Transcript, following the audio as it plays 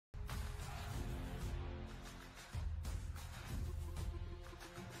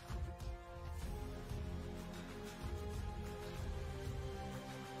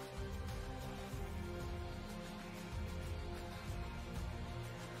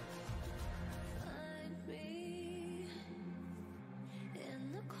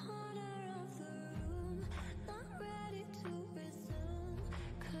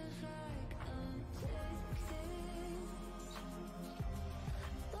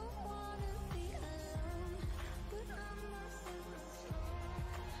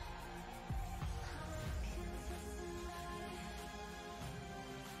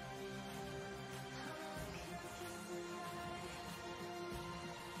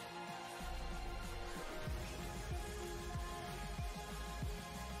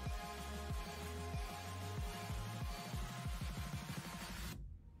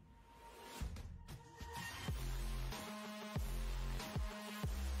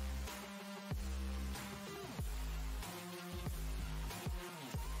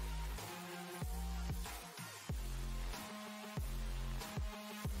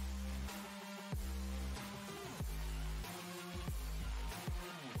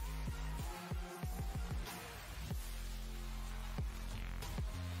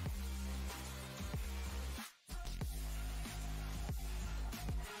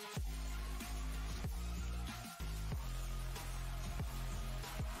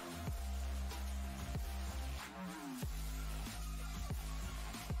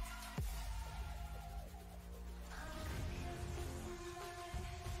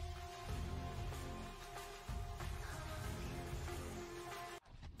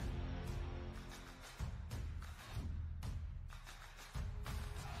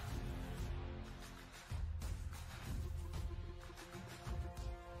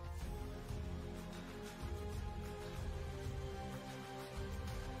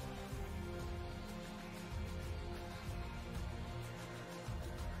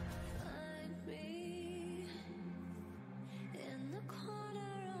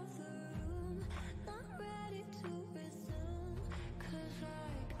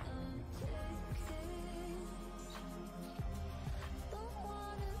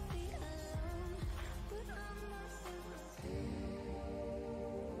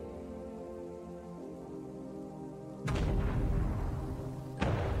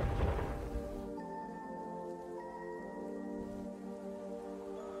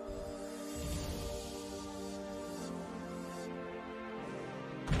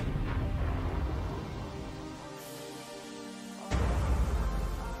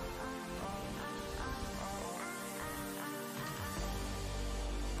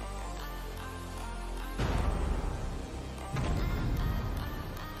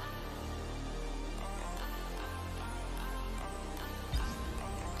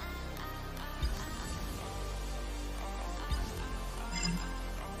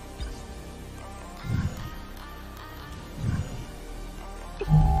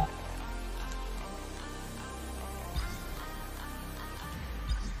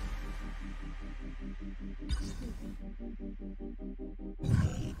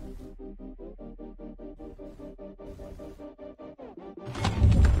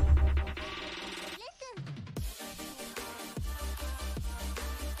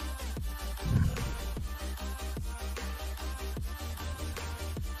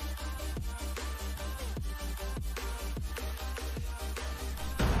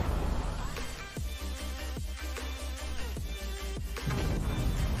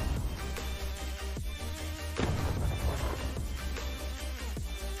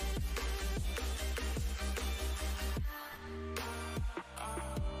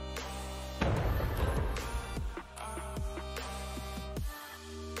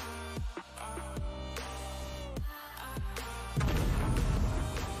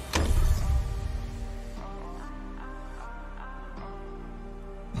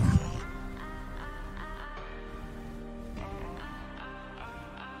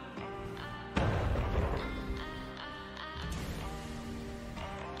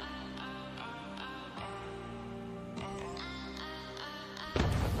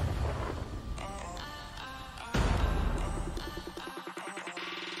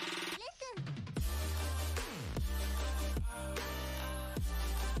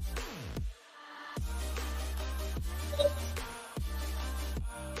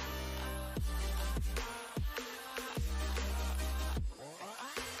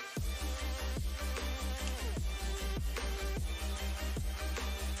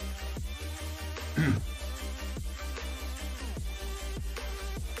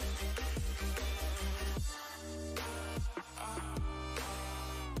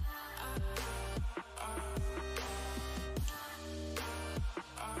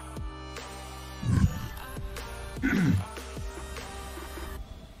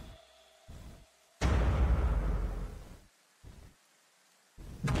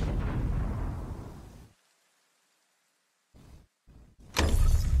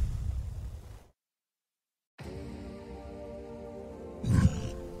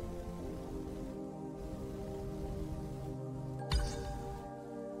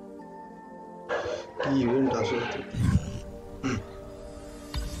Event also.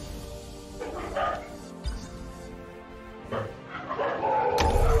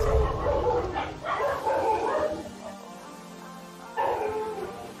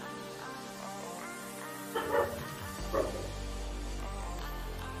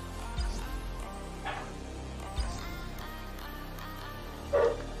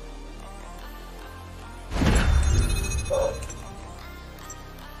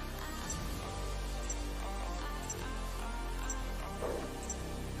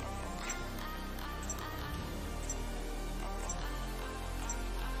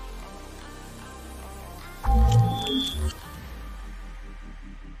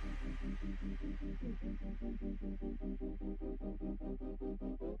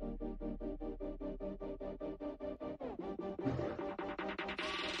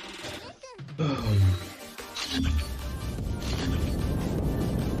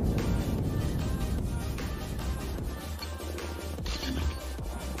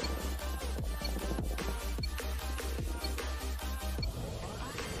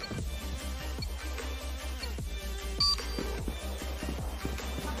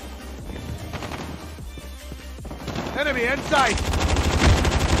 Enemy in sight!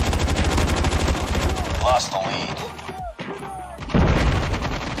 Lost the lead.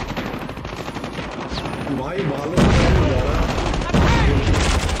 भाई बालों में क्या जा रहा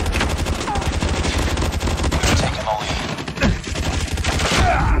Taking the lead.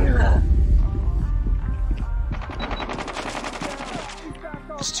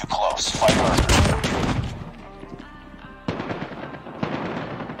 It's too close. Fight harder.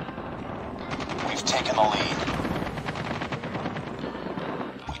 We've taken the lead.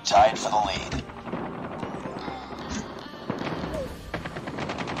 We tied for the lead.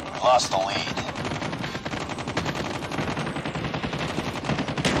 We lost the lead.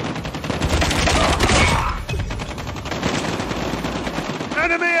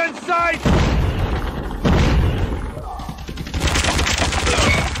 Enemy in sight!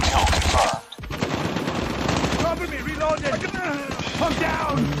 Kill confirmed. Cover me, reloading! I'm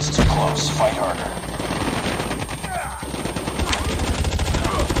down! It's too close. Fight harder.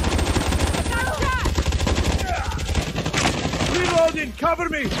 Reloading! Cover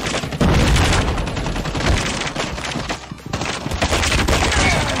me!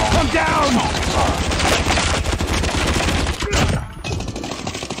 I'm down! Kill confirmed.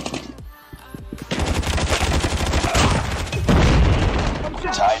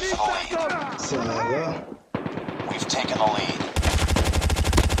 Tied for the lead. साला We've taken the lead.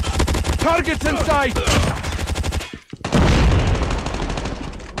 Targets in sight!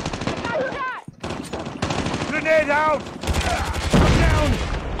 Grenade out! I'm down!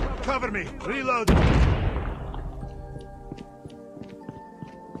 Cover me! Reload!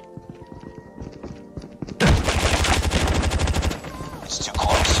 It's too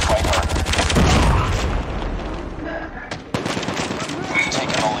close. Fight harder. We've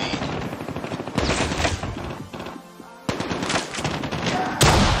taken the lead.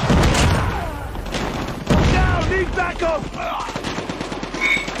 Down! Need backup!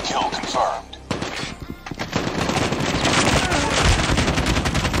 Kill confirmed.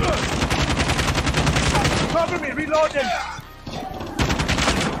 Cover me! Reloading!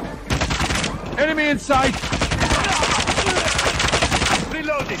 Enemy in sight!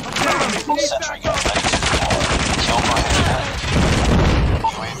 Reloading! Down! Sentry gun ready to deploy. Kill prohibited.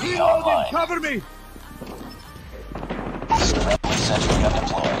 UAV Reloading! online. Cover me! Friendly sentry gun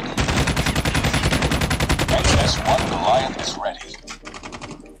deployed. XS-1 Goliath is ready.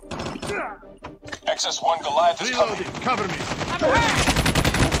 XS-1 Goliath is coming. Reloading! Cover me!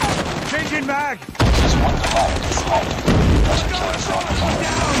 Changing mag! XS-1 Goliath is ready. Pressure killers on the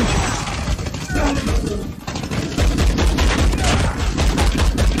fire.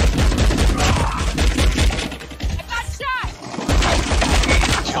 I got shot!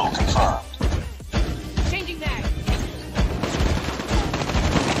 Kill confirmed. Changing mag.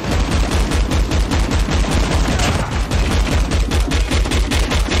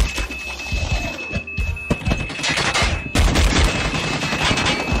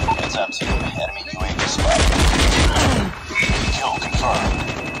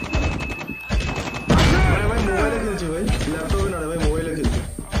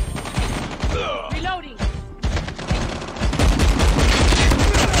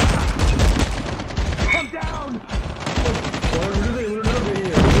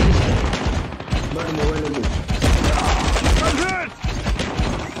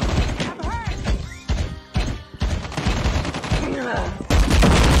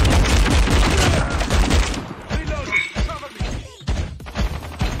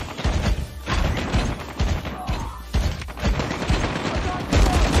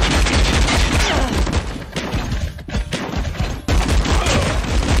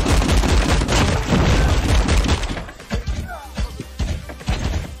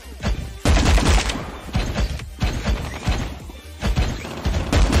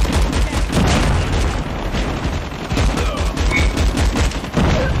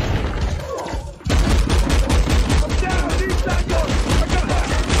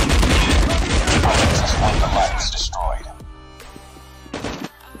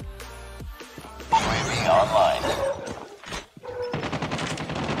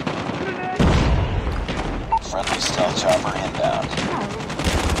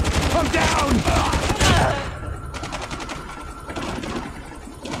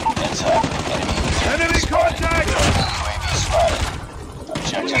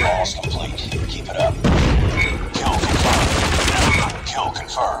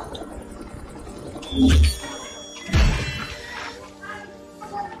 confirmed.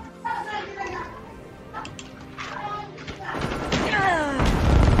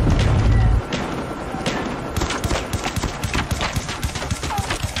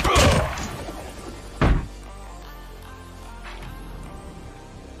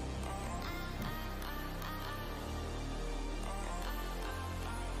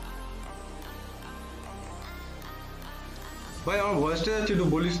 ভাই আমার ভয়েসটা যাচ্ছে একটু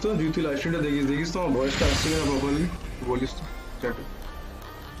বলিস তো যদি তুই live স্ট্রিমটা দেখিস তো আমার ভয়েসটা আসছে কিনা প্রপারলি বলিস তো চ্যাটে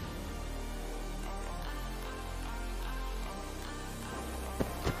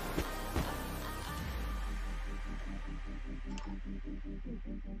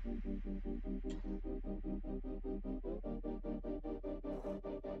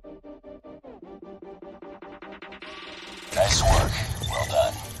Nice work. Well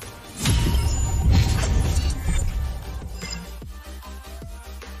done.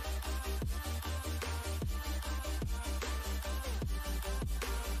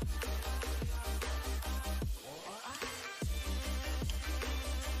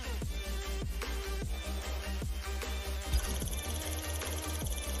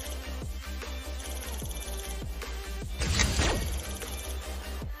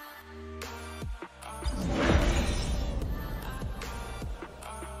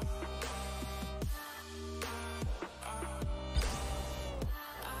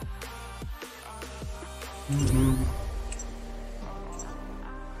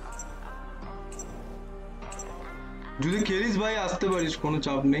 যদি খেলিস ভাই আসতে পারিস কোনো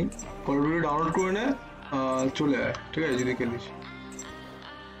চাপ নেই পরবর্তী ডাউনলোড করে নে চলে আয় ঠিক আছে যদি খেলিস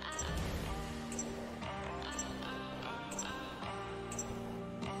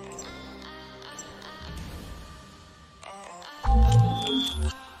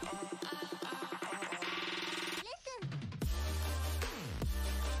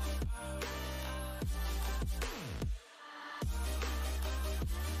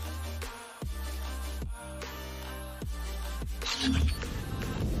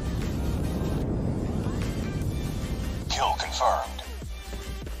Kill confirmed.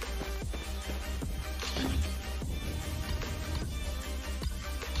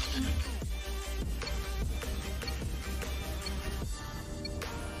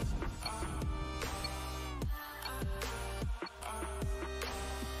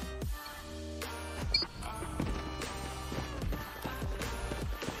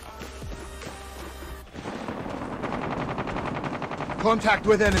 Contact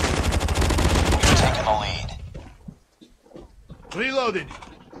with enemy. We've taken the lead. Reloaded.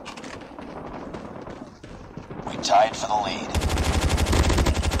 We tied for the lead.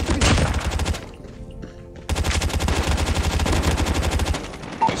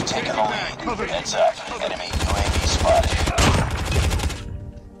 We've taken the lead. Heads up. Enemy UAV spotted.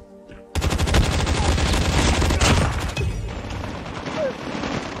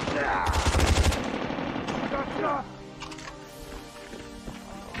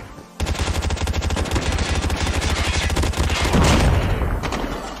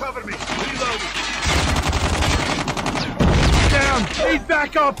 Cover me. Reloading. Down. Need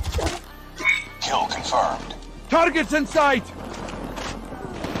backup. Kill confirmed. Targets in sight.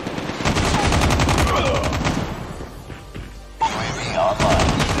 UAV online.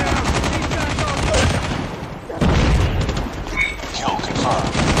 Down. Need backup. Kill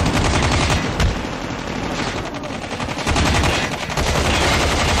confirmed.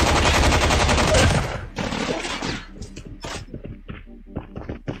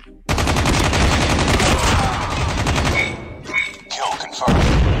 Kill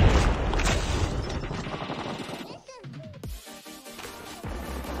confirmed.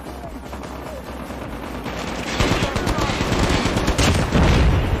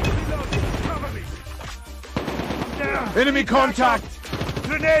 Cover me. Down. Enemy contact.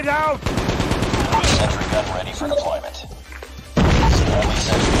 Grenade out. Sentry gun ready for deployment. Stanley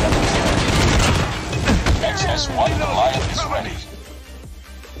sentry gun deployed. XS-1 Goliath is ready.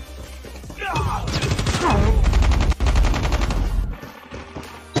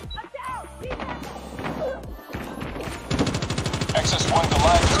 XS-1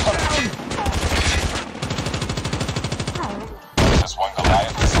 Goliath is coming. XS-1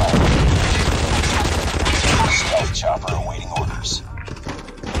 Goliath is landing. Stealth chopper awaiting orders.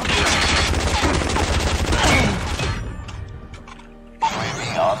 UAV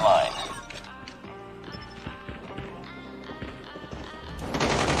online.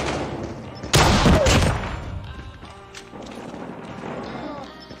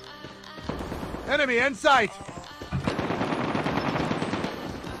 Enemy in sight.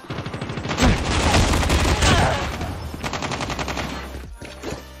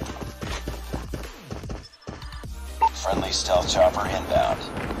 Friendly stealth chopper inbound.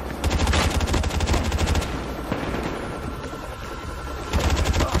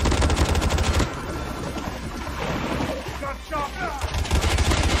 Got shot.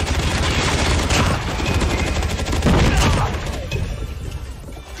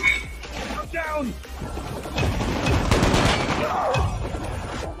 I'm down.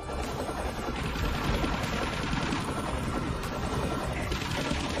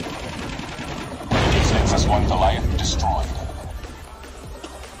 XS1 Goliath destroyed.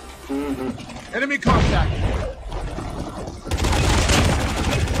 Enemy contact.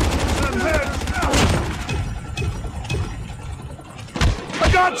 I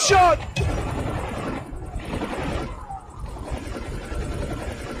got shot.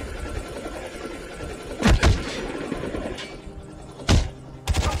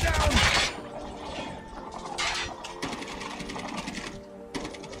 I'm down.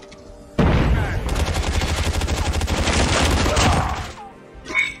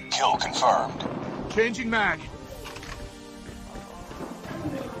 Kill confirmed. Changing mag.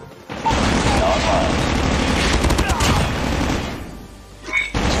 Online.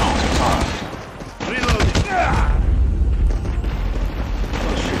 Kill confirmed. Reloading.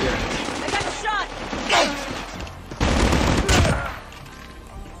 I got a shot.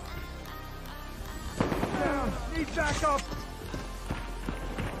 Down. Need backup.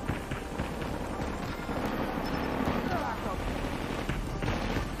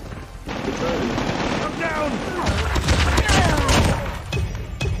 I'm down.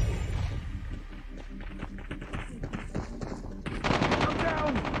 I'm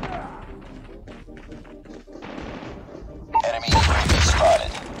down. Enemy UAV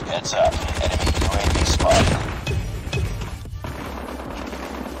spotted. Heads up. Enemy UAV spotted.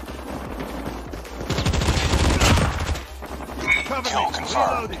 Cover Kill me.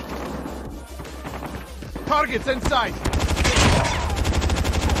 confirmed. Reloading. Targets in sight.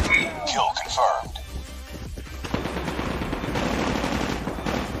 Kill confirmed.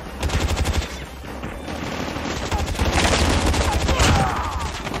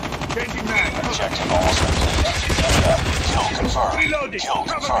 Changing mag. Objective almost complete. Head up. Kill confirmed. Reloading. Kill Cover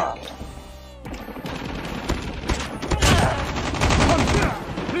me. confirmed.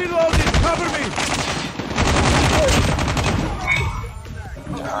 Reloading. Cover me.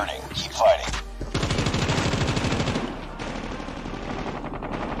 They're hurting. Keep fighting.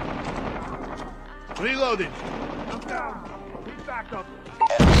 Reloading. I'm down. Need backup.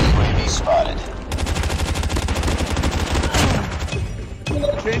 Enemy UAV spotted.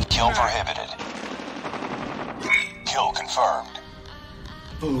 Change Kill mag. prohibited. Kill confirmed.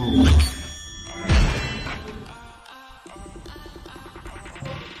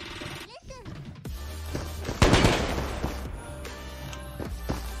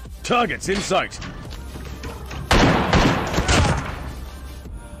 Targets in sight.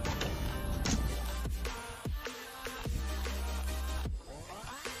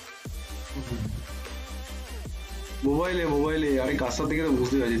 মোবাইলে আরে কাজটা থেকে তো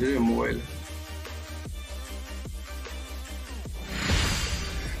বুঝতে পারছি রে mobile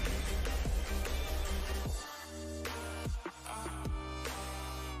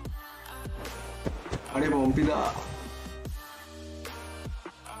আরে পম্পিদা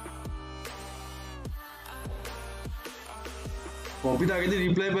পম্পিদা আগে দিয়ে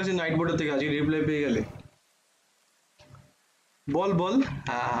রিপ্লাই পাচ্ছে নাইট বোর্ডের থেকে আজকে রিপ্লাই পেয়ে গেলে বল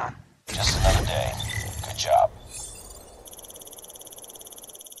হ্যাঁ Just another day. Good job.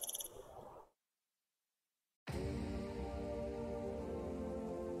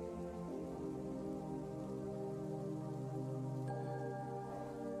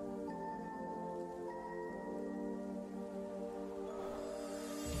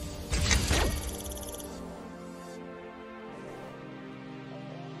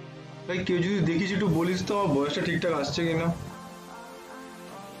 ভাই কেউ যদি দেখিস একটু বলিস তো আমার বয়সটা ঠিকঠাক আসছে কিনা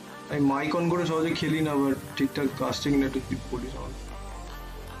আমি মাইক অন করে সহজে খেলি না বাট ঠিকঠাক আসছে কিনা একটু বলিস আমার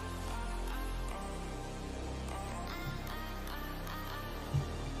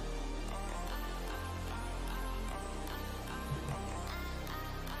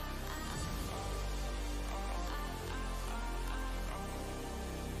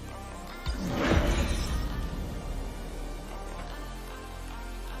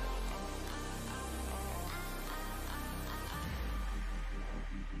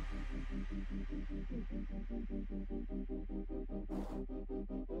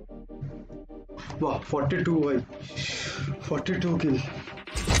वाह 42 भाई 42 किल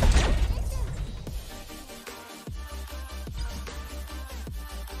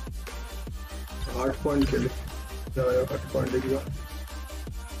हार्ड पॉइंट के लिए हार्ड पॉइंट देखिएगा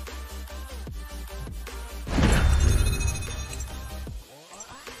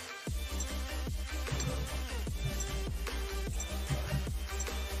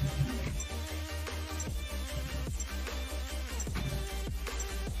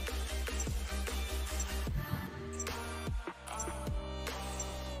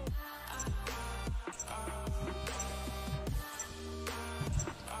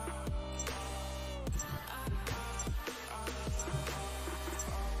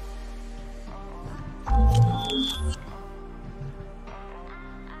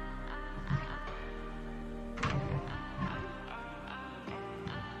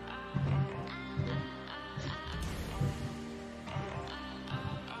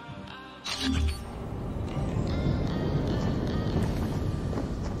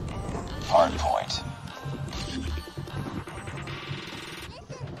Hard point.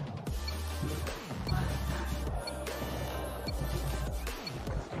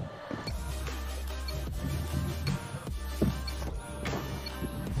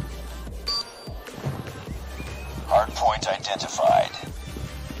 Hard point identified.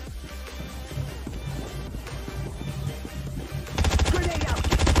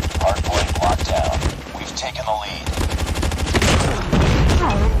 Hard point locked down. We've taken the lead.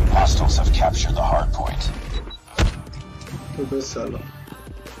 Hostiles have captured the hard point.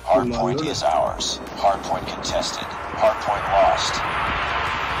 Hard point is ours. Hard point contested. Hard point lost.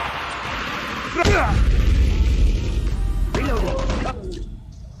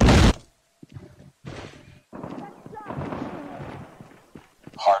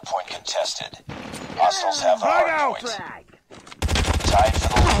 Hard point contested. Hostiles have the hard point. Tied for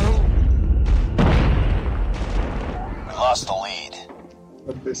the lead. We lost the lead.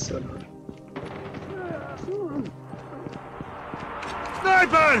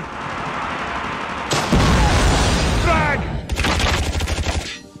 Sniper! Frag!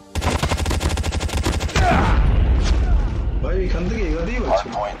 Hard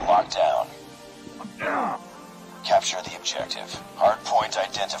point locked down. Capture the objective. Hard point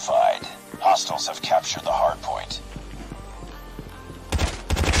identified. Hostiles have captured the hard point.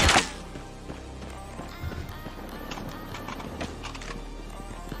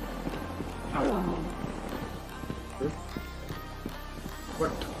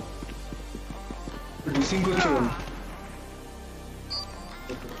 What? Missing question.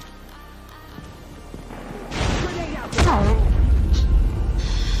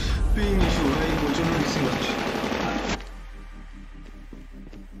 Being issue, right? Question missing question.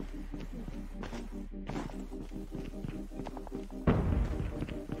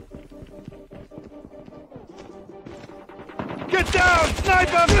 Get down,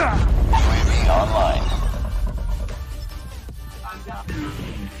 sniper! UAV online.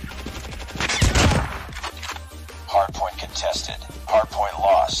 Hard point contested. Hard point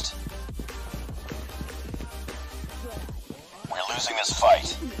lost. We're losing this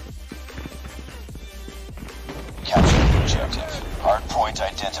fight. Capture the objective. Hard point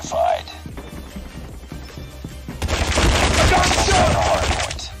identified. Hostiles have the hard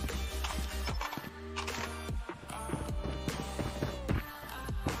point.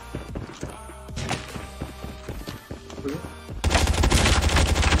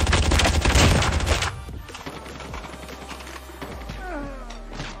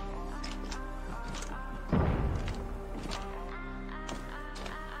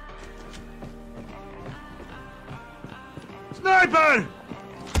 Sniper!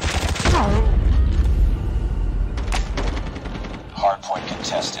 Hard point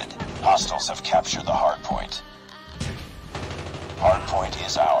contested. Hostiles have captured the hard point. Hard point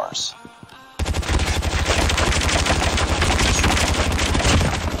is ours.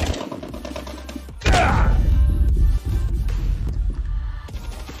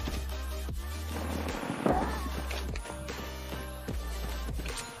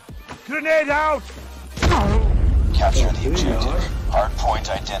 Grenade out! Capture the objective. Hard point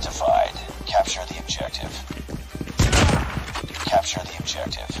identified. Capture the objective. Capture the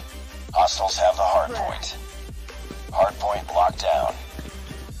objective. Hostiles have the hard point. Hard point locked down.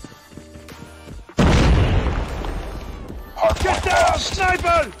 Hard Get point down, lost.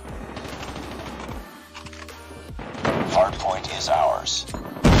 sniper! Hard point is ours.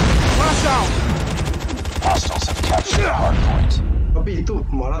 Flash out! Hostiles have captured the hard point. अभी तो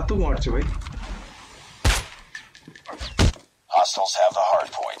मारात्मक मार्च है भाई. Hostiles have the hard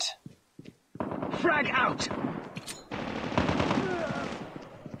point. Frag out!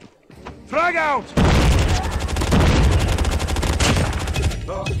 Frag out!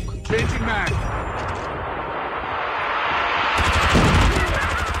 Changing mag.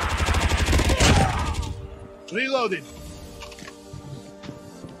 Reloading.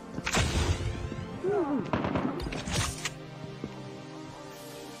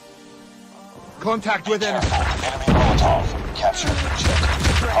 Contact with enemy. Enemy Molotov. Capture the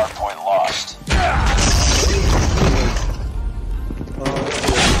objective. Hard point lost.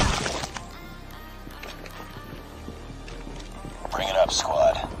 Bring it up,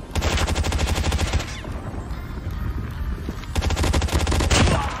 squad.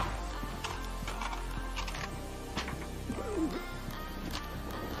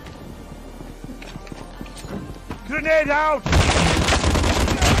 Grenade out!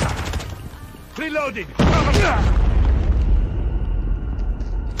 Reloading! Cover me!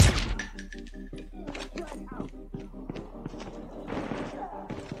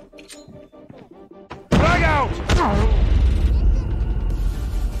 Frag out!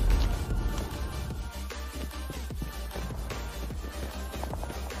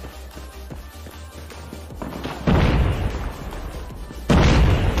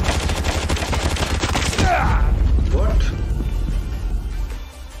 What?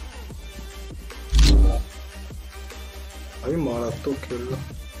 भाई मारा तो खेल रहा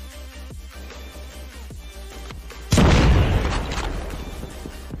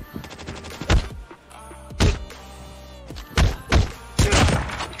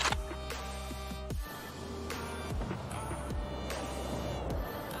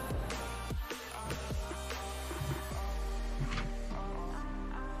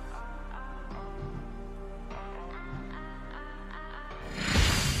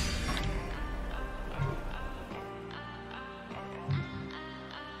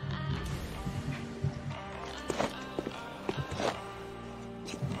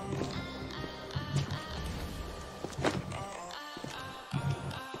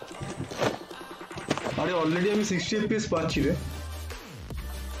আরে already আমি 60 fps পাচ্ছি রে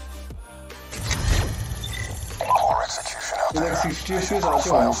দেখ 60 fps আছে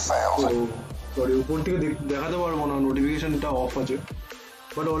তো পরে উপর থেকে দেখাতে পারবো না নোটিফিকেশনটা অফ আছে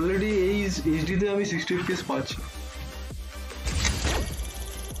বাট অলরেডি এই এইচডি তে আমি 60 fps পাচ্ছি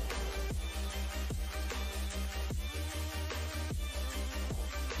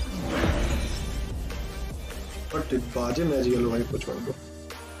বাট বাজে ম্যাচ গেল ভাই প্রচন্ড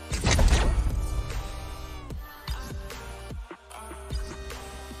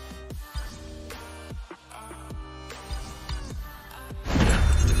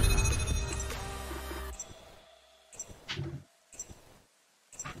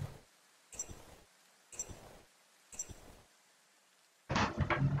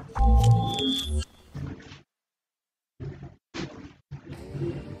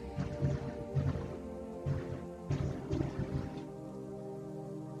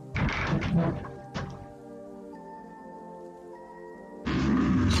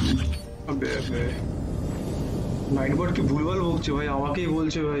नाइटबॉट की भूलभाल বকছে ভাই আমাকেই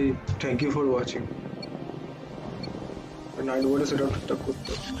বলছে ভাই thank you for watching Nightbot setup ঠিকঠাক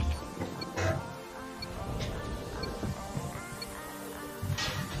করতে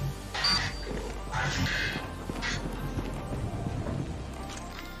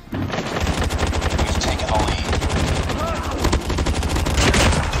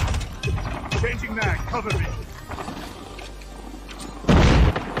Changing mag, cover me.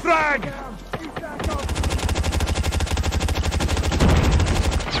 Frag!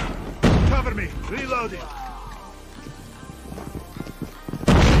 Cover me, reloading.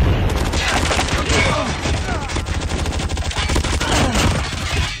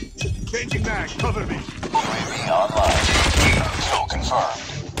 Changing mag, cover me. UAV online. Kill confirmed.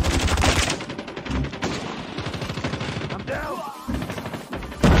 I'm down.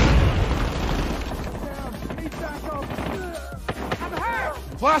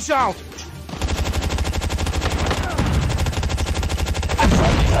 Flash out!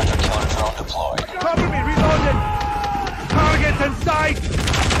 Friendly hunter-killer drone deployed. Cover me, reloading! Targets in sight!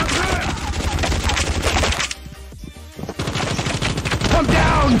 Come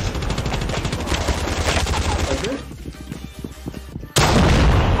down!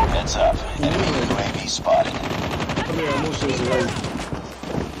 Heads up. Enemy UAV spotted.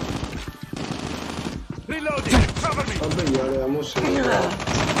 Reloading! Cover me!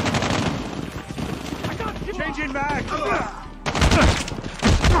 Changing mag!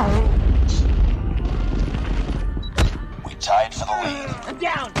 We tied for the lead. I'm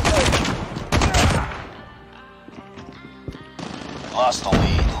down! Lost the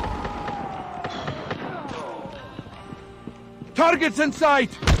lead. Targets in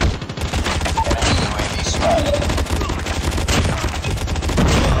sight! Enemy UAV spotted.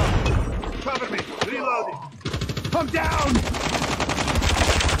 Cover me! Reloading! Come down!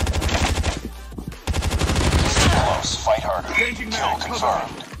 Close. Fight harder. Changing Kill mag.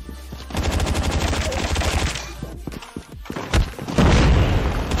 confirmed.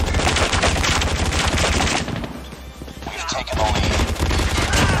 We've taken the lead.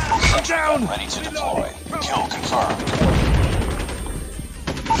 Sentry down. gun ready to deploy. Kill confirmed.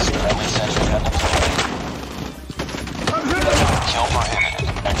 Friendly sentry gun deployed. Kill prohibited.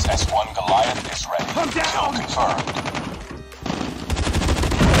 XS-1 Goliath is ready. Kill confirmed.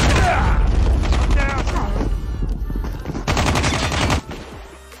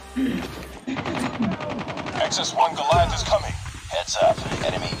 XS-1 Goliath is coming. Heads up.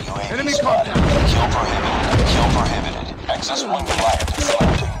 Enemy UAV Enemy spotted. contact. Kill prohibited. Kill prohibited. XS-1 Goliath is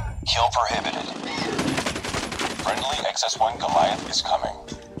landing. Kill prohibited. Friendly XS-1 Goliath is coming.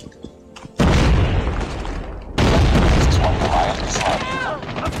 XS-1 Goliath is landing.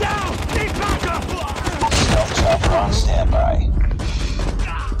 I'm down! Need backup! Stealth chopper on standby.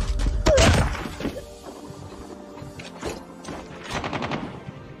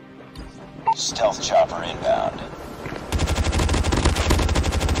 Stealth chopper inbound.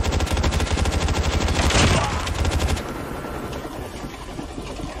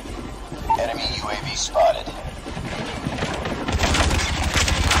 Enemy UAV spotted.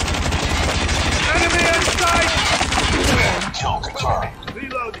 Enemy in sight! Kill confirmed.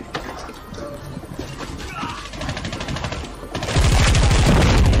 Reloading.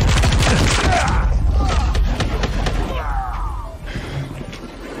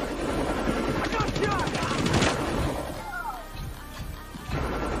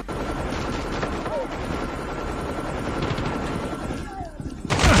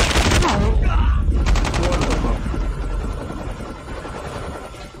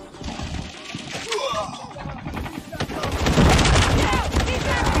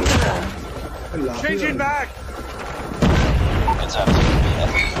 Changing back! It's up to you.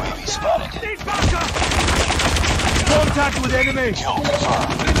 Enemy UAV spotted. Need backup! Contact with enemy! Kill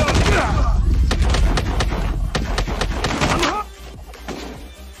confirmed.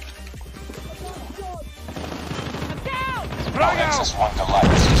 Sprung out! XS-1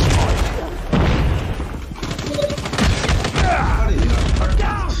 Goliath is destroyed.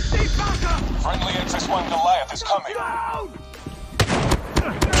 Down! Need backup! Friendly XS-1 Goliath is coming. Down!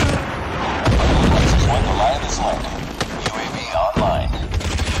 XS-1 Goliath is landing. UAV online.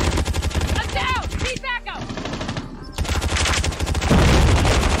 I'm down! Need backup!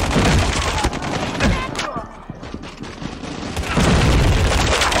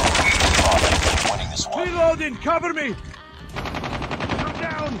 Winning this one. Reloading! Cover me! I'm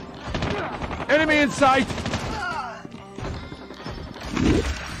down! Enemy in sight!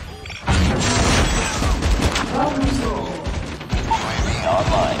 UAV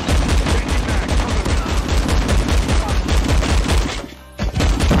online.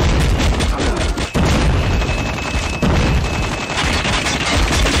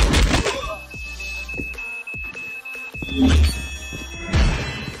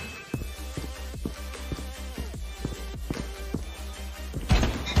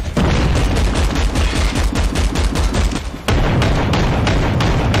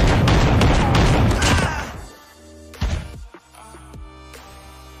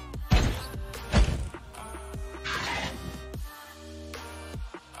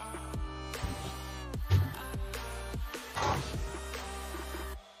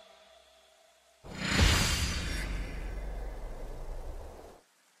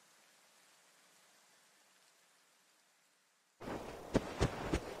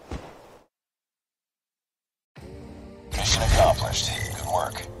 Mission accomplished. Good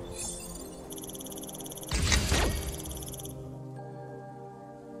work.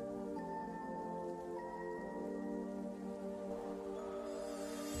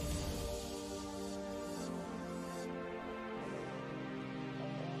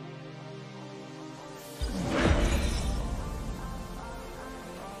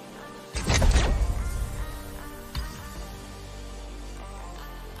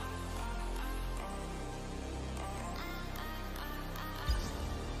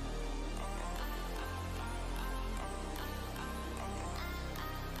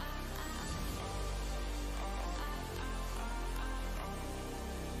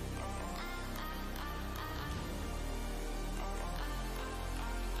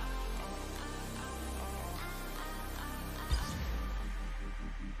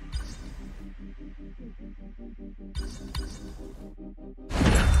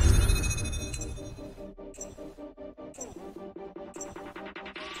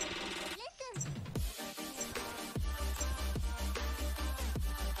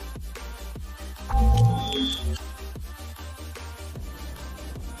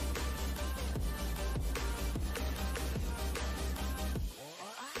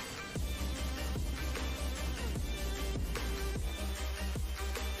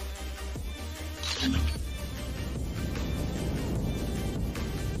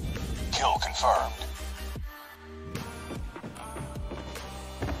 Kill confirmed.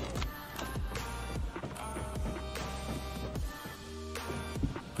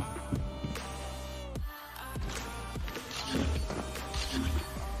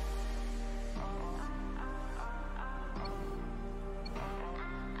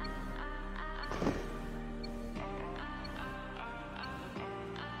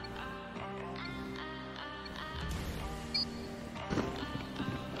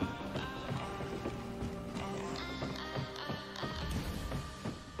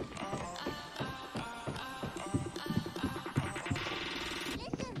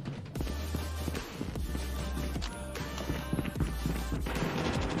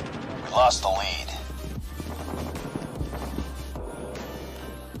 lost the lead.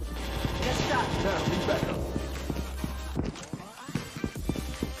 Now, need backup.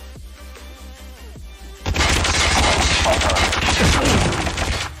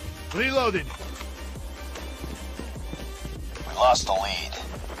 Reloading. We lost the lead.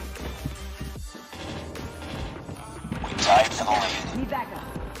 We tied for the lead. Need backup.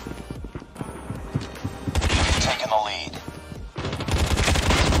 We've taken the lead.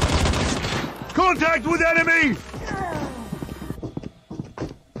 Contact with enemy!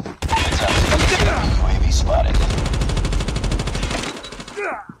 It's up. UAV spotted.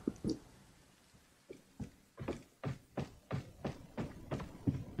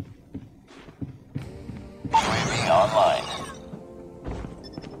 UAV online.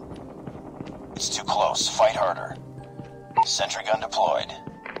 It's too close. Fight harder. Sentry gun deployed.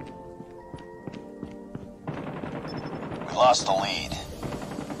 We lost the lead.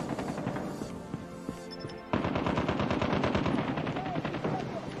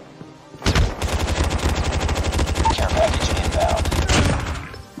 Care package inbound.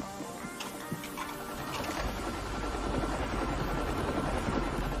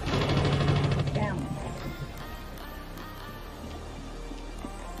 Down.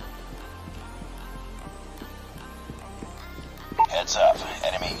 Heads up.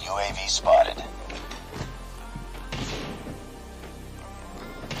 Enemy UAV spotted.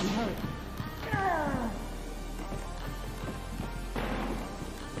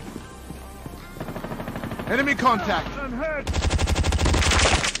 Enemy contact. I'm hurt.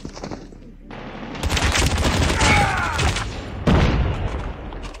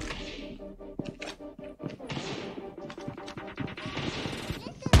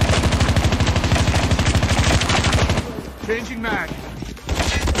 Changing mag.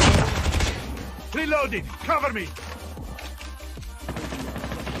 Reloading. Cover me.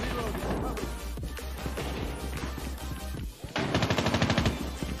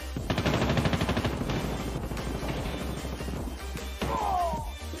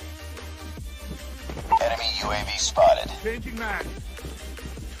 Enemy UAV spotted. Changing mag.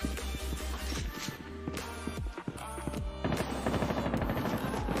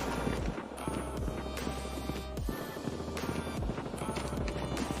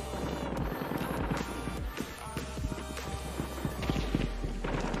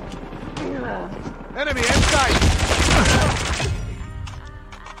 Enemy inside.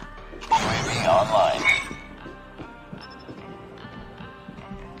 UAV online.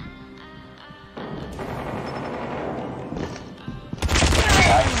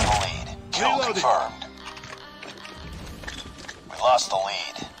 Tied for the lead. Kill Reloading. confirmed. We lost the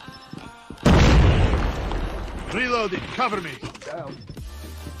lead. Reloading. Cover me. Down.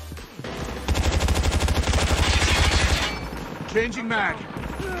 Changing mag.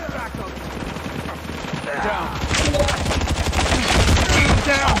 Backup. Down.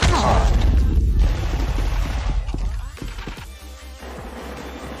 Down.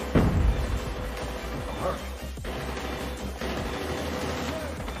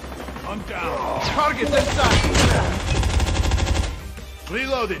 I'm down. Target's inside.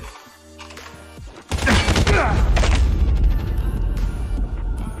 Reloading.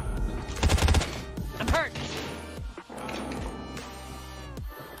 I'm hurt.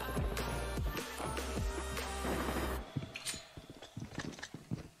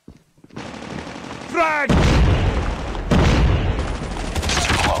 Frag! Too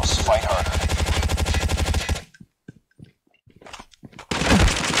close. Fight harder.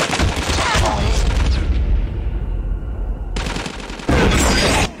 Take the lead.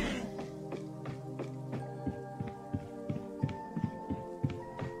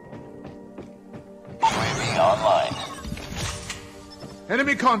 UAV online.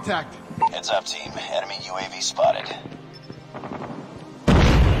 Enemy contact. Heads up, team. Enemy UAV spotted.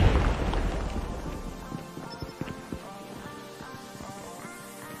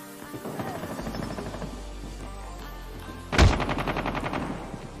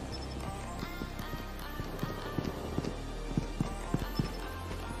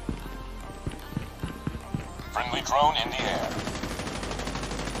 Friendly drone in the air.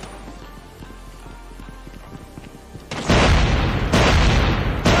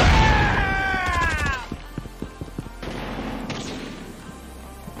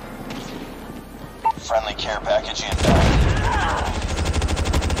 Friendly care package inbound.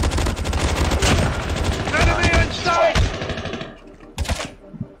 Enemy inside!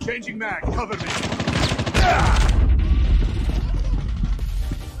 Changing mag. Cover me.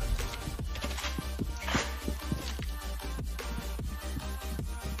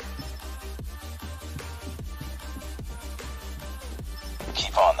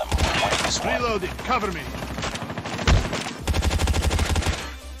 Keep on them. We're winning Reloading. Cover me.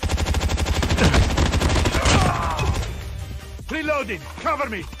 Reloading. Cover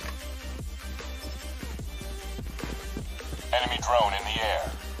me. Enemy drone in the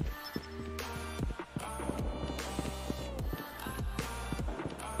air.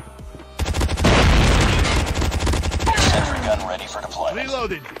 Sentry gun ready for deployment.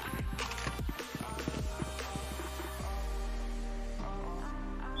 Reloading.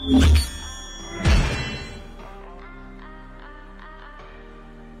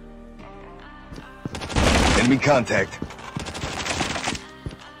 Enemy contact.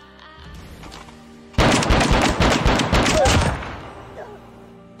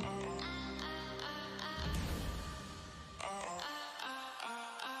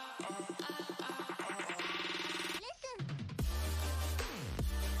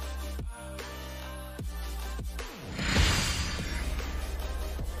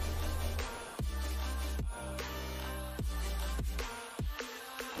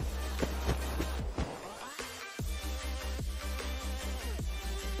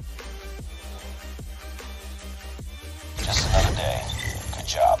 Just another day. Good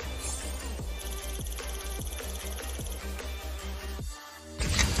job.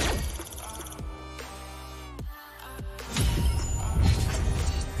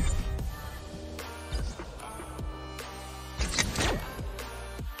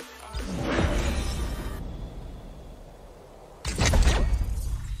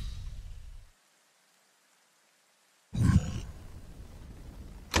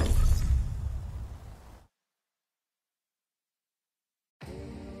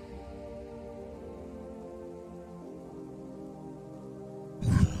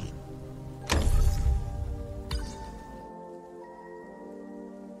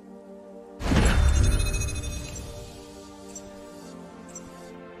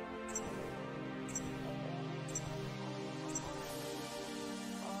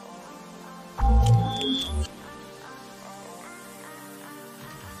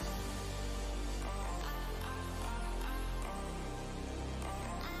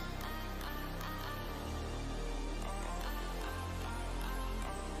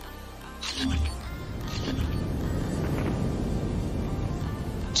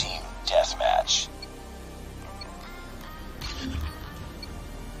 Team deathmatch.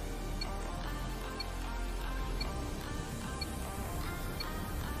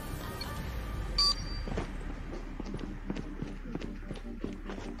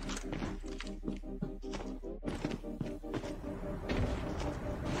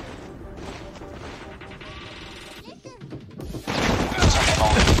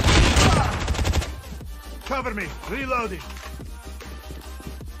 Cover me. Reloading.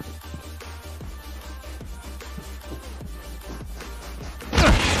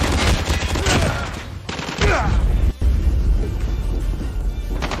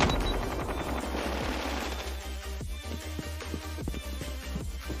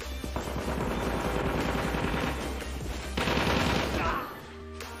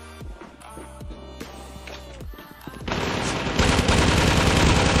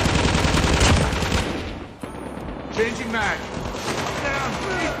 Changing mag. Down.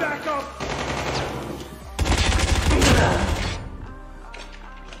 Please back up.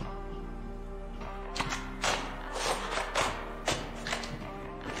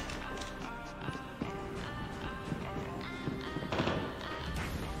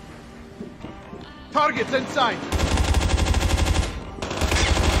 Targets in sight.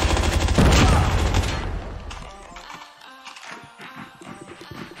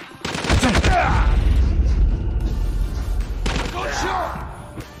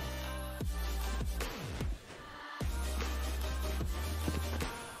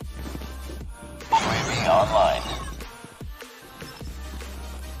 UAV online.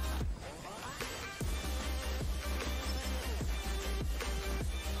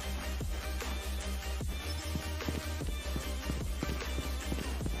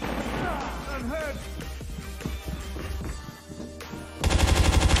 I'm hurt.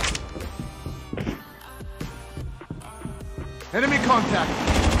 Enemy contact.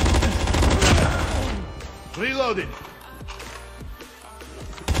 Reloading.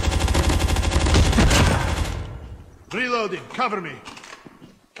 Reloading. Cover me.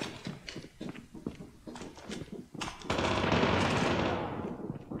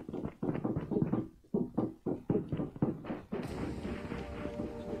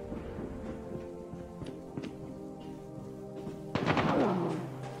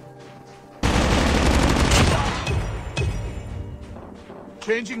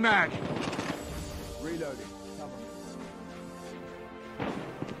 Changing mag. Reloading. Cover me.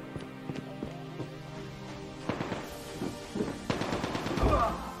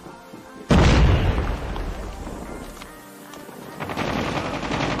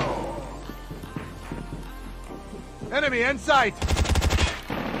 Enemy in sight!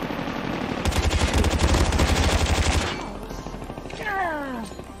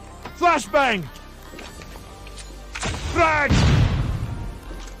 Flashbang! Frag!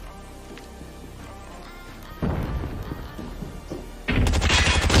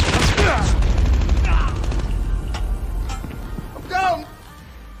 I'm down!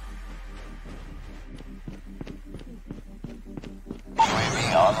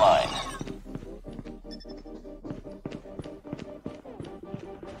 UAV online.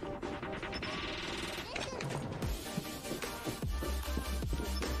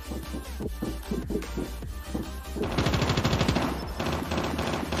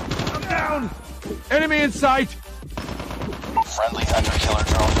 I'm down! Enemy in sight! Friendly hunter killer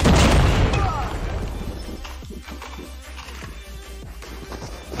drone.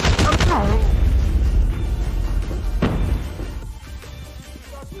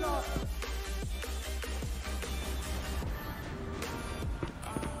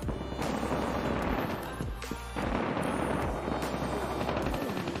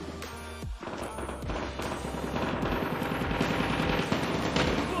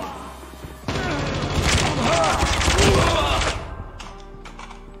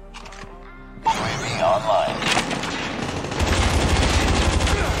 UAV online.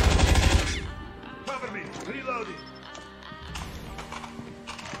 Cover me! Reloading!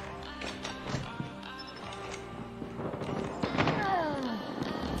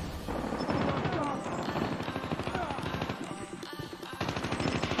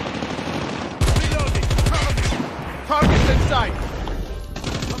 Reloading! Cover me! Target's in sight!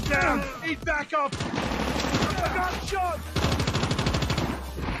 I'm down! Need backup! I got shot!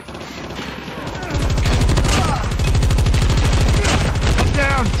 I'm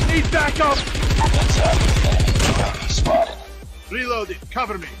down! Need backup! Heads up. Enemy UAV spotted. Reloading!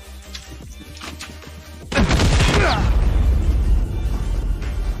 Cover me! I'm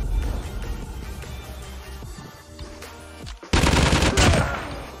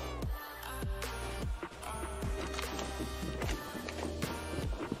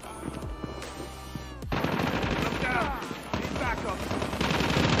down! Need backup!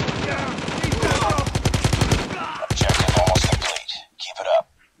 Down! Need backup! Objective almost complete. Keep it up.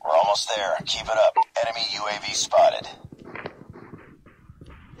 We're almost there. Keep it up. Enemy UAV spotted.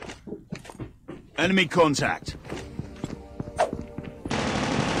 Enemy contact.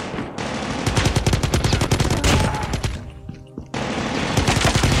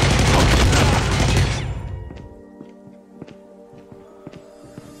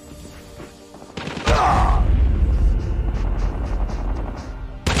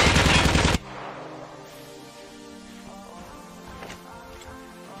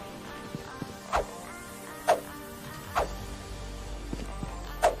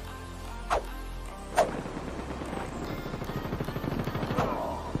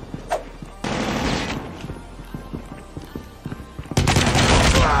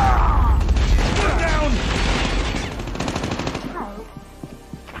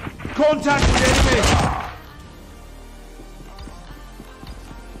 Contact with enemy!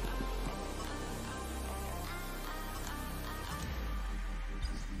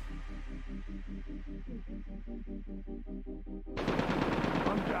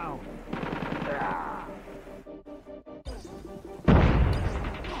 I'm down.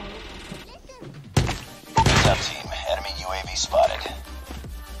 Heads up, team. Enemy UAV spotted.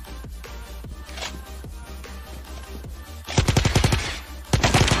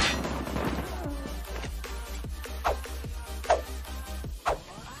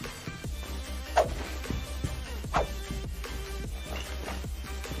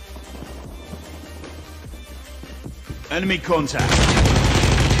 Enemy contact.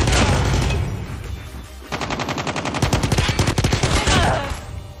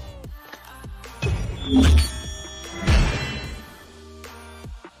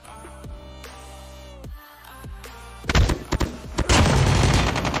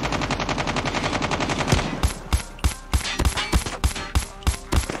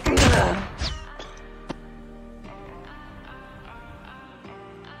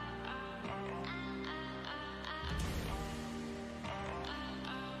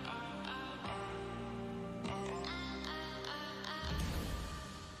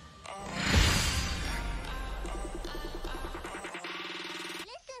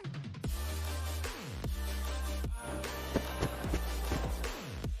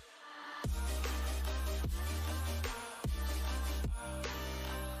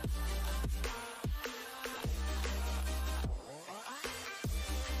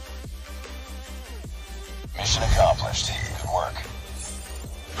 Mission accomplished. Good work.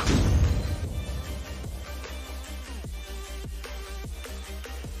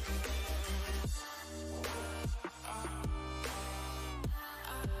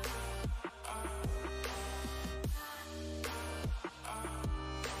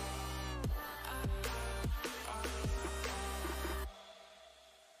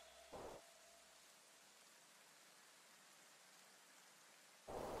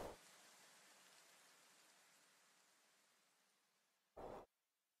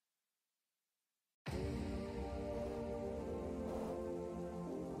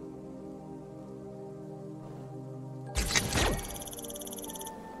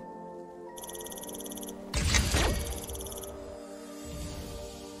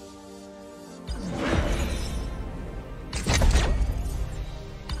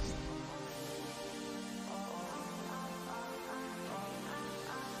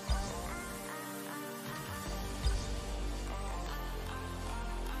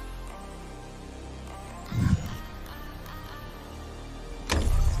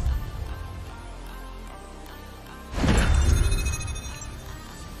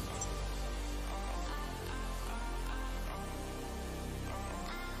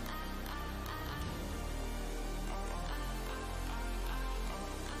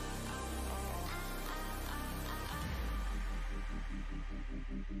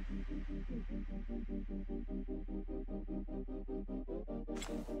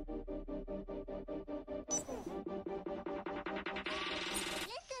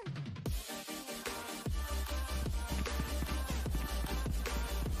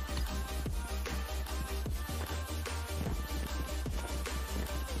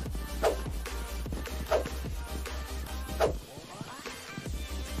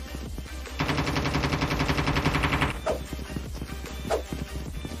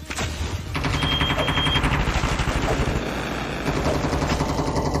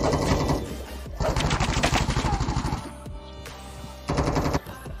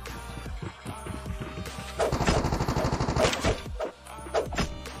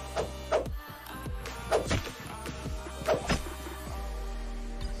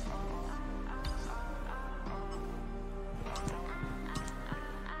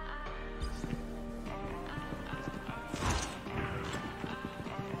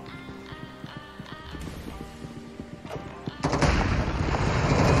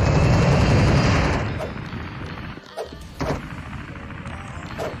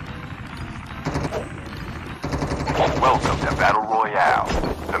 Royale.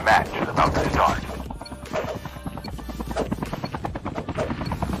 The match is about to start.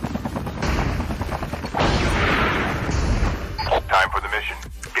 Time for the mission.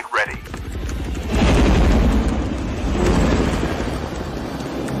 Get ready.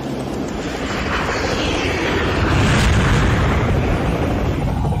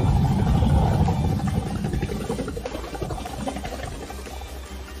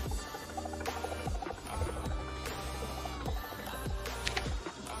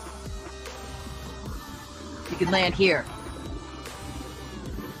 You can land here.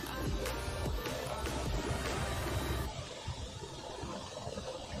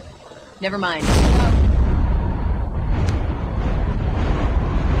 Never mind.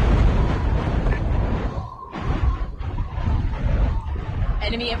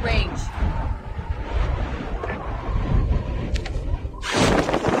 Enemy at range.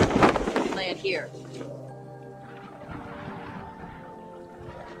 You can land here.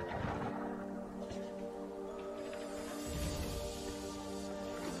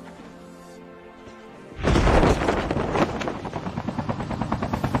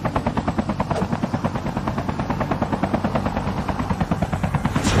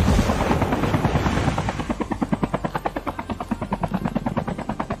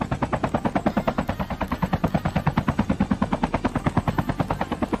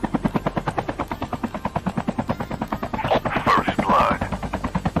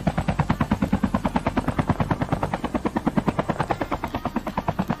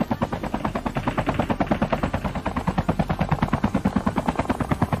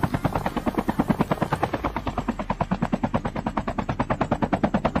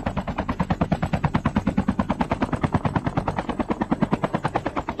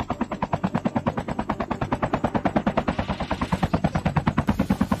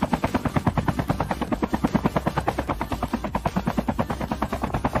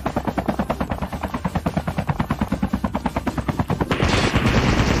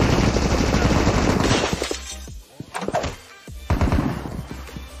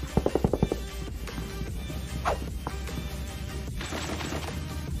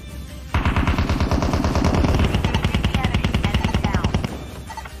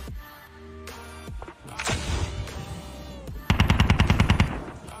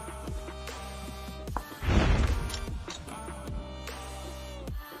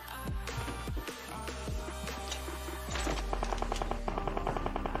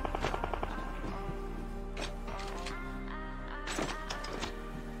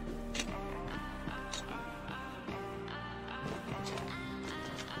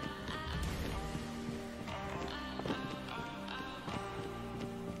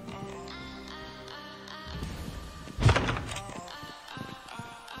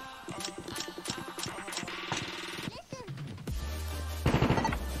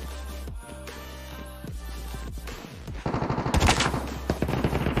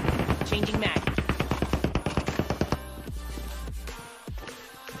 Changing mag.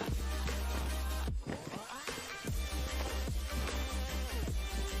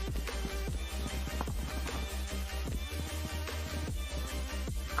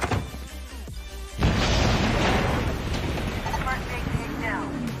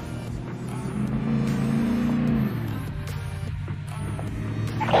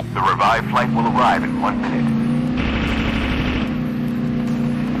 The revived flight will arrive in 1 minute.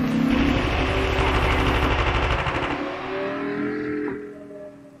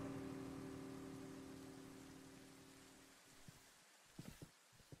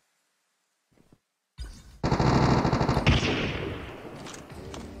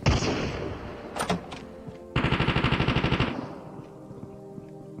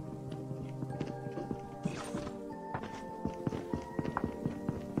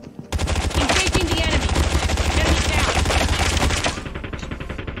 Engaging the enemy. Enemy down.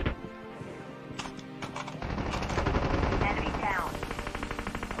 Enemy down.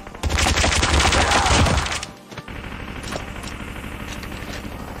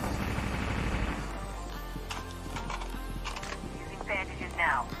 Using bandages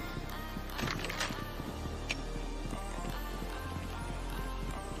now.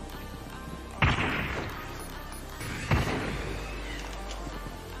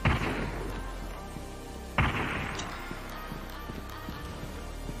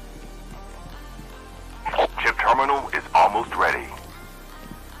 Chip terminal is almost ready.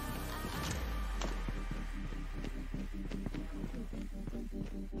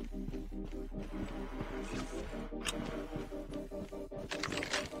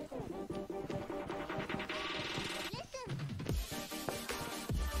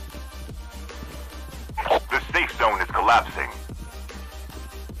 The safe zone is collapsing.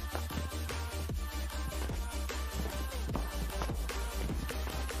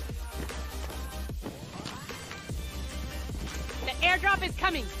 Airdrop is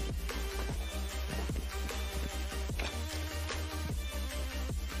coming.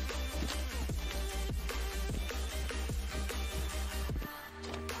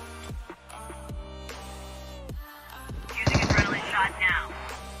 Using adrenaline shot now.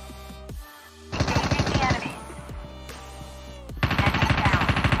 Engaging the enemy. Enemy down.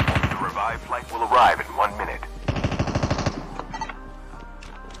 The revived flight will arrive in 1 minute.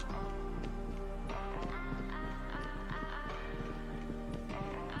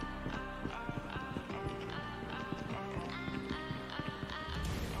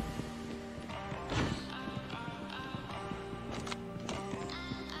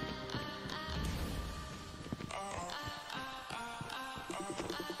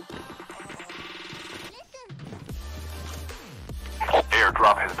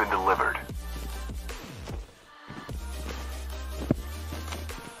 Airdrop has been delivered.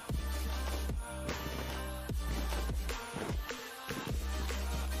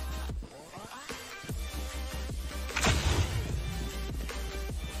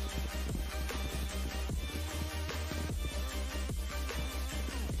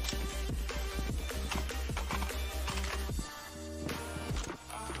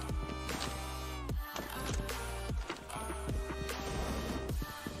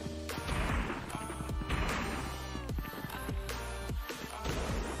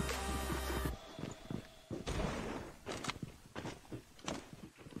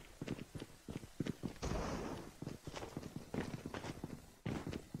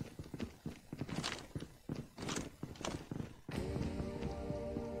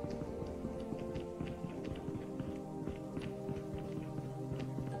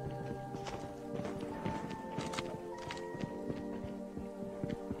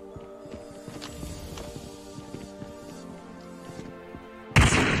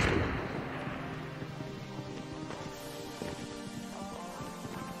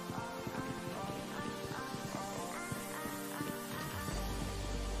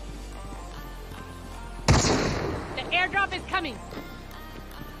 The airdrop is coming.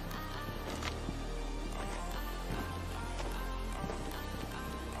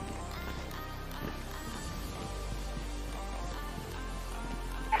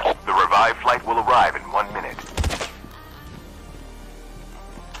 The revived flight will arrive in 1 minute.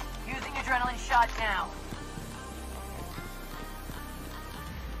 Using adrenaline shot now.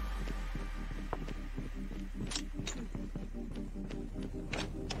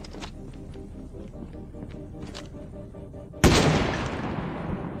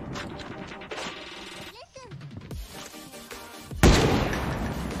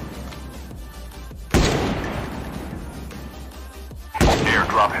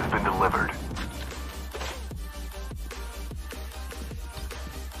 Airdrop has been delivered.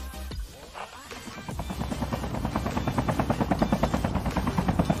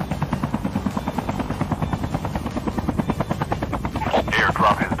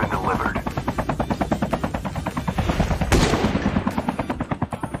 Airdrop has been delivered.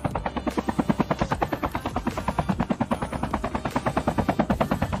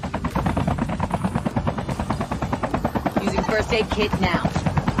 Using first aid kit now.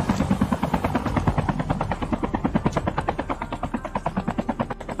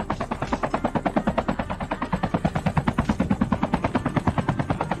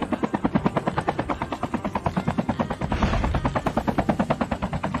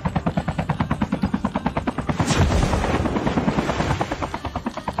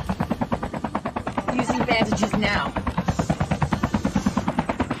 Using bandages now.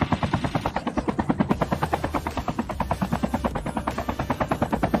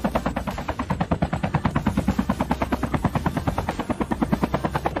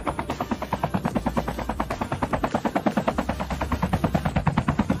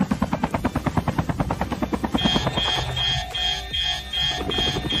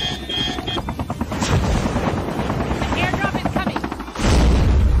 Airdrop is coming.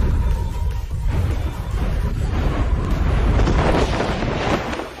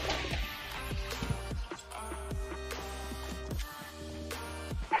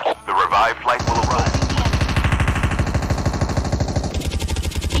 The revived flight will arrive.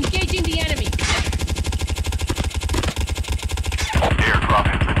 Engaging the enemy. Airdrop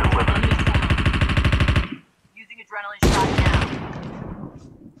has been delivered. Using adrenaline shot now.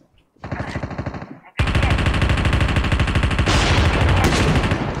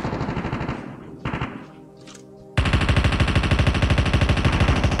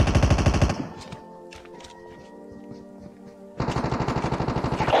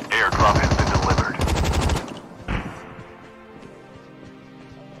 Airdrop has been delivered.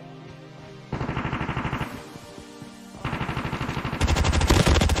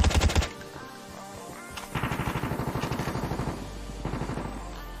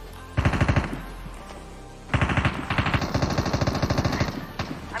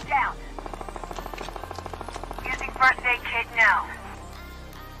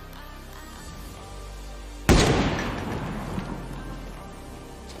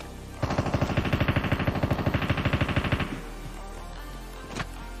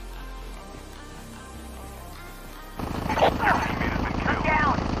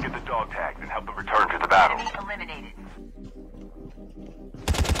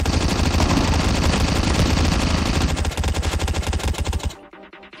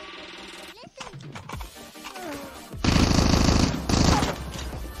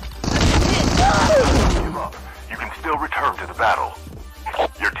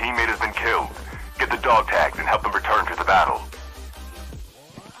 killed. Get the dog tags and help them return to the battle.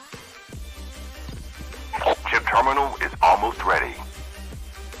 Chip terminal is almost ready.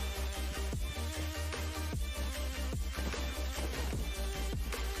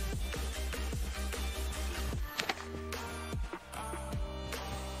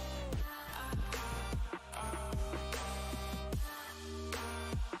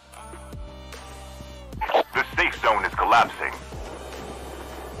 The safe zone is collapsing.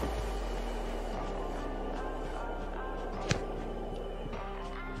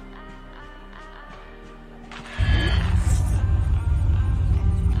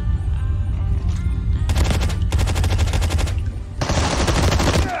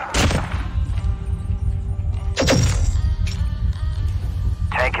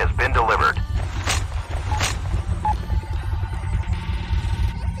 Tank has been delivered.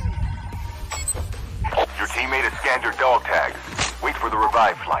 Your teammate has scanned your dog tags. Wait for the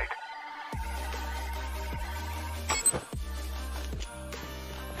revive flight.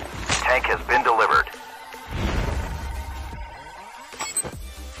 Tank has been delivered.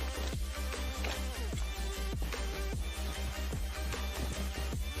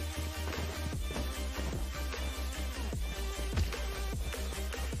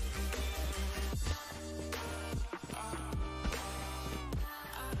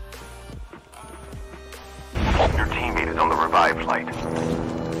 Your teammate is on the revive flight.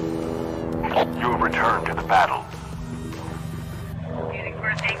 You have returned to the battle. Using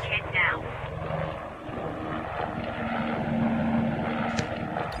first aid kit now.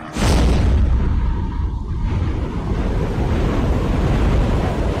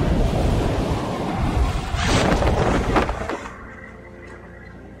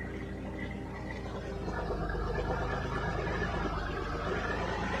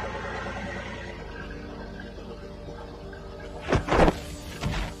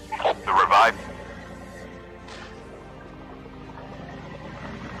 The revive.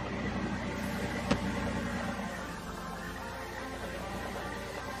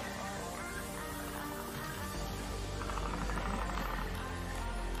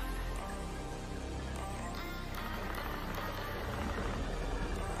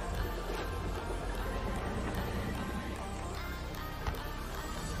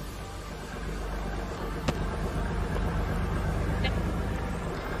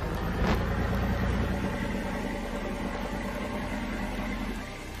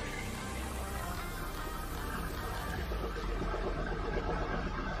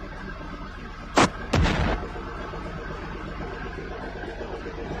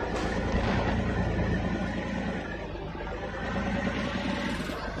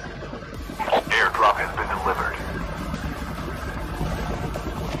 Airdrop has been delivered.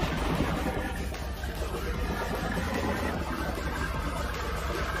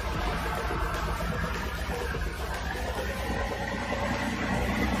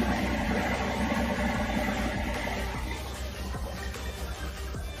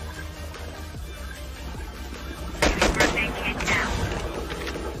 Using first aid kit now.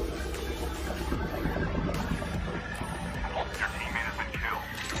 Your teammate has been killed.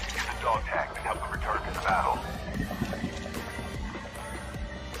 Get the dog tags and help them return to the battle.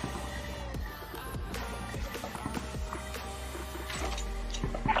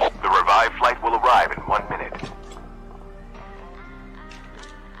 The revive flight will arrive in 1 minute.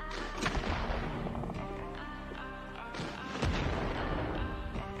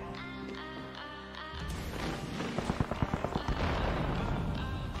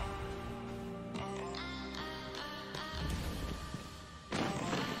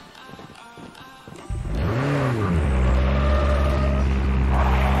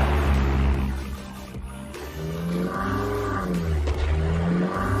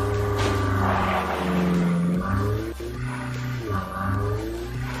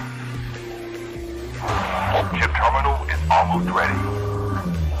 Chip terminal is almost ready.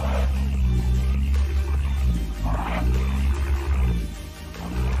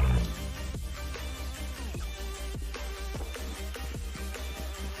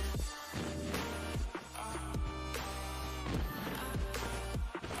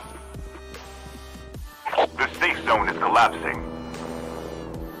 The safe zone is collapsing.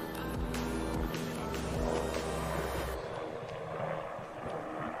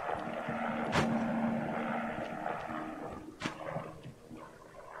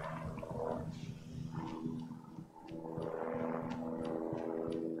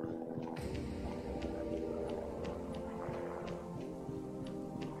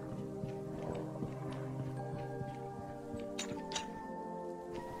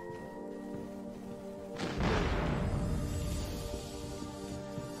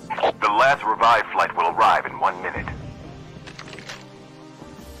 last revive flight will arrive in 1 minute.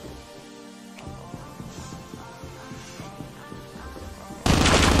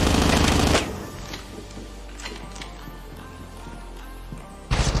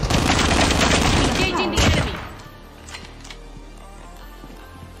 Engaging the enemy.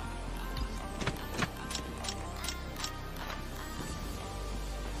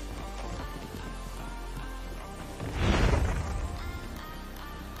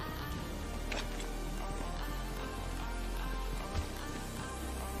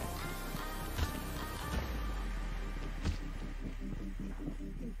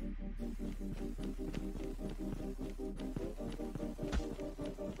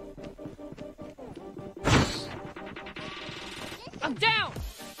 I'm down!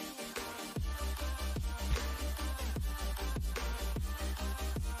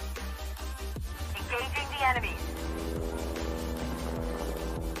 Engaging the enemies.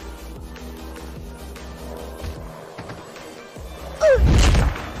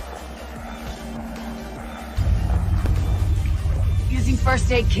 Using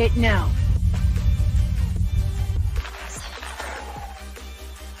first aid kit now.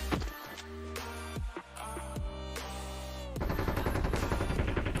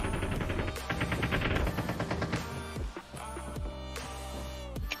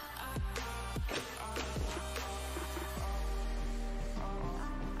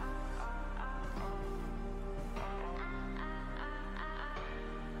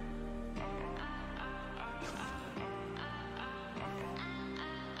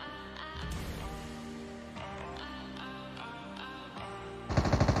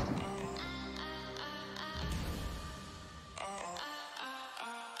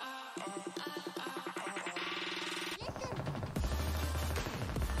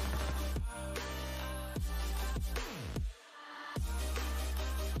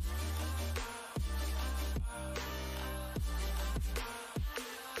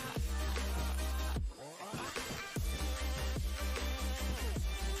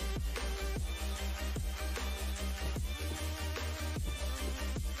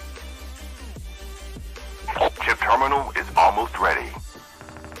 Chip terminal is almost ready.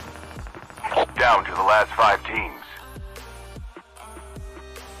 Down to the last 5 teams.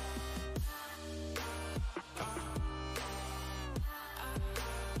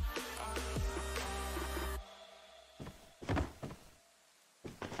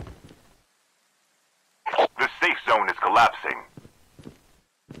 The safe zone is collapsing.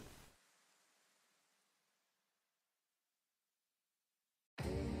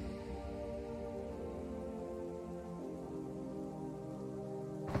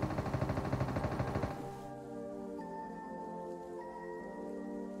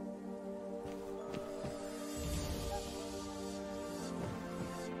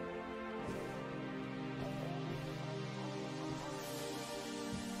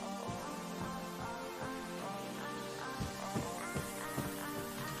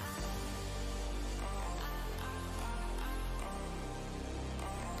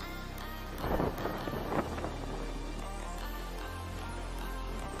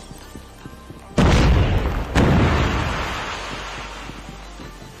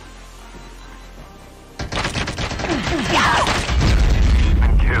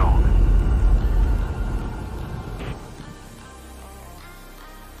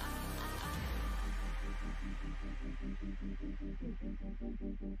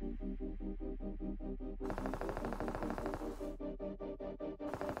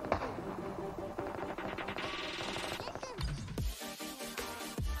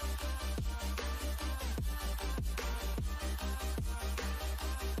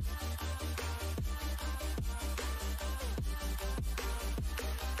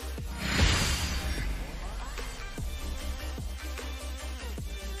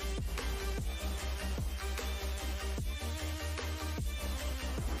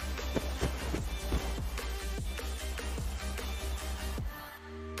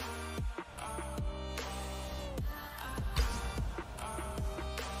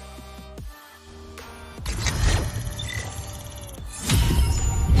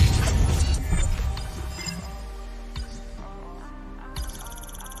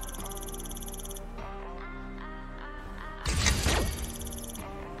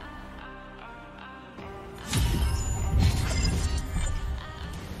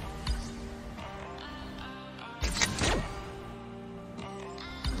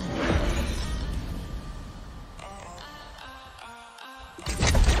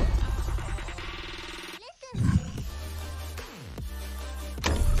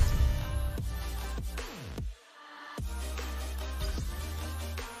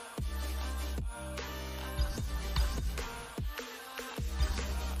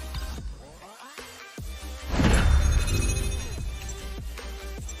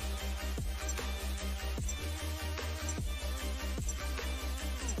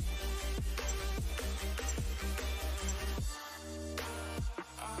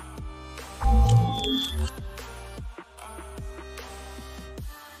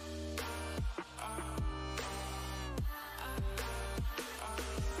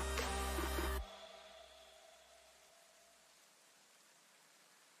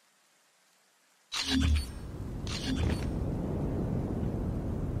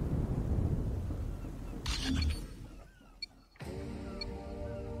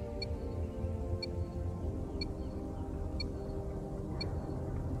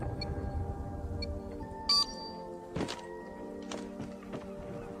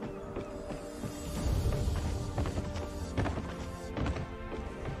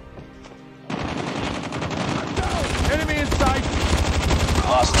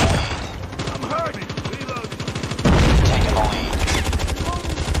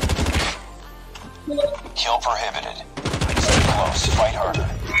 prohibited. Stay close. Fight harder.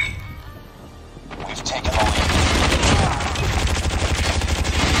 We've taken the lead.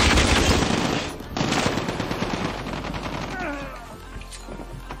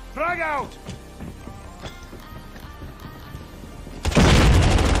 Frag out!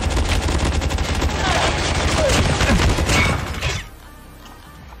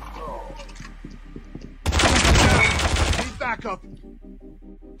 Need backup.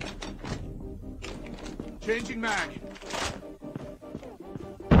 Changing mag.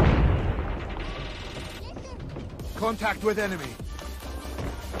 Contact with enemy.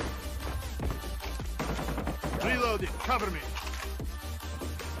 Reloading. Cover me.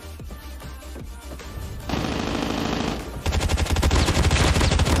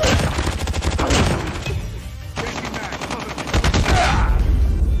 Changing mag. Cover me.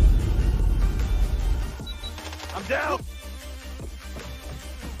 I'm down.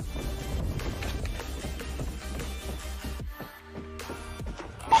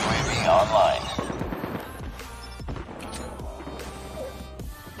 UAV online.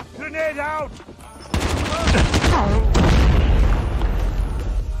 Grenade out!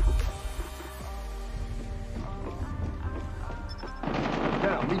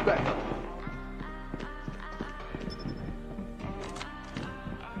 Down, need backup.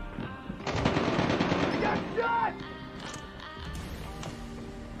 Get shot!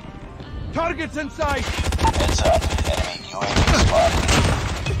 Targets in sight! Heads up. Enemy UAV spotted.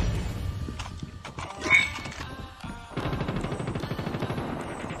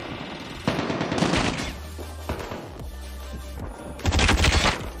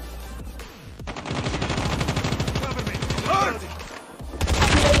 Cover me. Reloading.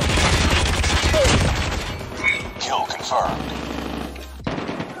 Kill confirmed.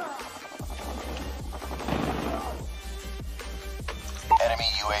 Enemy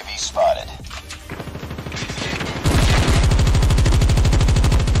UAV spotted.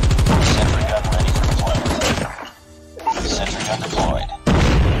 Sentry gun ready for deployment. Sentry gun deployed.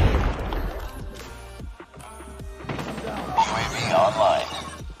 UAV online.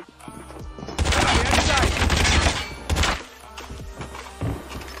 Enemy in sight.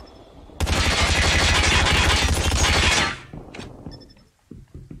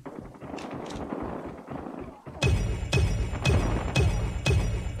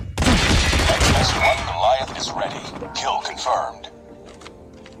 XS1 Goliath is ready. Kill confirmed.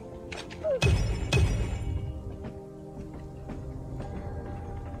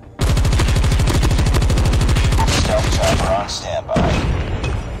 Stealth chopper on standby.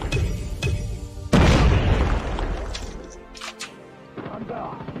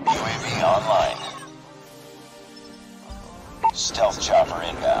 UAV online. Stealth chopper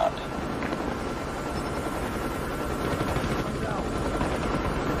inbound.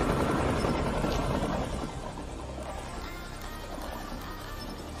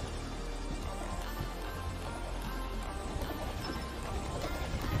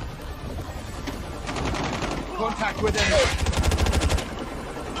 Contact with enemy.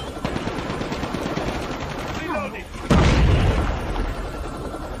 Reloading.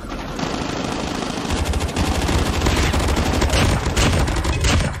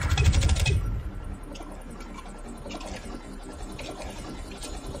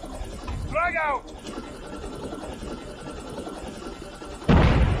 Drag out.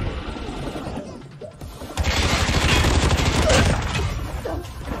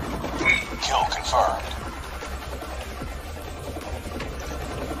 Kill confirmed.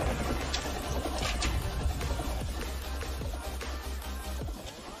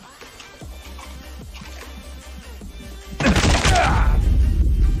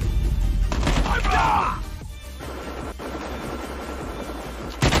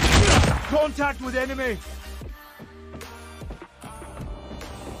 Contact with enemy.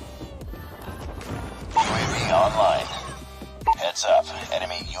 UAV online. Heads up.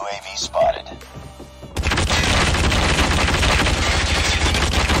 Enemy UAV spotted.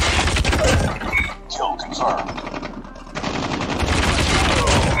 Kill confirmed.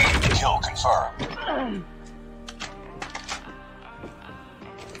 Kill confirmed.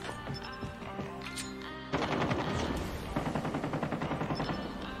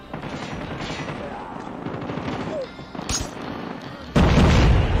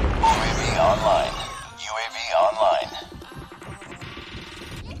 UAV online. UAV online.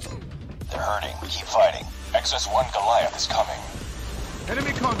 They're hurting. Keep fighting. XS1 Goliath is coming.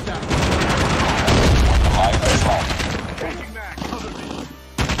 Enemy contact. Goliath is left. Changing mag. Cover me.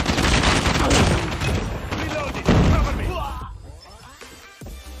 Reloading. Cover me.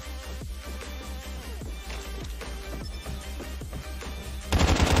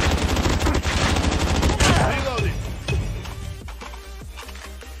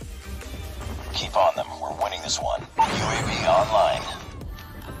 Keep on them. We're winning this one. UAV online.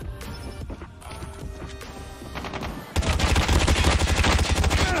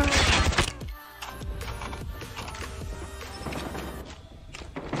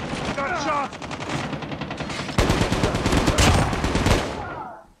 Got shot!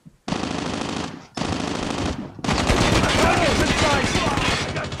 Target's in sight!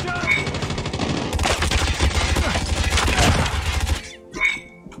 Got shot!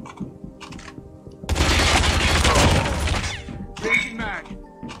 Changing mag.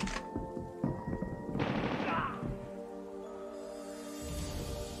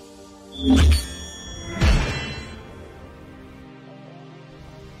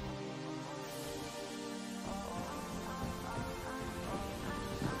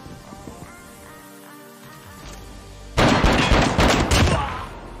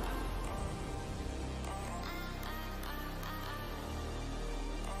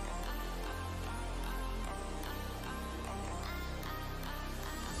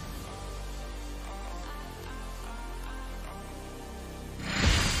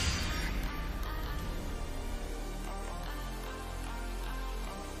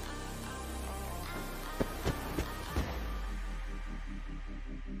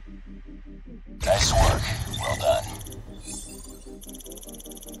 Nice work. Well done.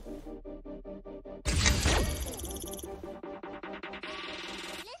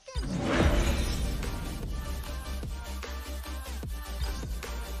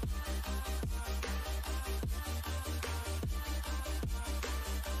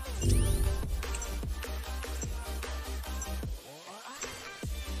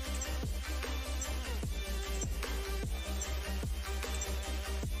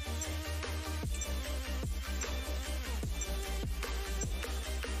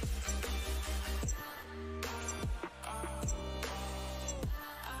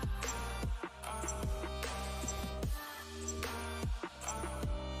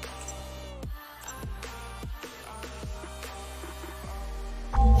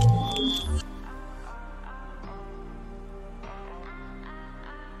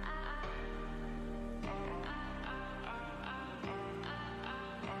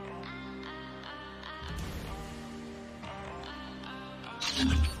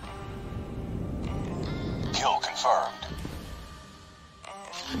 Kill confirmed.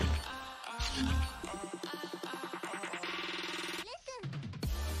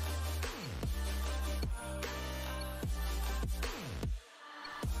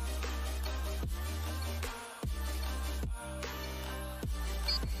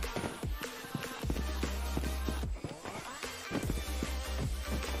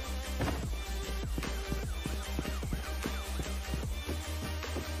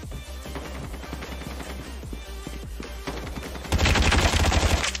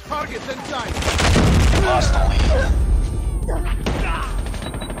 Target's in sight! Lost the lead.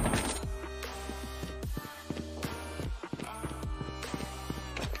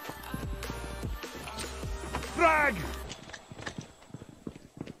 Frag!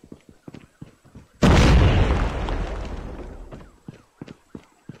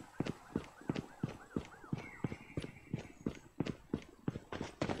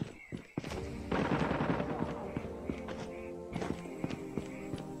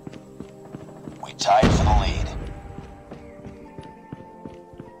 We tied for the lead.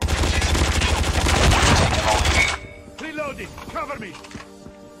 Taking the lead. Reloading! Cover me!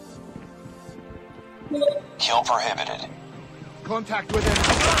 Kill prohibited. Contact with enemy.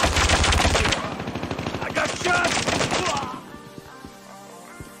 I got shot!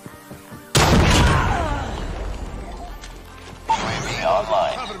 UAV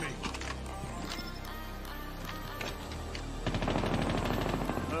online. Cover me!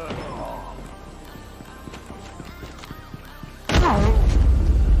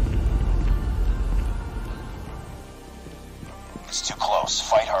 It's too close.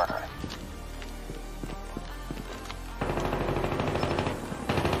 Fight harder.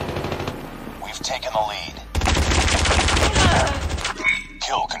 We've taken the lead.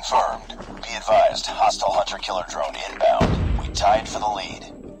 Kill confirmed. Be advised, hostile hunter-killer drone inbound. We tied for the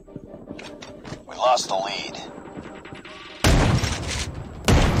lead. We lost the lead.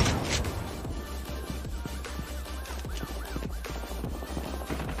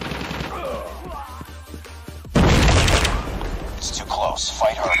 It's too close.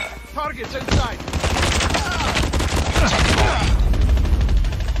 Fight harder. Target's in sight! We've taken the lead.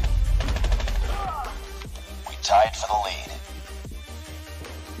 We tied for the lead.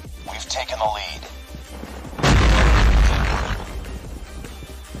 We've taken the lead.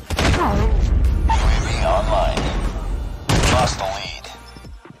 UAV online. We lost the lead.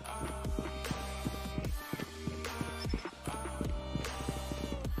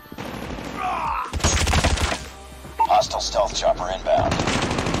 Hostile stealth chopper inbound.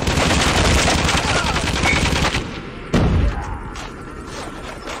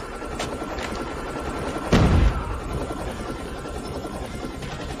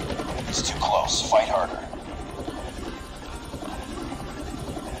 It's too close. Fight harder.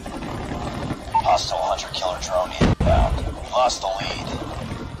 Hostile hunter-killer drone inbound. We lost the lead.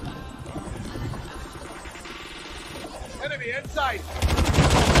 Enemy inside!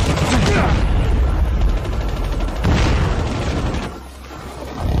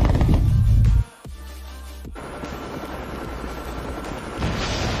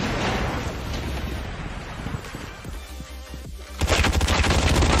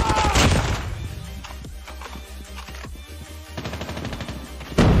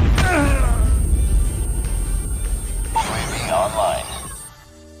 UAV online.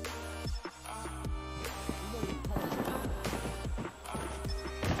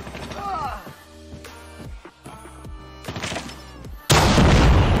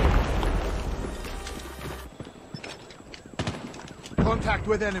 Contact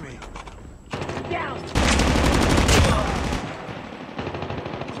with enemy. Down.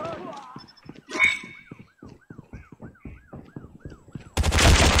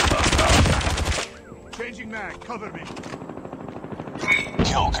 Changing mag, cover me.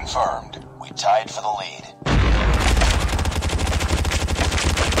 Kill confirmed. We tied for the lead.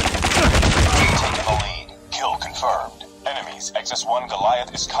 We've taken the lead. Kill confirmed. Enemies, XS-1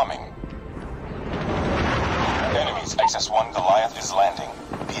 Goliath is coming. Enemies, XS-1 Goliath is landing.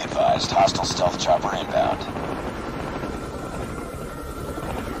 Be advised, hostile stealth chopper inbound.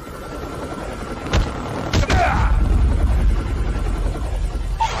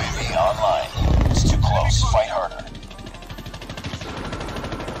 UAV online. It's too close. Fight harder.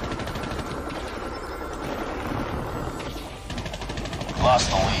 Lost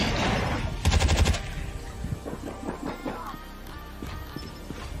the lead.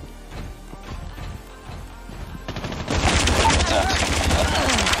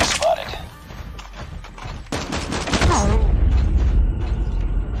 Spotted.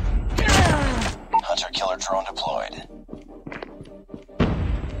 Hunter-killer drone deployed.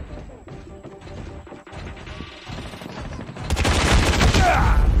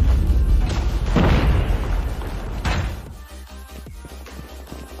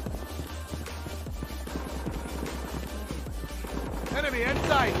 Enemy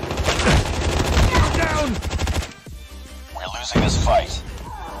inside! Down! We're losing this fight.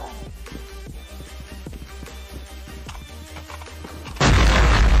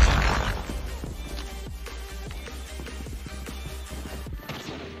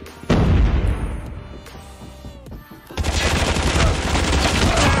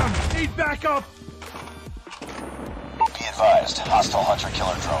 Need backup! Be advised, hostile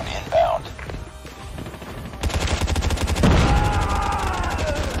hunter-killer drone inbound.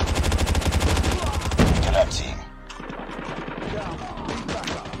 Get up, team.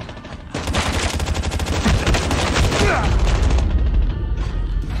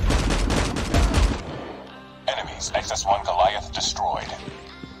 Enemies, XS-1 Goliath destroyed.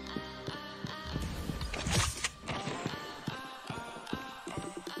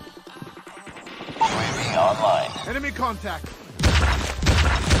 UAV online. Enemy contact!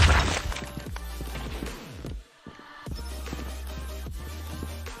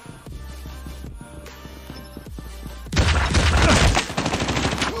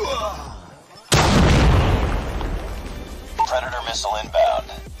 Predator missile inbound.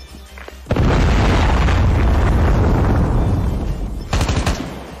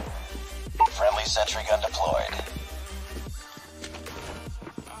 Friendly sentry gun deployed.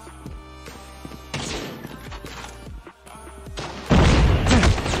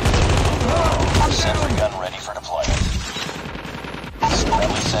 Sentry gun ready for deployment.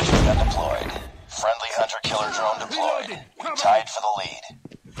 Friendly sentry gun deployed. Friendly hunter-killer drone deployed. We tied for the lead.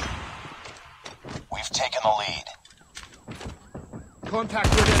 We've taken the lead. Contact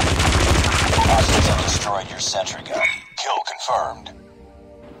with enemy. Hostiles have destroyed your sentry gun. Kill confirmed.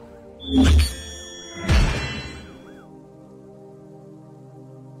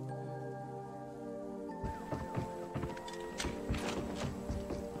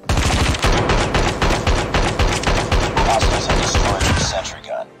 Hostiles have destroyed your sentry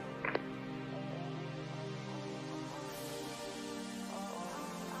gun.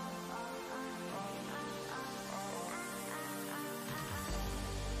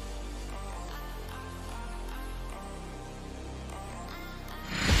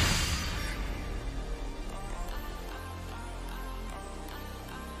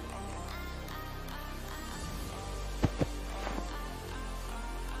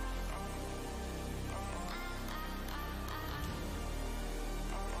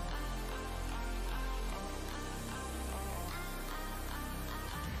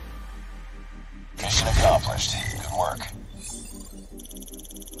 accomplished. Good work.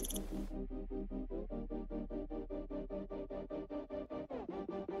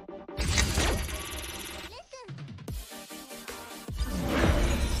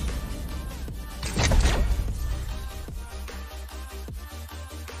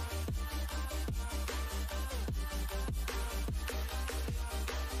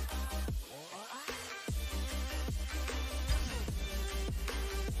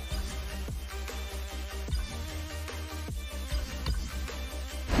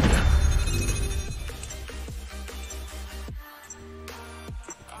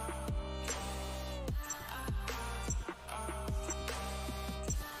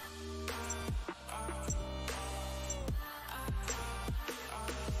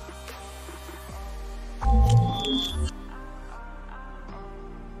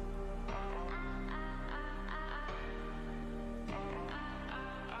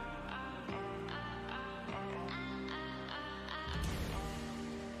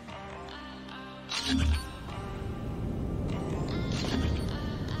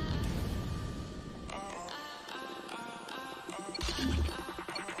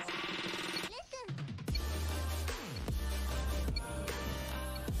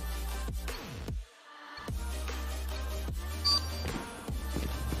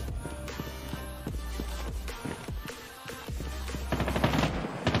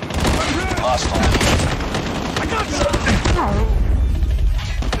 Lost the lead. I got you!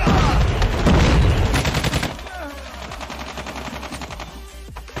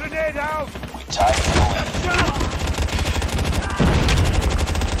 Grenade out! We tied for the lead.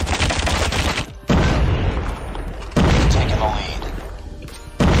 Taking the lead.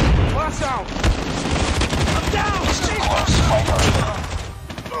 Glass out! I'm down! It's too close. Fight harder.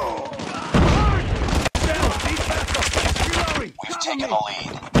 Down! Need backup! Reloading! We've taken the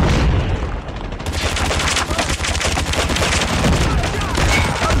lead.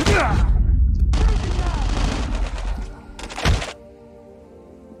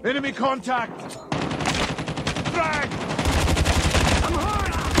 Enemy contact! Frag! I'm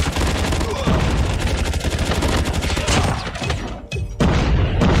hurt!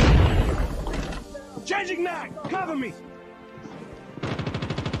 Changing mag! Cover me!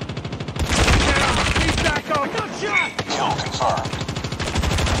 He's back on! Good shot! Kill confirmed.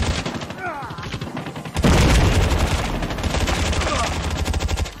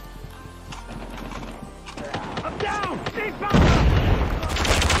 I'm down! Need backup!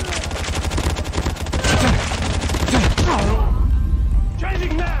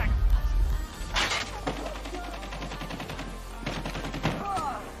 Changing mag!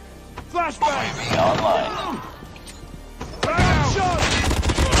 Flashbang! UAV online. Shot!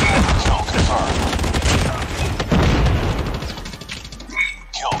 Kill confirmed.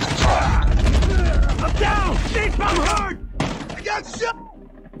 Kill confirmed. I'm down! Need I'm hurt! I got shot!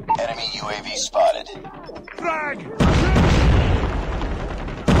 Enemy UAV spotted. Frag!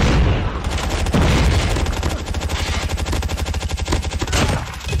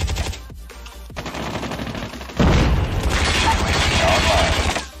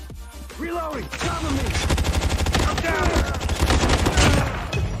 Reloading! Cover me! I'm down!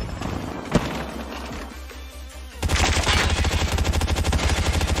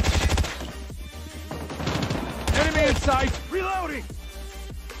 Enemy in sight! Reloading!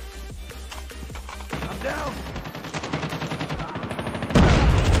 I'm down!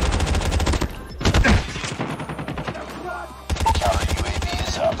 Counter UAV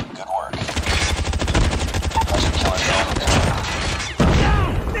is up. Good work. Hunter killer drone recovered. I'm down!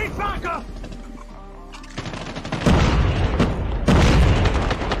 Need backup!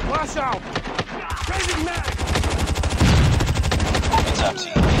 Flash out! Changing mag! It's up,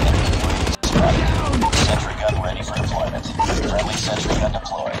 team. Enemy UAV spotted. Sentry gun ready for deployment. Friendly sentry gun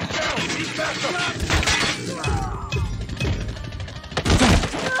deployed. Need backup!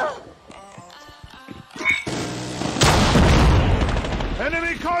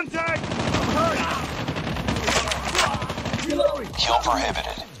 Enemy contact! Reloading! Kill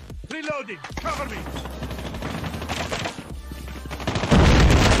prohibited. Reloading! Cover me!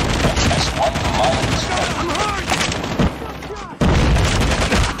 S1 minus. I'm hurt!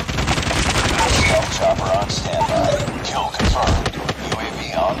 Stealth chopper on standby. Kill confirmed. UAV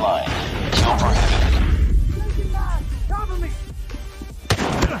online. Kill prohibited. Cover me!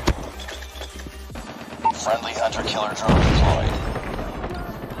 Friendly hunter killer drone deployed.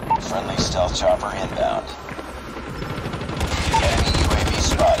 Friendly stealth chopper inbound. Enemy UAV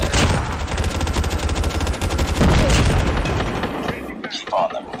spotted. Keep on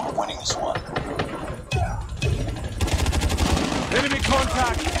them. We're winning this one. Enemy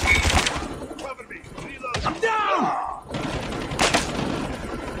contact! Cover me! Reload!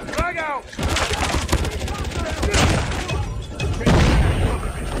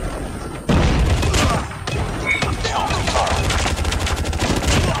 Kill confirmed.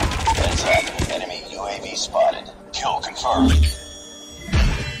 Heads up. Enemy UAV spotted. Kill confirmed.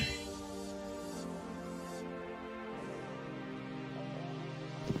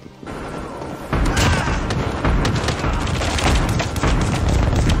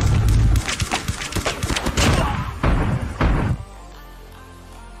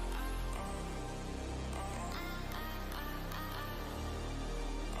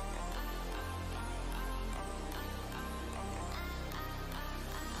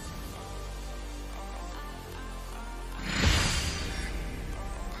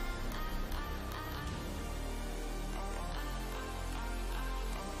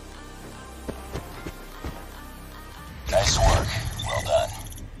 Nice work. Well done.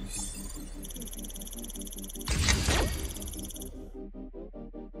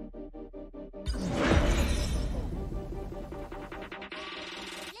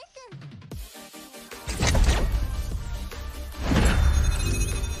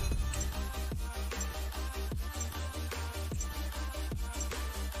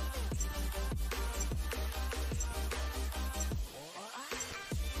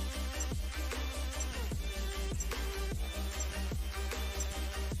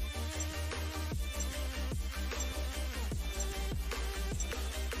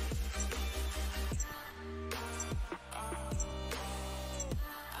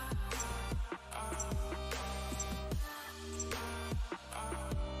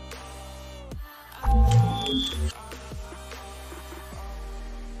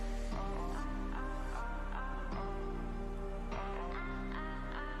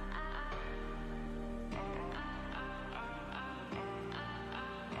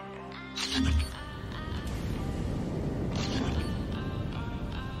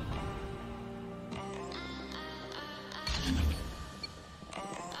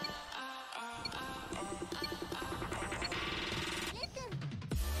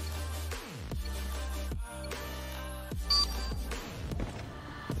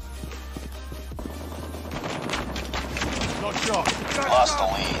 Got shot. Lost the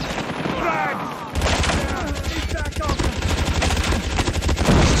lead. Frag! Back up!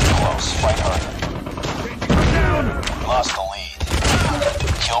 Too close. Fight harder. Down! Lost the lead.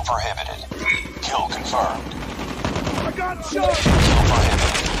 Kill prohibited. Kill confirmed. I got shot! Kill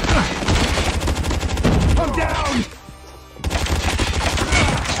prohibited. I'm down!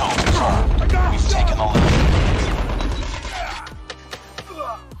 Kill confirmed. We've taken the lead.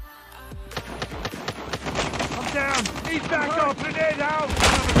 I'm down! He's back up! Grenade out!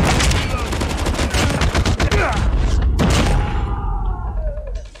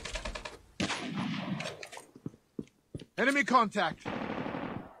 Enemy contact!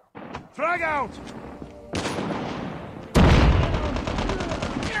 Frag out!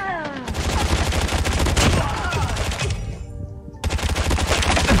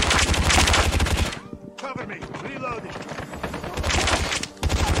 Cover me! Reloading!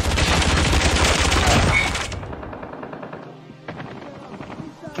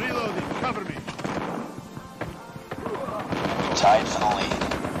 Reloading! Cover me! Tied for the lead.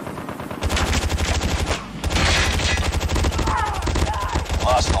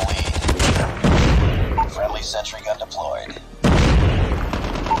 Lost the lead. Friendly sentry gun deployed.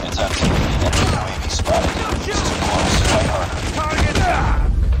 Heads up team. Enemy UAV spotted. It's too close. Fight harder. Target down!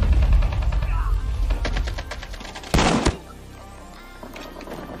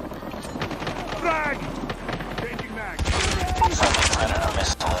 Frag! Changing mag. Friendly Predator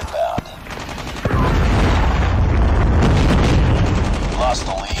missile inbound. Lost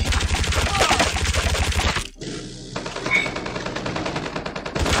the lead.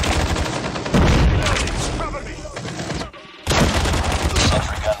 Cover me!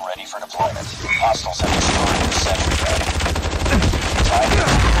 Sentry gun ready for deployment. Hostiles have destroyed the sentry gun. Tied.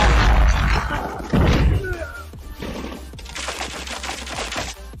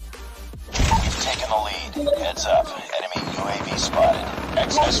 We've taken the lead. Heads up. Enemy UAV spotted.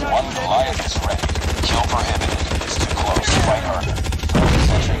 XS-1 Goliath is ready. Kill prohibited. It's too close. Fight harder.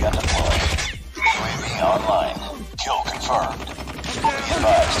 Sentry gun deployed. UAV online. Kill confirmed. Be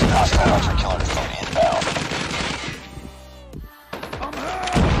advised. Hostile hunter-killer drone inbound.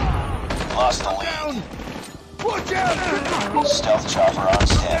 Lost the lead. Watch out! Stealth chopper on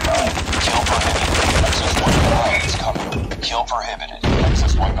standby. Kill prohibited. XS-1 Goliath is coming. Kill prohibited.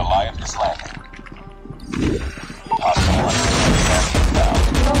 XS-1 Goliath is landing. Hostile hunter-killer inbound.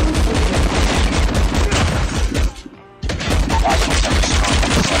 Hostiles have destroyed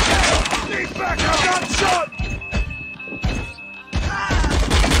the sentry gun. He's back up! Got shot!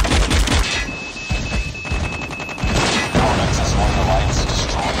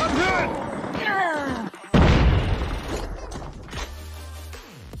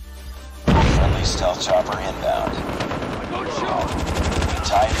 Friendly stealth chopper inbound. We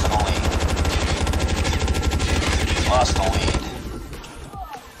tied for the lead. Lost the lead.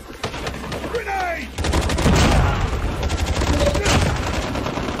 Grenade!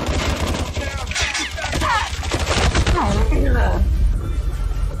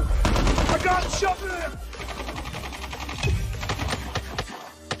 I got shot there!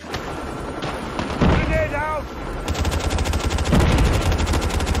 Grenade out!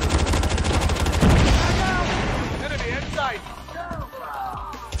 Back out! Enemy inside!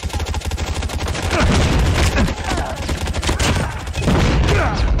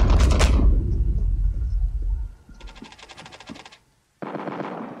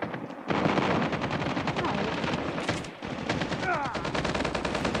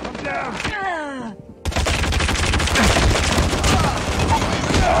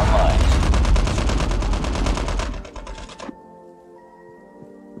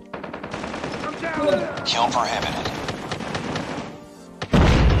 Kill prohibited.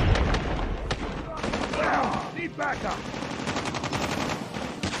 Need backup.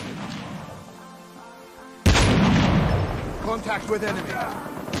 Contact with enemy.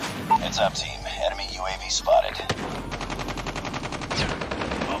 Heads up, team. Enemy UAV spotted.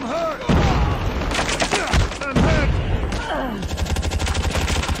 I'm hurt. I'm hurt.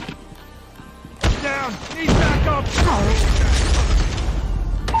 Down. Need backup.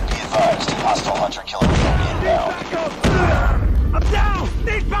 Be advised, hostile hunter-killer drone Need inbound. backup. I'm down.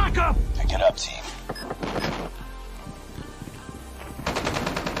 Need backup. Pick it up, team.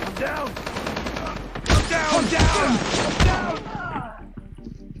 I'm down. I'm down. I'm down. I'm down.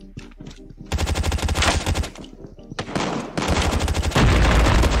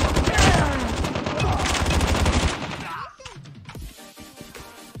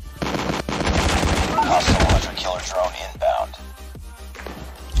 Hostile hunter-killer drone inbound.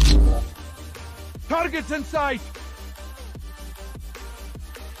 Targets in sight.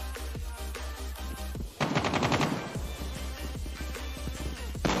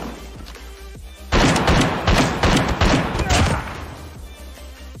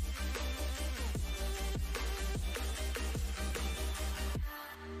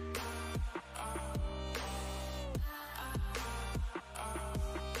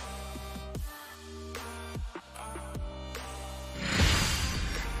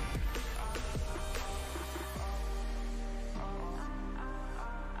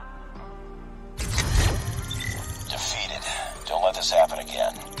 Defeated. Don't let this happen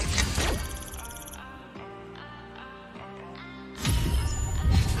again.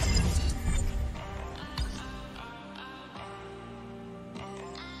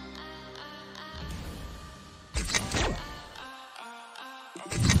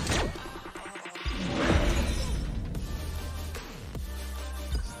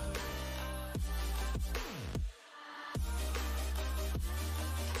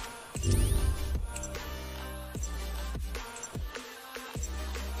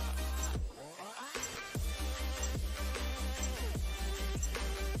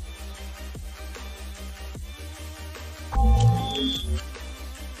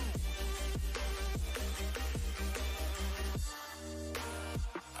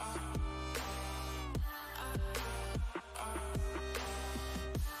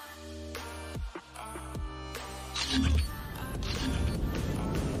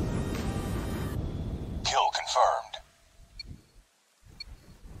 Kill confirmed.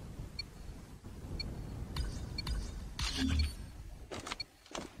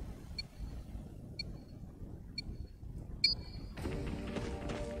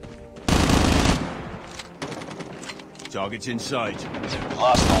 Targets in sight.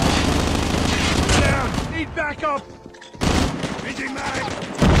 Lost the lead. Down. Need backup. Changing mag.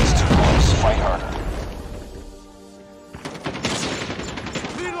 It's too close. Fight harder.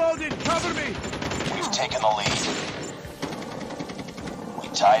 Reloaded. Cover me. We've taken the lead. We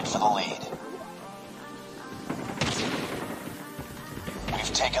tied for the lead.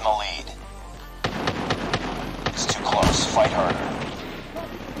 We've taken the lead. It's too close. Fight harder.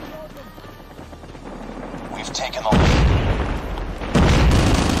 We've taken the lead.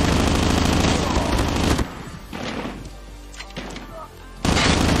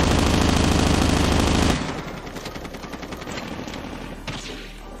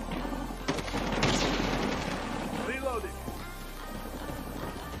 Reloaded.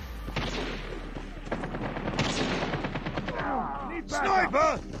 Need backup.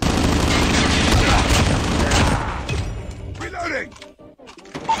 Sniper. Reloading.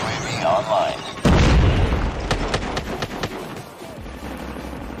 UAV online.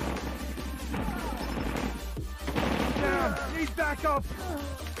 Down. Need backup.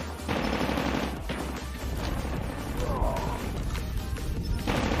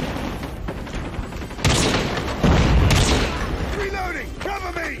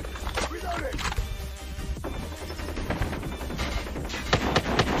 me! Reloading!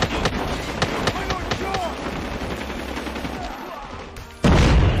 I'm on shore!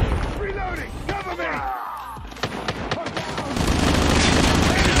 Reloading! Cover me!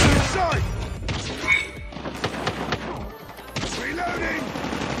 Enemy in sight! Reloading!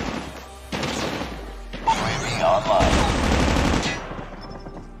 UAV online.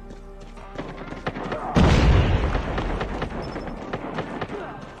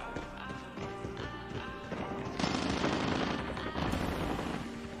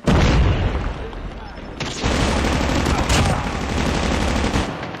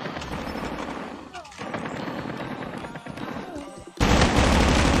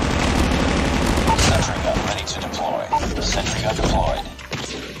 Sentry gun ready to deploy. Sentry gun deployed.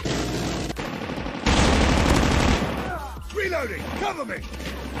 Reloading! Cover me!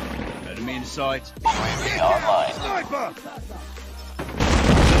 Enemy in sight. UAV online. Sniper!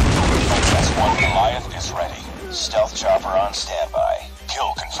 S1 Goliath is ready. Stealth chopper on standby.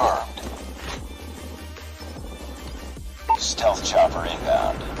 Kill confirmed. Stealth chopper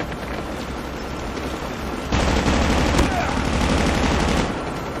inbound.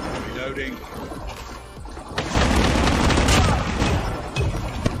 Reloading.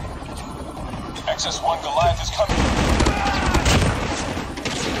 XS1 Goliath is coming.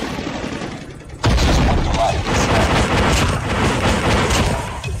 XS1 Goliath is ready.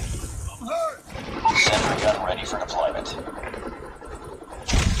 Sentry gun ready for deployment.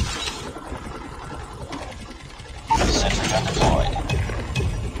 Sentry gun deployed.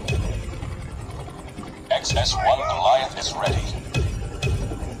 XS1 Goliath is ready.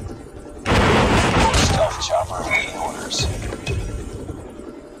 Stealth chopper awaiting orders.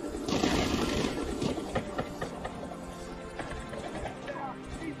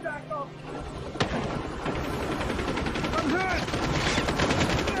 I'm hurt!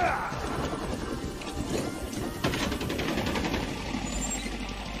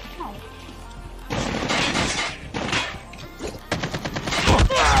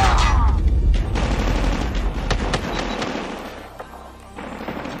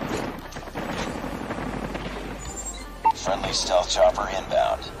 Friendly stealth chopper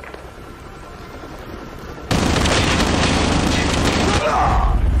inbound.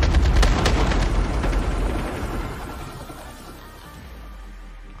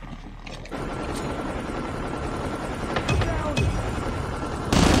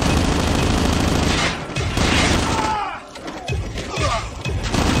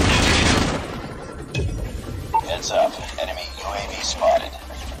 Heads up, enemy UAV spotted.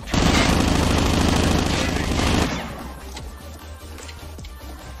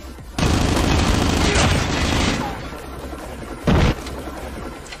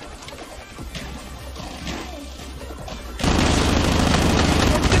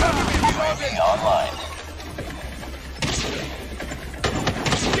 UAV online.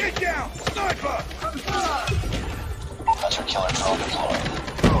 Get down! Sniper! Hunter killer drone deployed.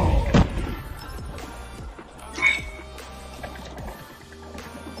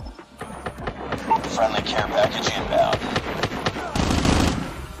 Friendly care package inbound.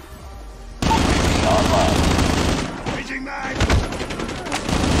 UAV online. Raging mag!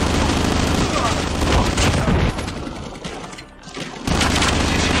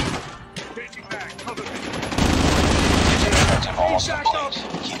 Raging mag, cover me! Objective almost complete.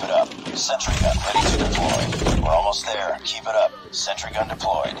 Keep it up. Sentry gun ready to deploy. We're almost there. Keep it up. Sentry gun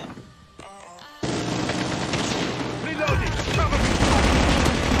deployed. Reloading! Cover me!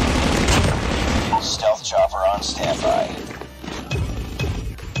 Stealth chopper on standby.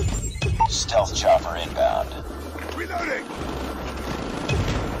 Stealth chopper inbound. Reloading!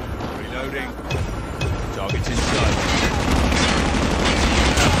 Reloading. Target's in sight.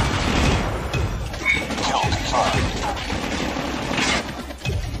 Kill confirmed.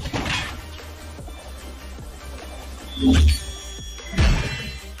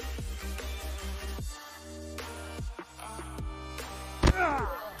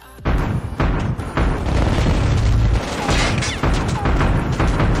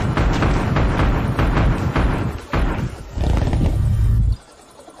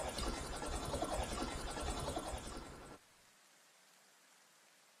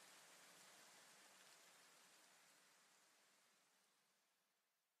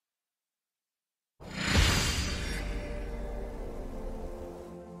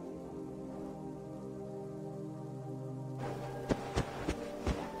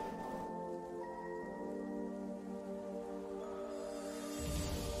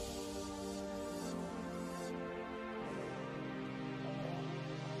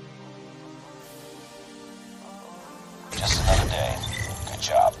 Just another day. Good Great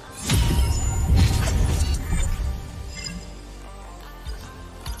job.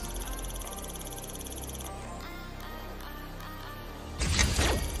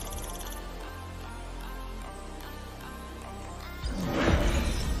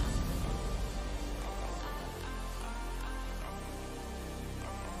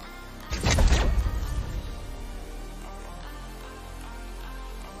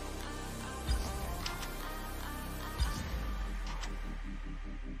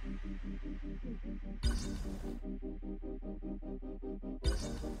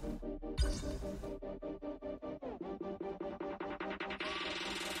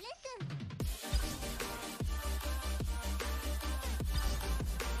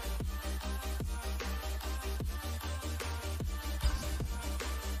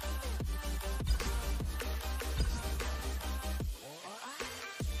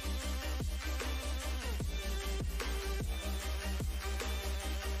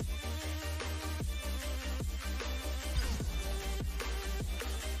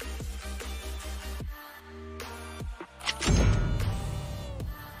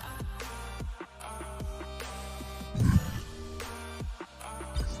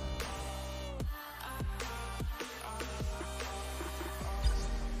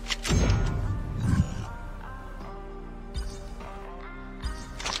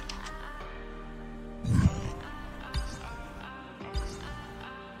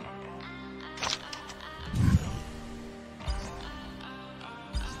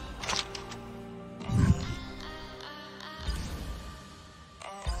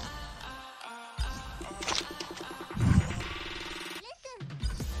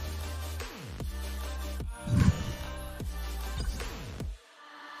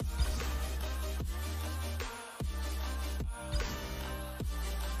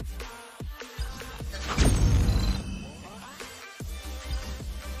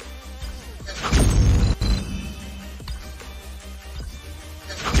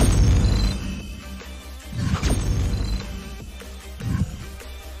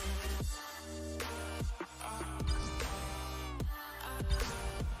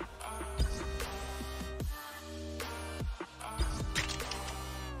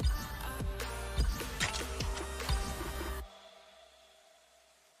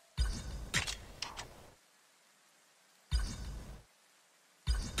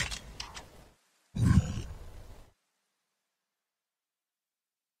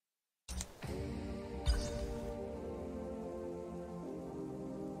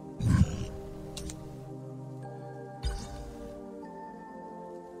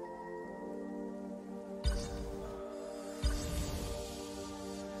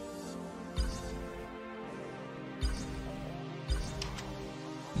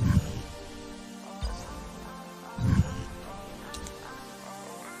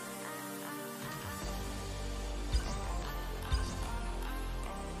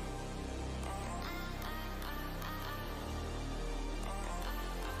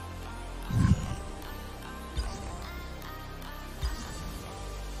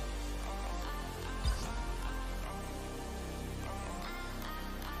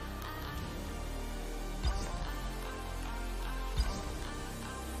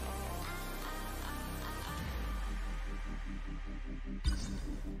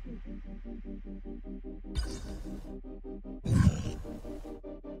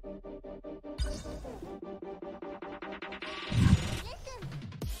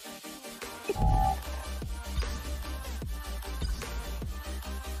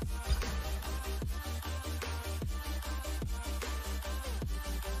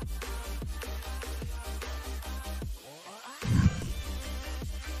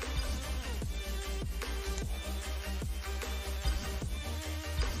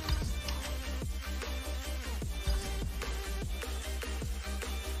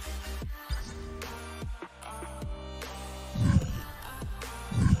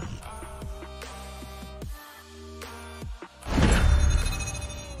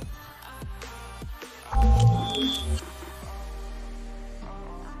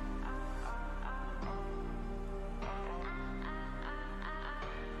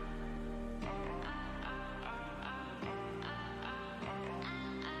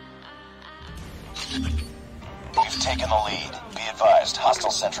 We've taken the lead. Be advised,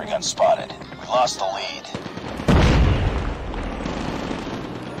 hostile sentry gun spotted. We lost the lead.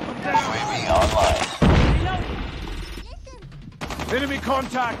 UAV online. Enemy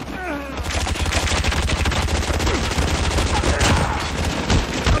contact!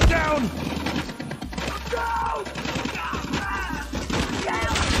 I'm down!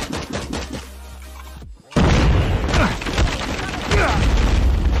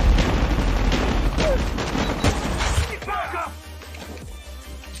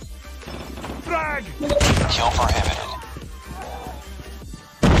 mag! Kill prohibited.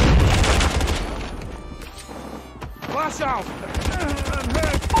 Glass out! I'm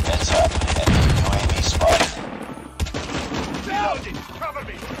hurt! Heads up. Enemy UAV spotted. Down! Cover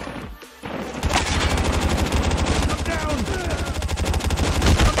me! I'm down!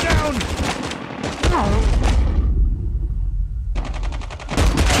 I'm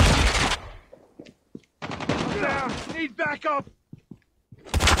down! Need backup!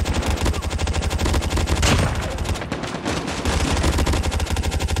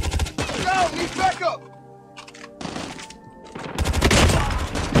 Down! Need backup!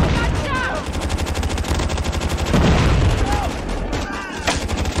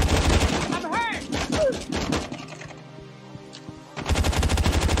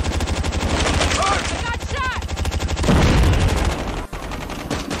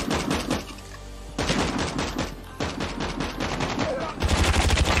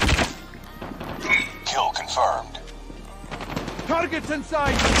 Kill confirmed. Target's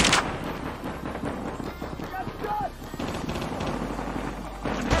inside!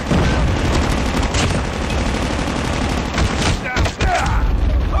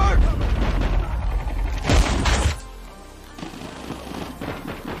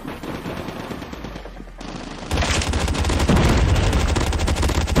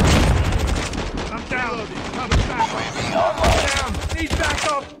 I'm down! UAV online. Down! Need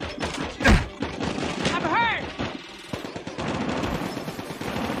backup! I'm hurt!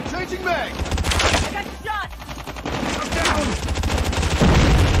 Changing mag! I got shot! I'm down!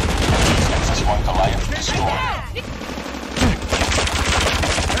 XS1 Goliath destroyed.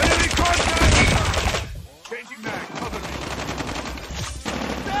 Enemy contact! Changing mag, cover me.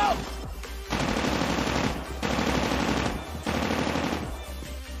 Down!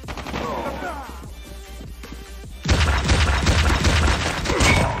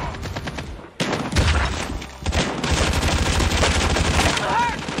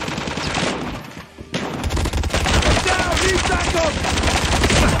 Down! Need backup!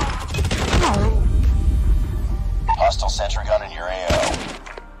 Hostile sentry gun in your AO.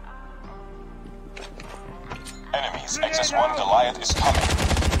 Enemies, XS1 Goliath is coming.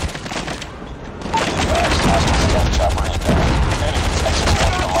 Hostile stealth chopper inbound. Enemies,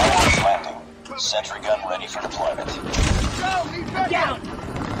 XS1 Goliath is landing. Sentry gun ready for deployment. Down! Need backup!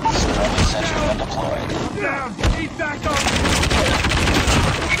 Friendly sentry gun deployed. Down! Need backup!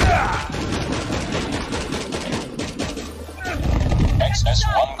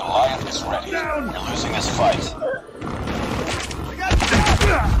 XS1 Goliath is ready. Down. We're losing this fight.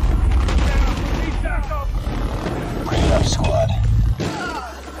 Down! Need backup! Bring it up, squad.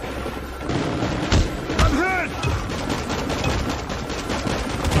 I'm hurt!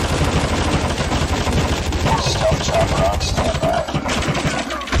 Stealth chopper on standby.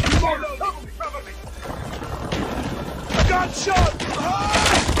 Cover me! I got shot!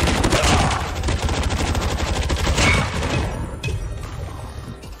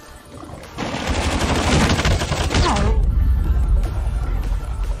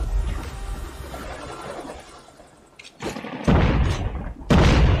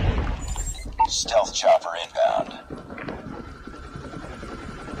 Stealth chopper inbound.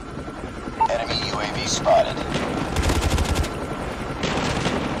 Enemy UAV spotted.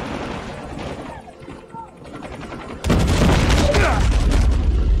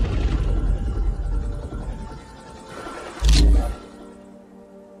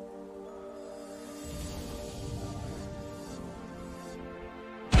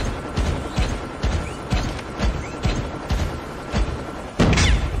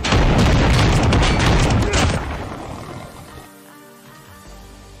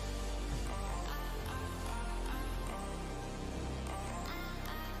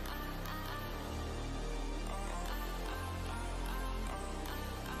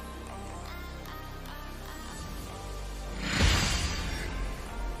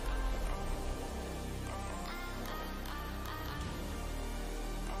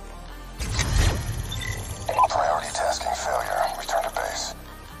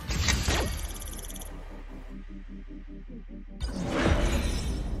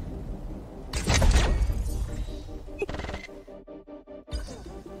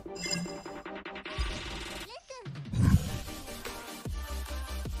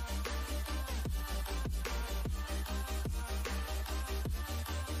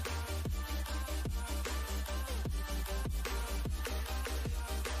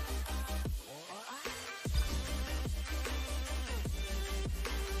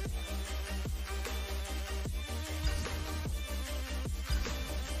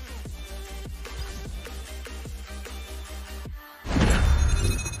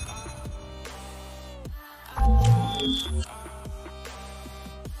 We've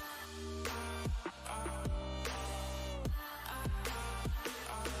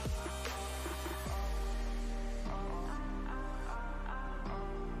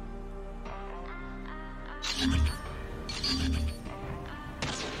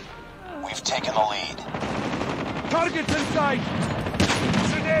taken the lead. Target's in sight!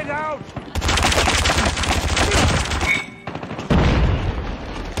 Grenade out!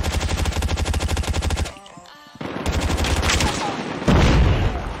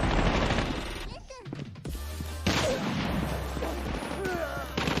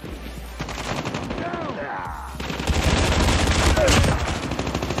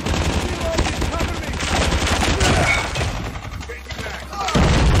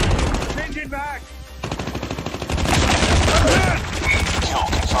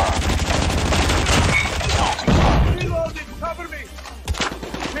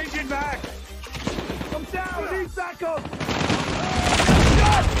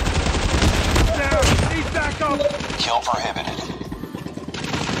 Kill prohibited.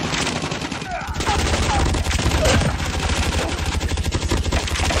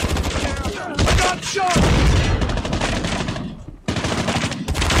 Got shot!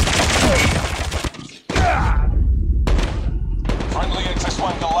 Friendly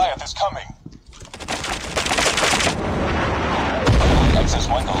XS-1 Goliath is coming.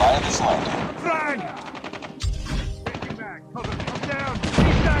 XS-1 Goliath is landing. Frag! Changing back. Cover. Come down.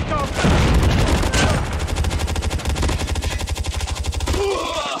 He's back up.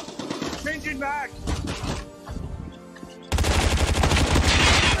 Changing back.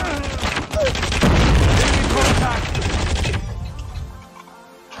 Taking contact.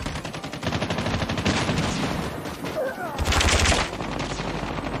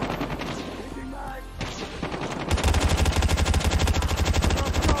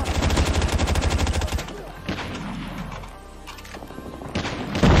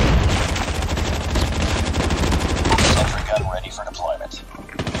 Sentry gun ready for deployment.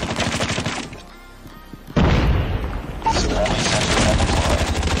 Friendly sentry gun deployed.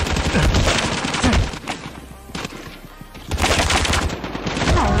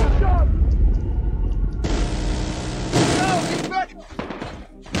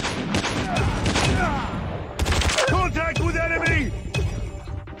 Contact with enemy!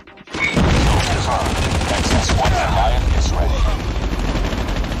 Kill confirmed. XS-1 Goliath is ready.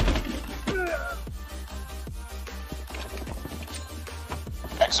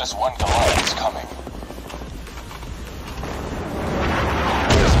 XS-1 Goliath is coming.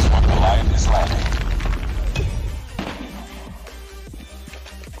 XS-1 Goliath is landing.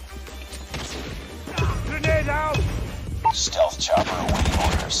 Grenade out! Stealth chopper awaiting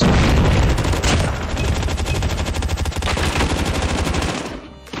orders.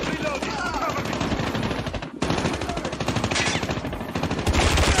 Reloading! Cover me!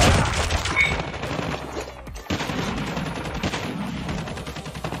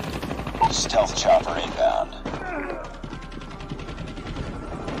 Stealth chopper inbound.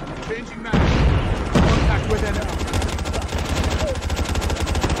 Changing mag. Contact with enemy.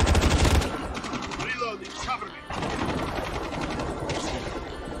 Reloading. Cover me.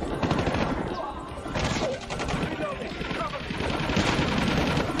 Reloading. Cover me.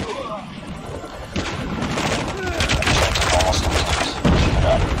 Objective almost complete. Keep it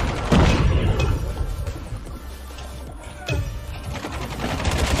up.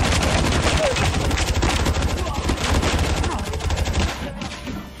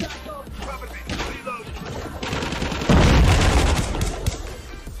 Cover me. Reloading.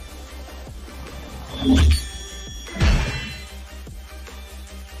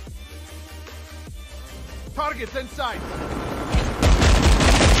 Targets in sight.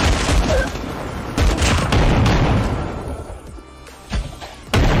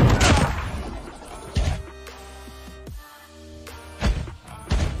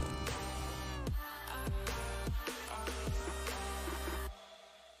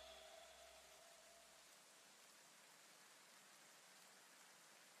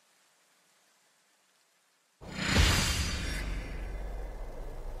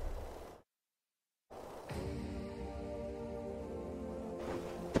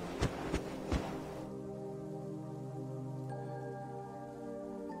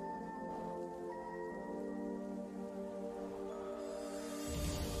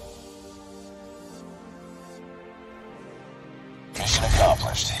 Mission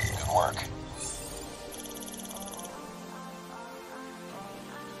accomplished. Good work.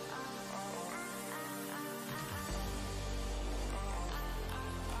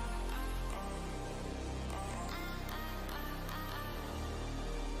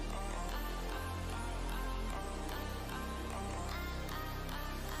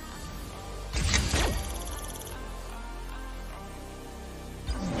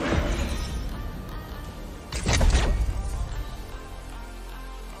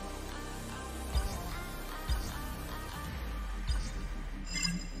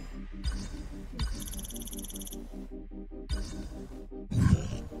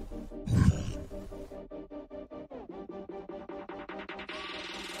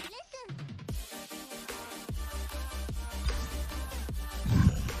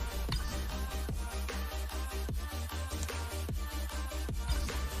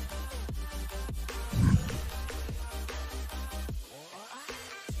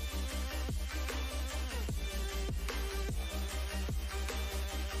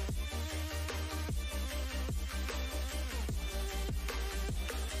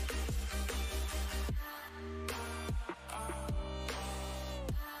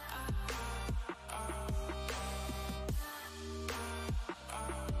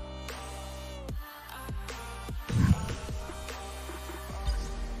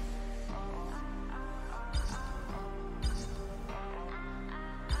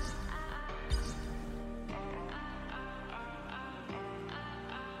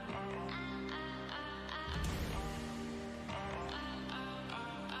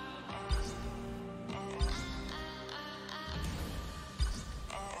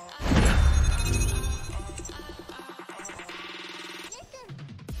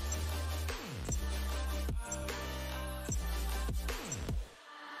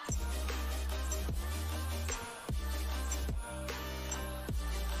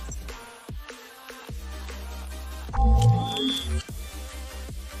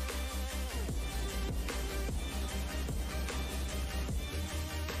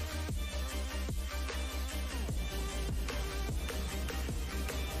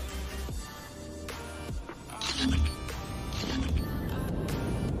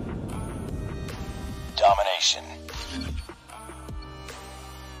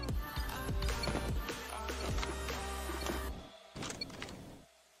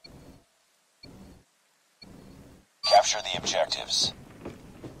 Capture the objectives.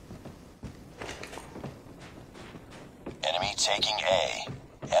 Enemy taking A.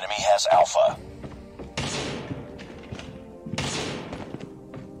 Enemy has Alpha.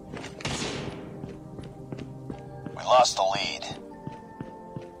 We lost the lead.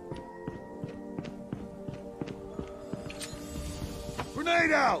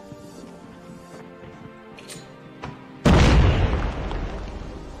 Grenade out!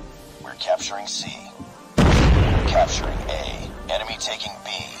 We're capturing C. We're capturing A. Enemy taking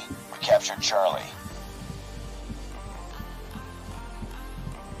B. We captured Charlie.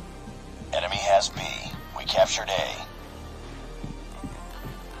 Enemy has B. We captured A.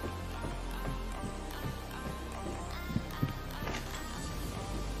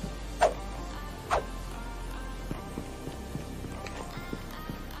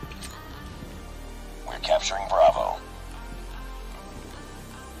 We're capturing Bravo.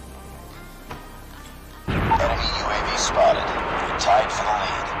 Enemy UAV spotted. We're tied for the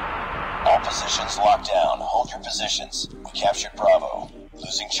lead. All positions locked down. Hold your positions. We captured Bravo.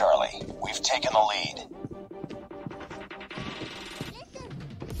 Losing Charlie. We've taken the lead.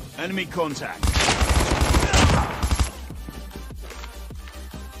 Enemy contact.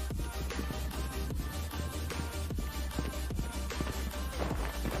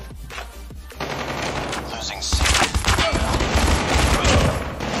 Losing C.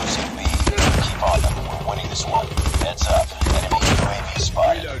 Losing B. Keep on them. We're winning this one. Heads up. Enemy UAV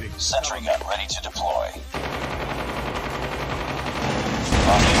spotted. Reloading. Sentry gun ready to deploy.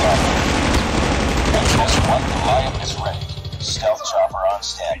 On the level. XS-1 Goliath is ready. Stealth chopper on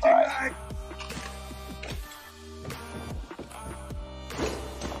standby.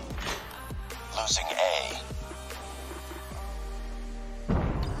 Losing A.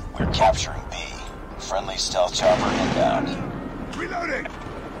 We're capturing B. Friendly stealth chopper inbound. Reloading!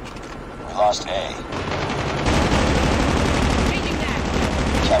 We lost A. Changing that.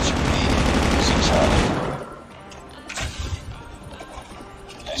 Captured B. Losing Charlie.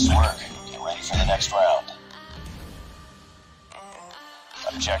 Nice work. Get ready for the next round.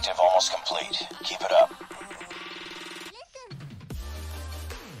 Objective almost complete. Keep it up.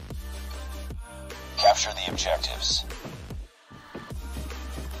 Capture the objectives.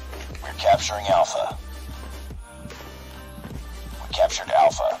 We're capturing Alpha. We captured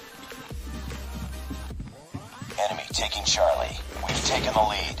Alpha. Enemy taking Charlie. We've taken the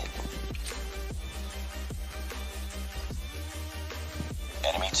lead.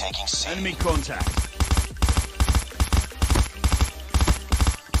 Enemy taking C. Enemy contact.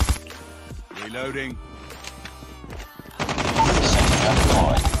 Reloading. Sentry gun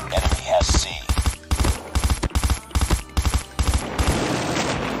deployed. Enemy has C.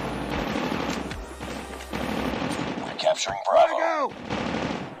 We're capturing Bravo. Go!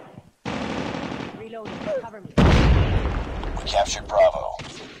 Reloading. Cover me. We captured Bravo.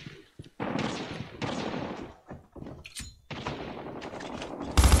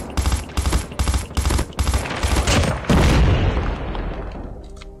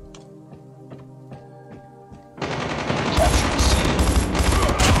 Capturing C.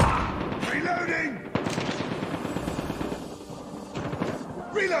 Reloading!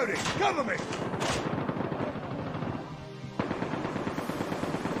 Reloading! Cover me!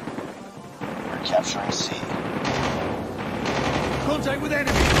 We're capturing C. Contact with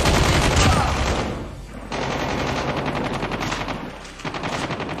enemy.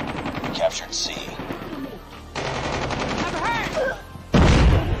 We captured C. I'm hurt.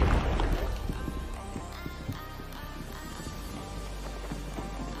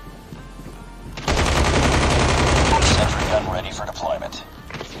 Sentry gun ready for deployment.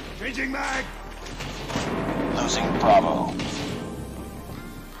 Changing mag! Losing Bravo.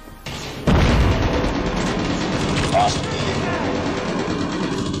 Lost B.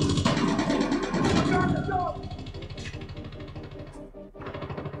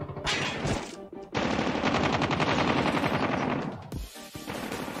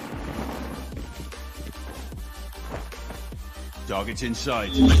 Target's in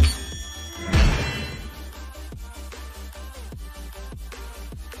sight.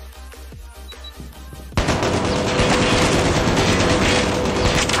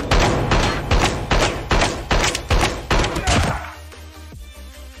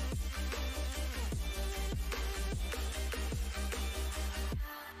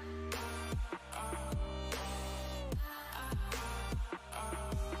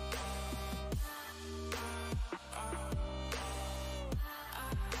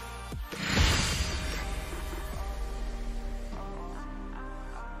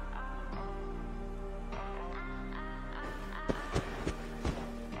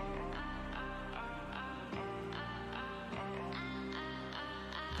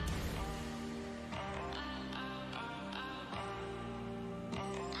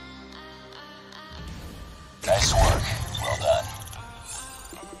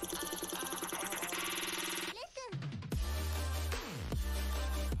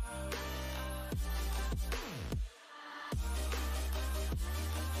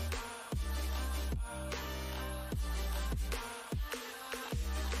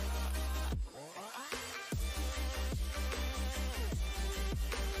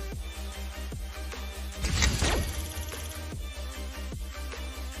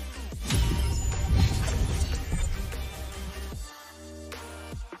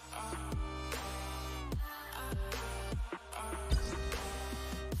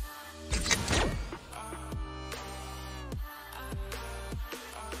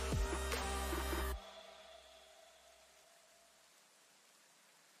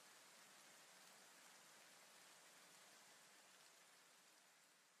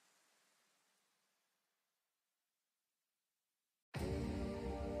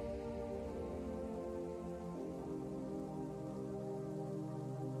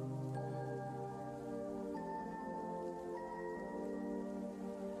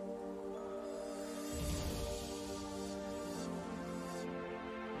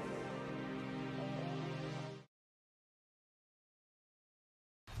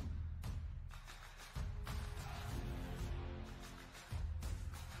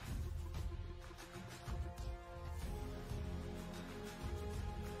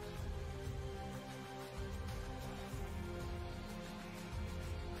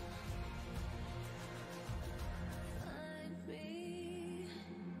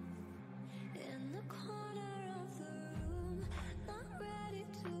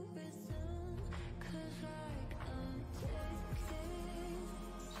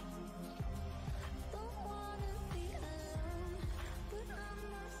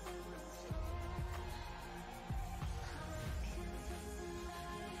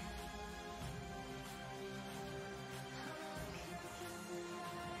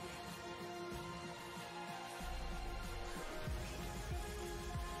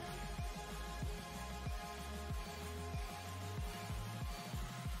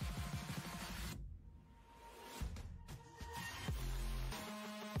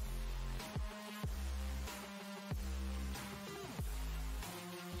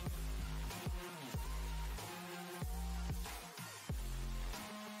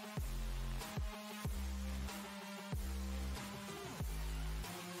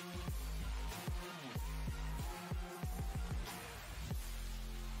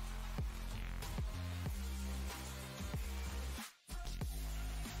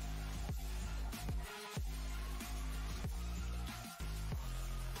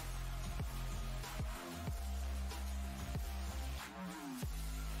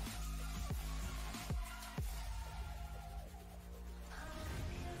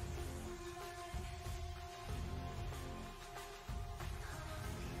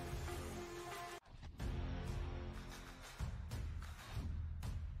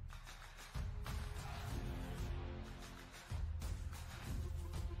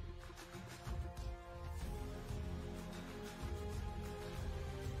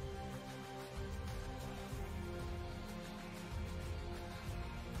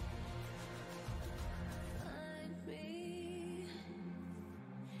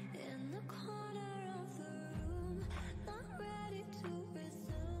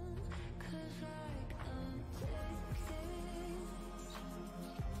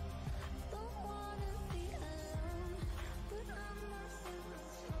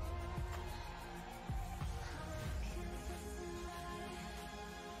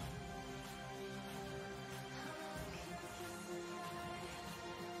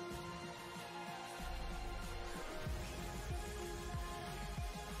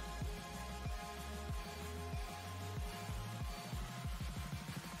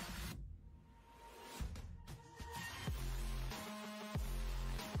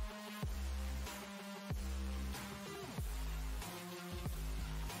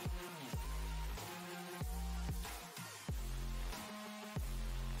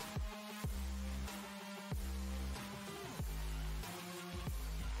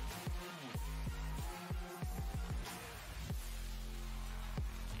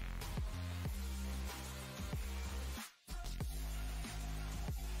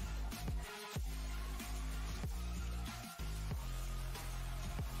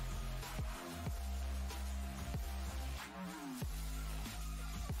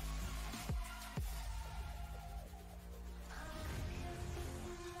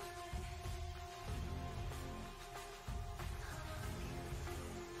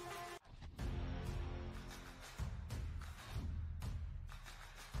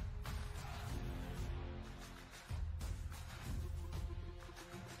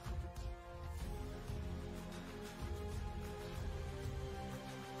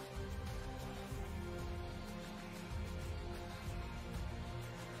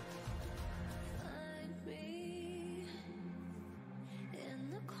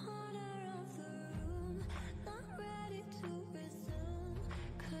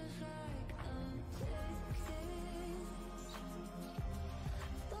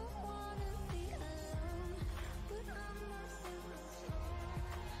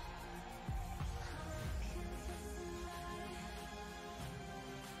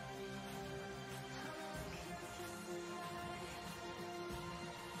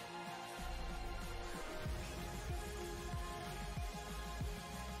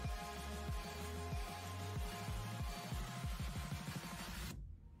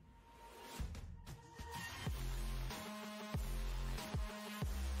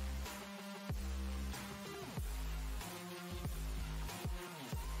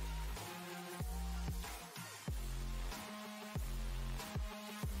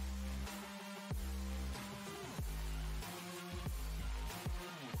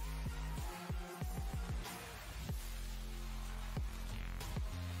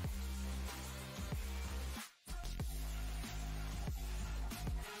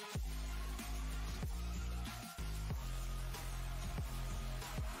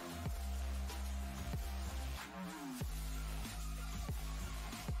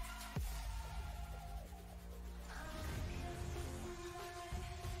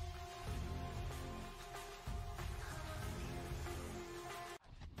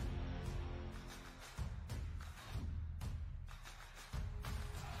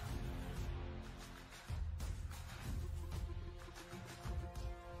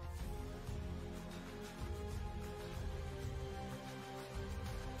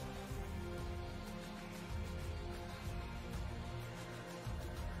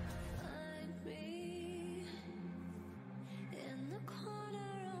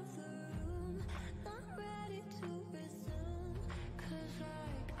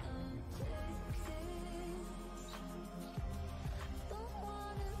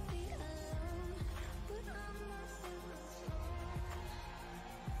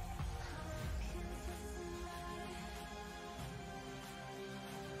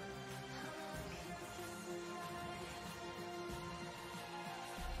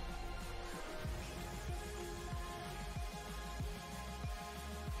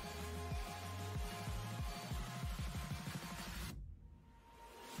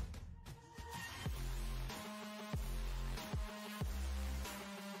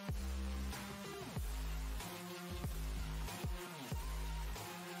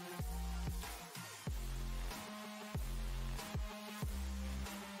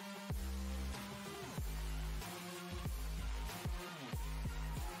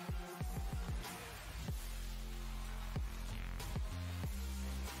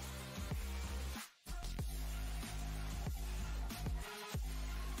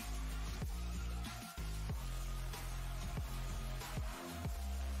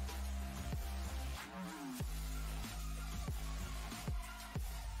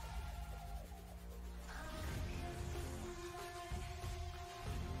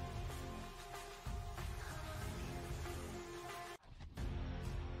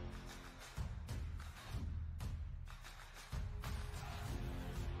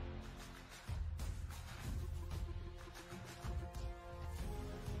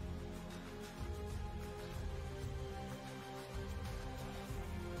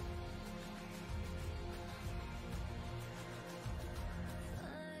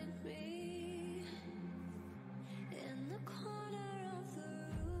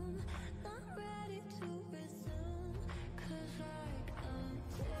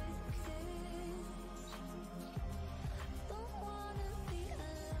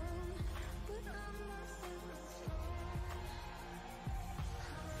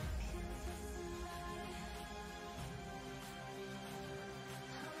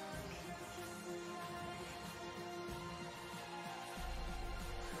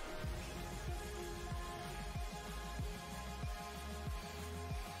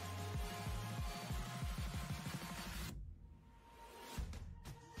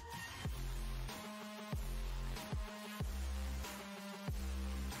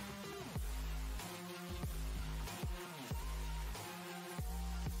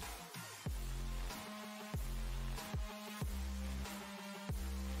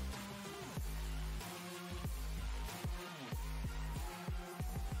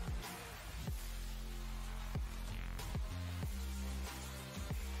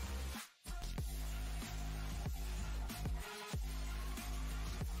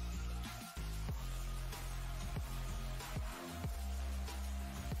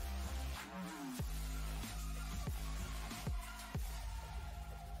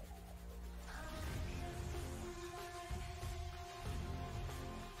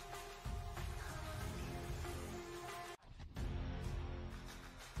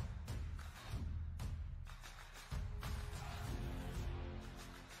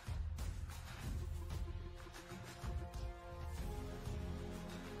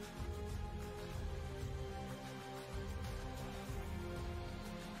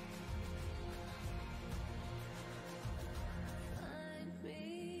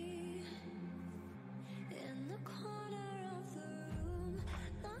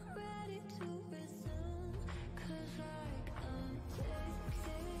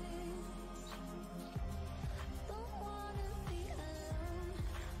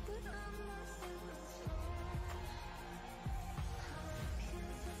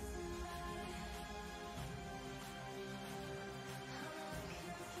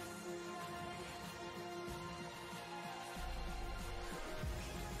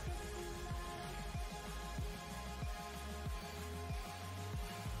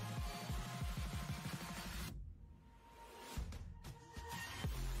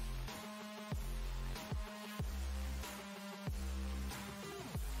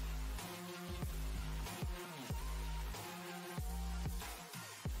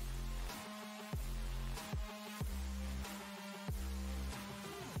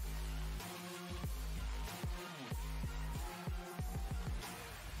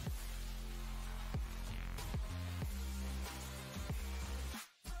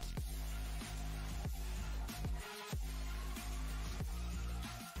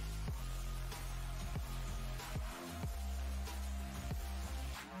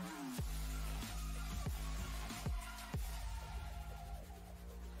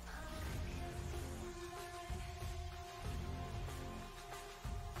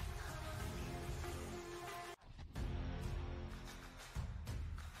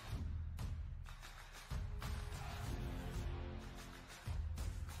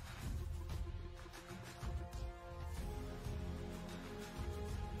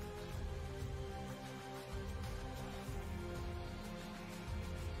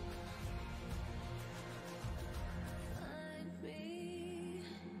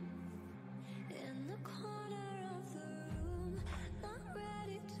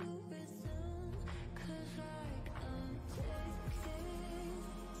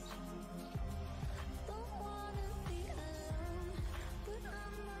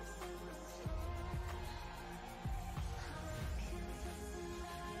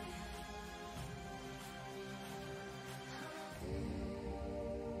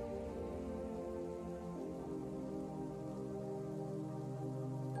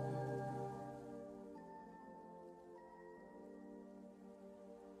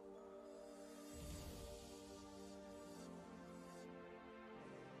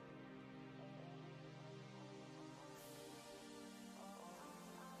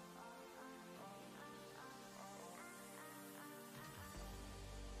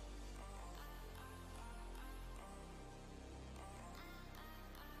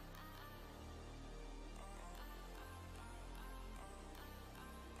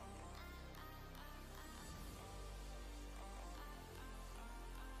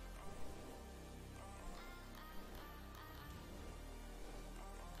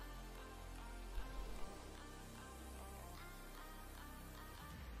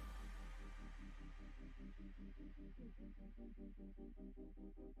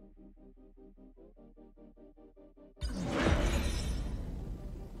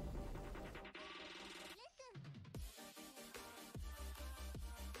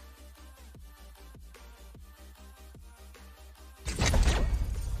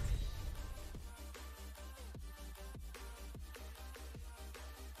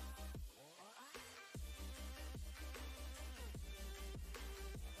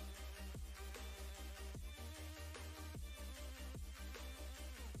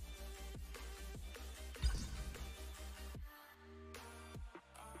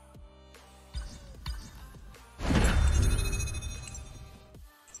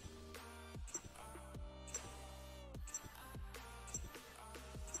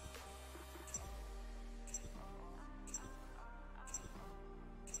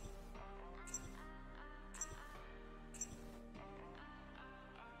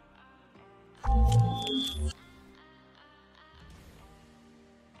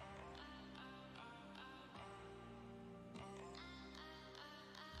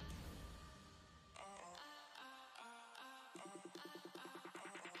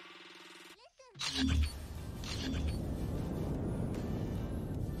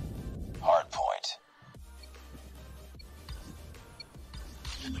 Hard point.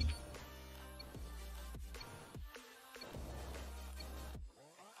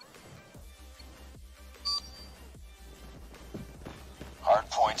 Hard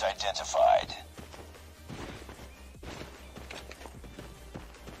point identified.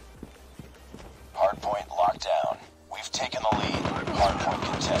 Hard point locked down. We've taken the lead. Hard point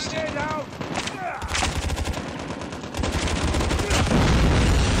contested. Grenade out!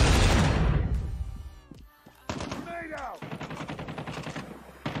 Grenade out!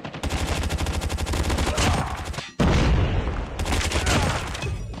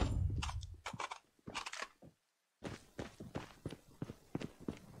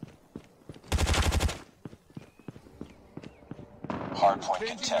 Hard point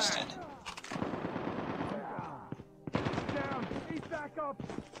contested. Down! He's back up!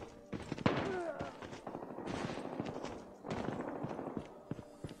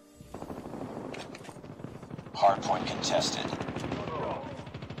 Hard point contested.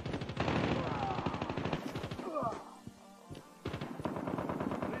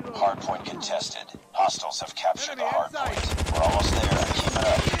 Hard point contested. Hostiles have captured the hard point. We're almost there. Keep it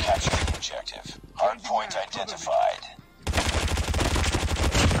up. Capture the objective. Hard point identified.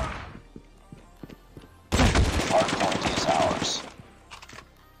 Hard point is ours.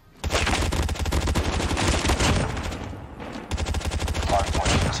 Hard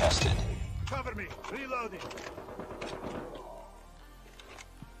point contested. Cover me! Reloading!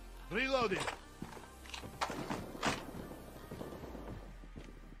 Reloading!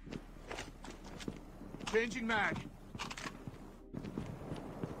 Changing mag.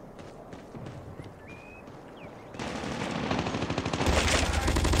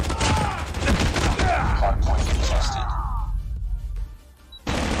 Hard point contested.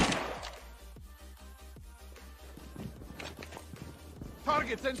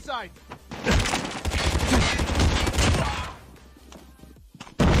 Targets in sight.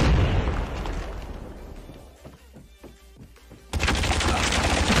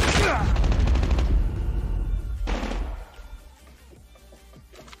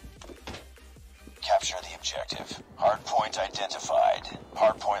 Capture the objective. Hard point identified.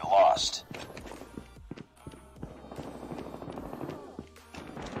 Hard point lost.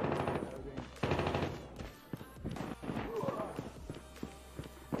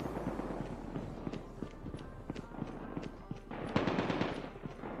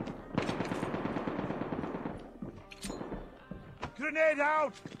 Grenade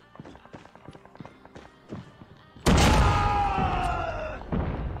out!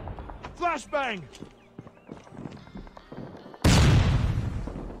 Flashbang!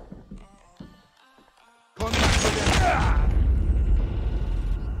 Contact with them.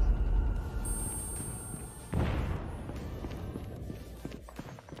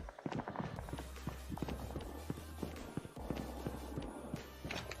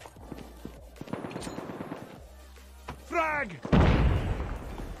 Frag!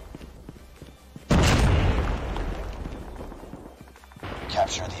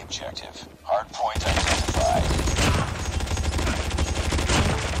 Capture the objective. Hard point identified.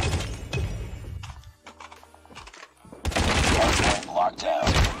 Hard point locked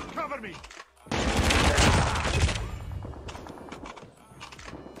down. Cover me!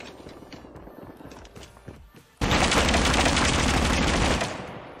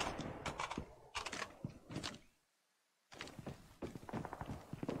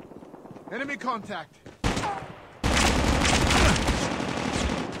 Enemy contact!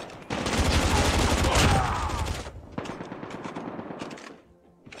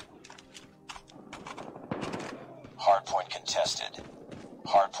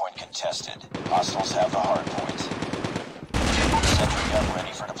 Hardpoint contested. Hostiles have the hardpoint. Sentry gun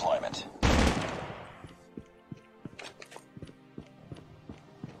ready for deployment.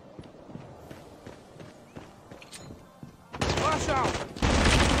 Flash out!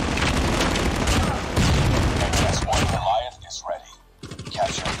 XS1 Goliath is ready.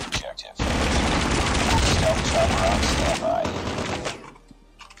 Capture the objective. Stealth chopper on standby.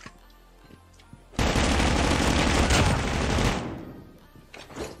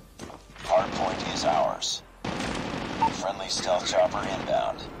 Hardpoint is ours. Friendly stealth chopper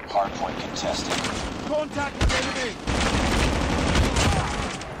inbound. Hardpoint contested. Contact with enemy!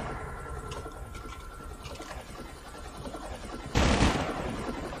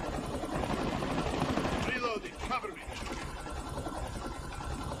 Reloading. Cover me.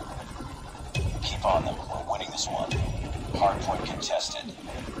 Keep on them. We're winning this one. Hardpoint contested.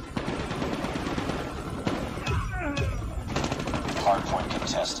 Hardpoint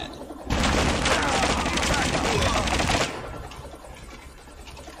contested.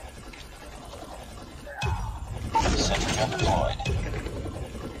 Sentry gun deployed.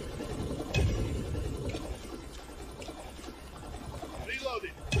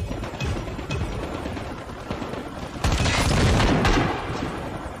 Reloading.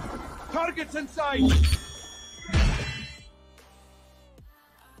 Targets in sight!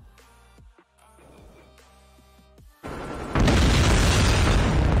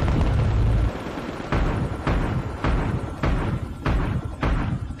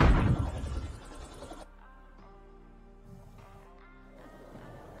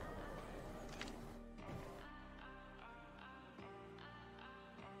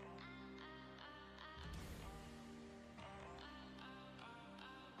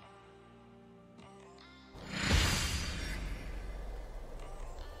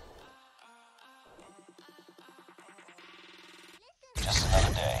 Just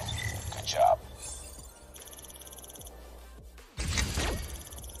another day. Good job.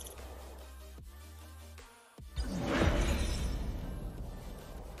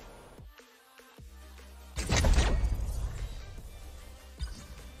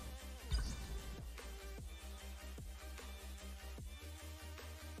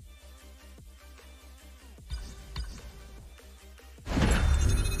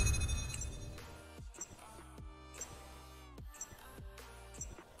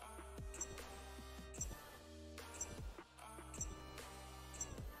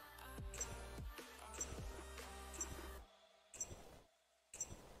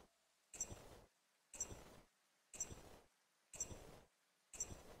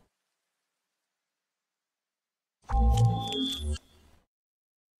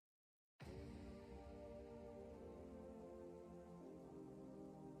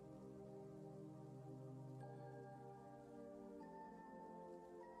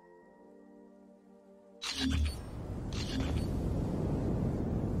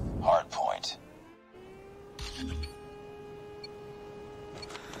 Hardpoint.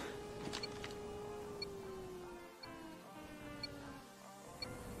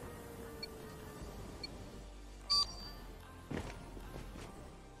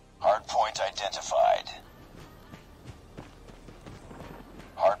 Hardpoint identified.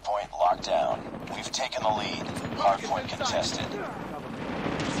 Hardpoint locked down. We've taken the lead. Hardpoint contested.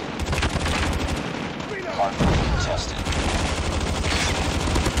 Hardpoint contested.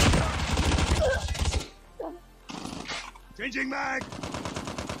 Changing mag!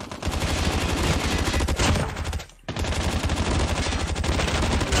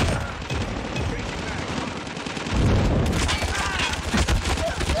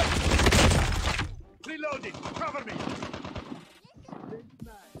 Reloading. Cover me.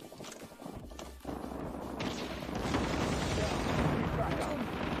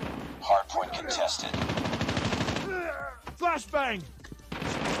 Hardpoint contested. Flashbang!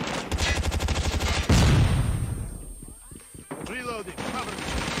 Reloading. Cover me.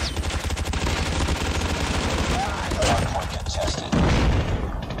 Hardpoint contested.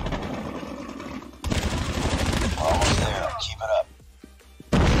 We're almost there. Keep it up.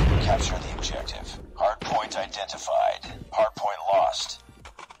 Capture the objective. Hardpoint identified. Hardpoint lost.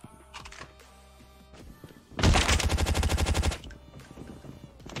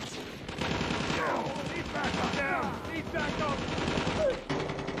 Need backup! Down! Need backup!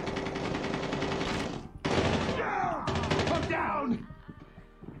 Down! Come down!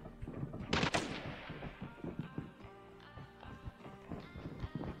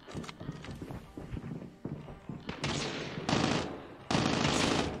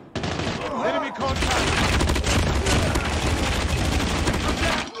 Enemy contact!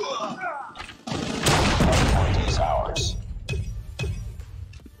 Hardpoint is ours.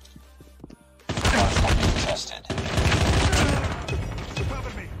 contested. Cover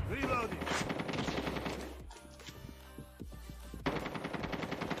me. Reloading.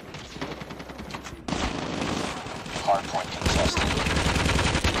 Hardpoint contested.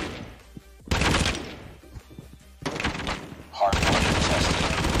 Hardpoint contested.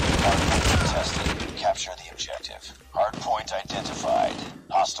 Hardpoint contested. Capture the objective. Hardpoint identified.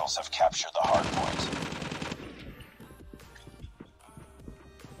 Hostiles have captured the hardpoint.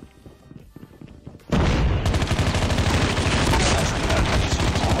 Sentry gun ready to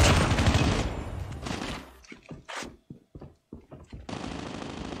deploy.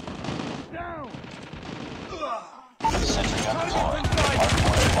 Down. Sentry gun deployed.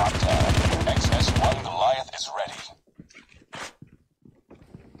 Hardpoint locked down. XS-1 Goliath is ready.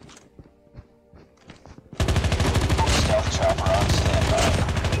 Stealth chopper on standby.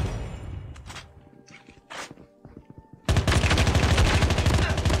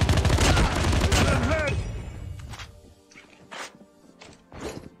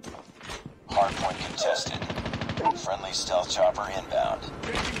 Hardpoint contested. Friendly stealth chopper inbound.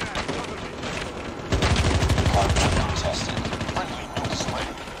 Hardpoint contested. Friendly nuke is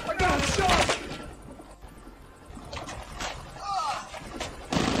ready. I got shot.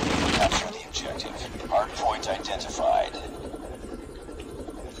 Capture the objective. Hardpoint identified.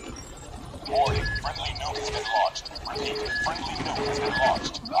 Warning, friendly nuke has been launched. Repeat, friendly nuke has been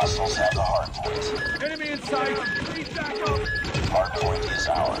launched. Hostiles have the hardpoint. Enemy in sight. Please back up. Hardpoint is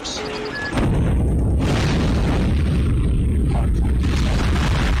ours.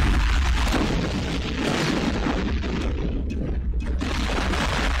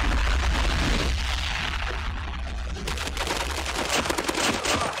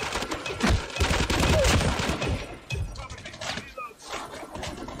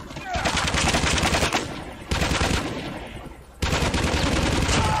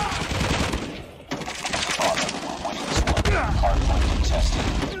 Hardpoint contested.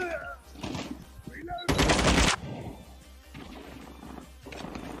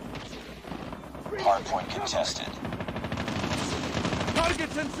 Hardpoint contested.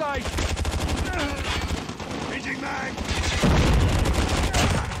 Targets in sight. Changing mag.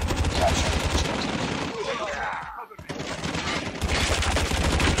 Capture the objective.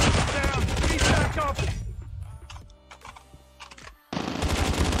 Down. Please back up.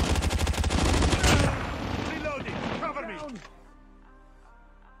 Reloading. Cover me.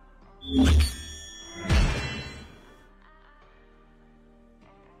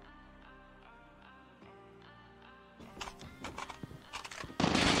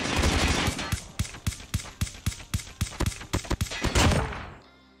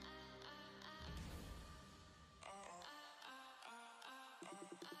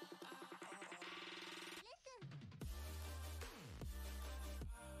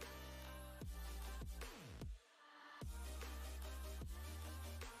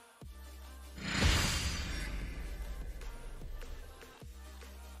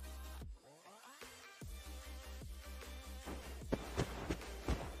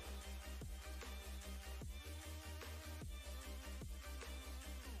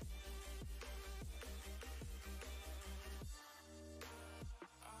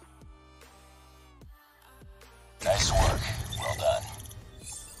 Nice work. Well done.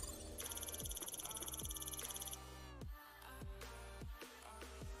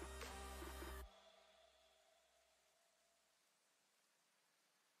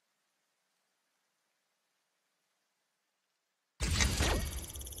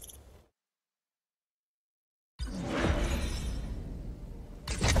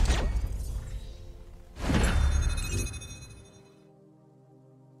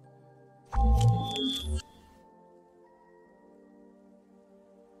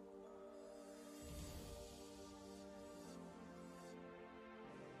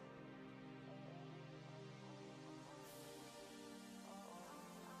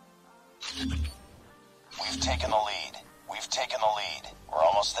 We've taken the lead. We've taken the lead. We're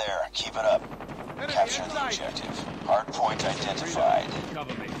almost there. Keep it up. Enemy Capture the inside. objective. Hardpoint identified.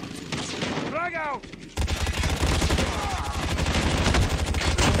 Cover me. Drag out.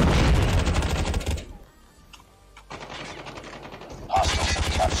 Hostiles have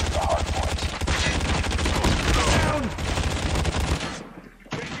captured the hardpoint. Down.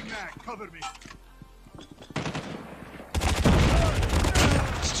 Changing mag. Cover me.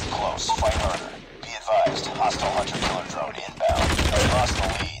 It's too close. Fight harder. Be advised. Hostile hunter-killer drone inbound. They lost the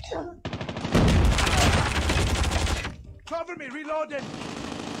lead. Cover me. Reloading.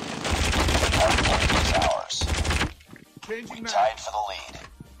 Hardpoint is ours. Changing We mag. tied for the lead.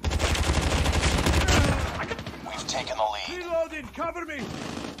 We've taken the lead. Reloading. Cover me.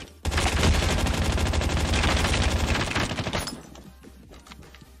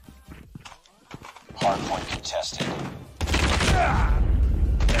 Hardpoint contested.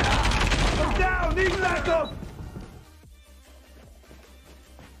 I'm down! Need backup!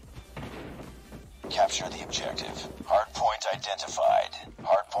 Capture the objective. Hardpoint identified.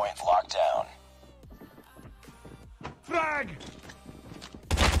 Hardpoint locked down. Frag!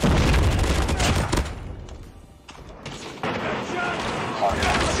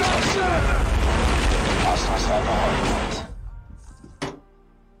 Hostiles have the hardpoint.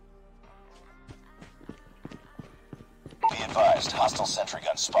 Be advised, hostile sentry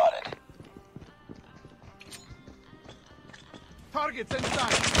gun spotted. Targets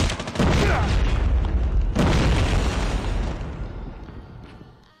inside!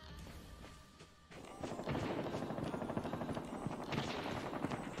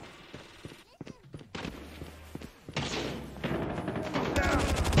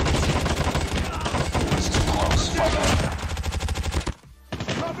 It's too close. Fight over.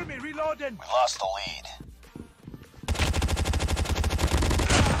 Cover me, reloading! We lost the lead.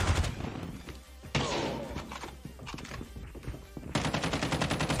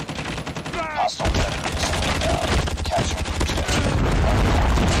 Hostile predator is still down. Capture the objective.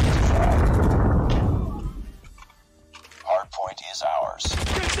 Hardpoint is ours.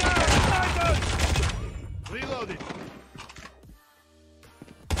 Get down! Snipers! Reloading!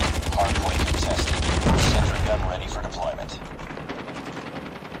 Hardpoint contested. Sentry gun ready for deployment.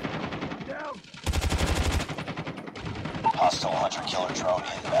 Down! Hostile hunter-killer drone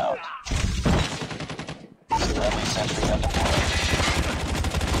inbound. Friendly sentry gun deployed.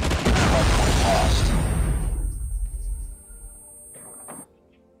 Hardpoint lost.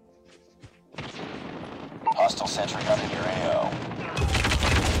 Hostile sentry gun in your AO.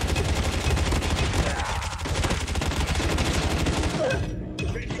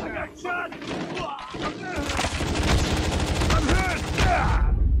 Shot! I'm hurt!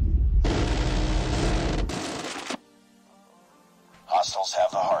 Hostiles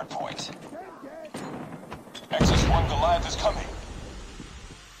have the hardpoint. XS-1 Goliath is coming.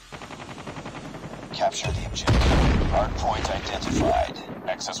 Capture the objective. Hardpoint identified.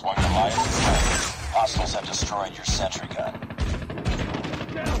 XS-1 Goliath is ready. Hostiles have destroyed your sentry gun.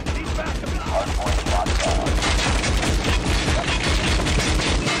 Hardpoint locked down.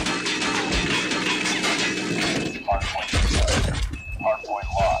 Hardpoint contested. Hardpoint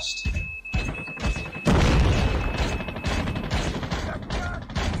lost.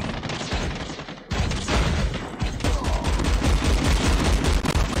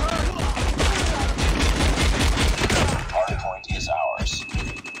 Hardpoint is ours.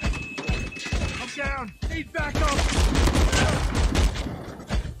 I'm down! Need backup!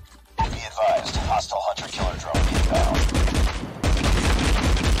 Be advised, hostile hunter-killer drone inbound.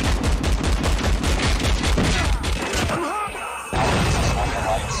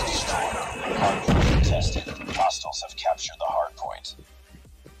 Alliance destroyed. Hardpoint contested. Hostiles have captured the hardpoint.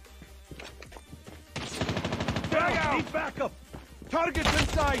 Frag out! Need backup! Targets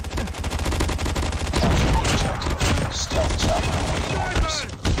inside! Capture the objective. Stealth chopper awaiting orders.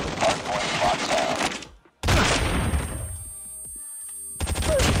 Hardpoint locked down.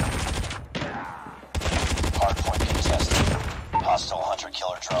 Hardpoint contested. Hostile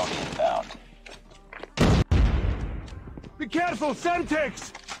hunter-killer drone inbound. Be careful,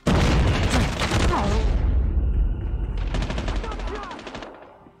 Semtex!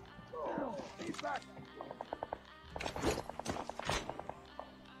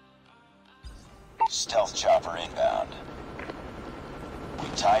 Stealth chopper inbound. We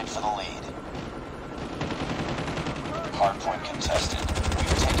tied for the lead. Hardpoint contested.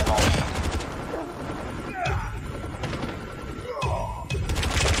 We've taken the lead.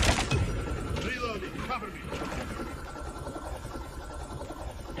 Reloading, cover me!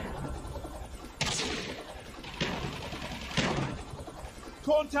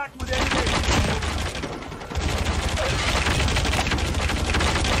 Contact with enemy!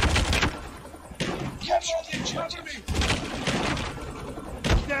 Capture the objective.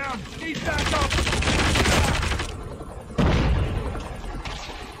 Down! Need backup!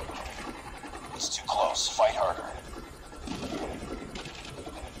 It's too close. Fight harder.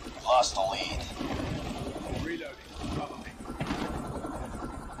 We lost the lead. Reloading, cover me!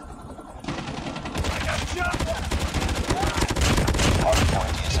 I got shot!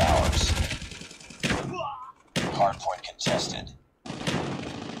 Hardpoint is ours. Hardpoint contested.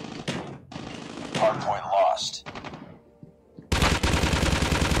 Hardpoint lost.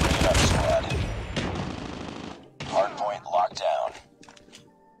 Bring it up, squad. Hardpoint locked down.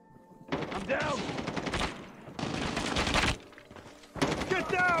 I'm down! Get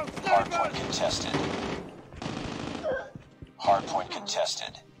down! Hardpoint contested. Hardpoint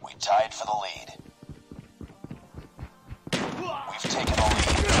contested. We tied for the lead.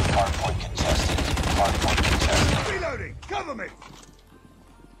 Hardpoint contested. Reloading! Cover me!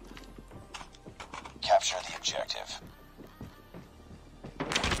 Capture the objective.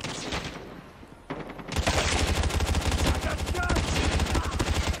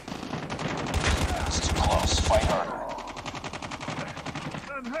 It's too close. Fight harder.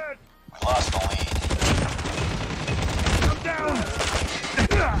 I'm hurt! We lost the lead. I'm down!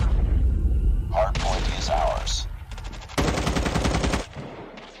 Hardpoint is ours.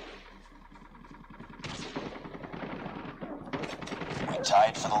 We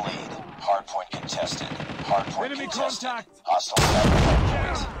tied for the lead. Hardpoint contested. Hardpoint Enemy contested. contact. Hostile at the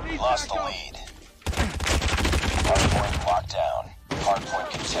hardpoint. We lost the lead. Hardpoint locked down. Hardpoint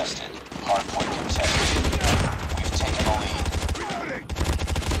contested. Hardpoint contested. We've taken the lead. Reloading!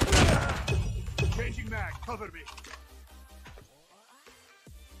 Changing mag. Cover me.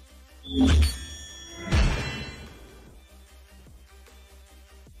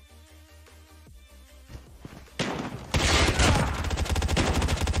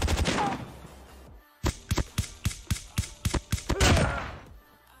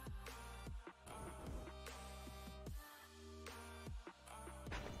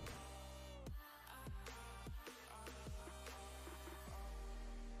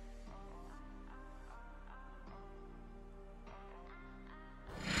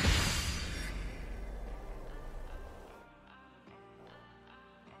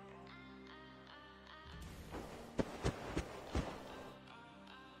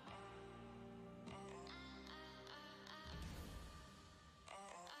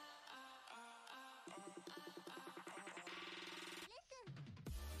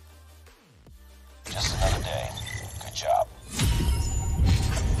 Just another day. Good job.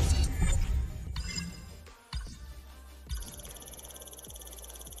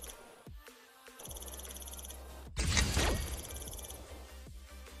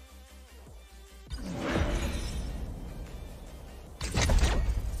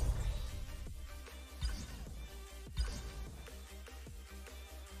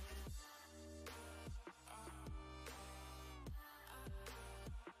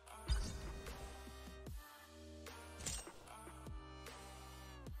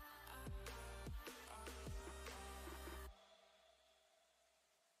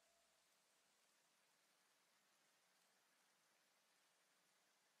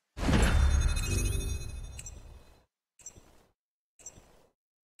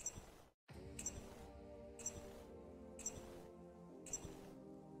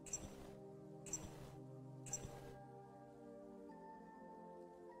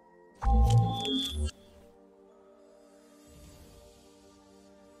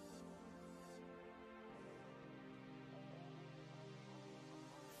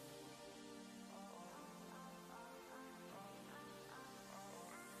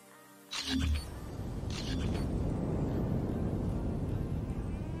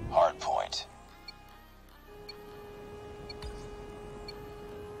 Hardpoint.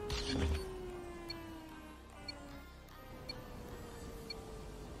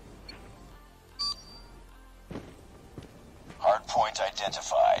 Hardpoint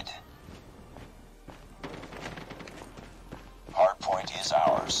identified. Hardpoint is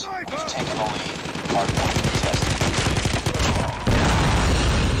ours. We've taken the lead. Hardpoint contested.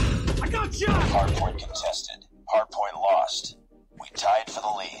 I got shot! Hardpoint contested. Hardpoint lost. We tied for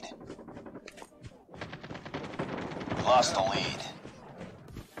the lead. We lost the lead.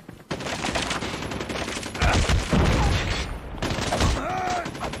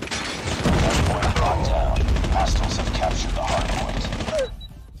 Hardpoint locked down. Hostiles have captured the hardpoint.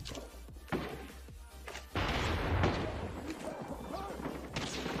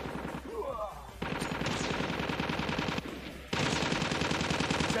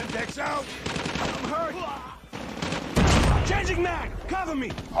 Semtex out! I'm hurt! Changing mag! Cover me!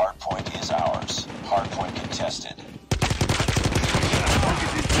 Hardpoint is ours. Hardpoint contested.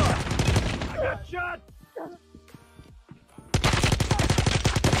 Focus is shot! I got shot!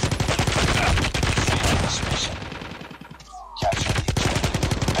 Failing this mission. Capture the objective.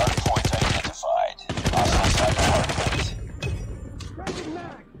 Hardpoint identified. Hostiles have the hardpoint. Changing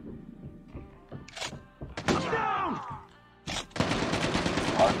mag! I'm down!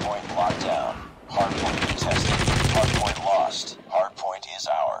 Hardpoint locked down. Hardpoint contested. Hardpoint lost. Hardpoint is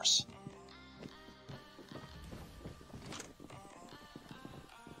ours.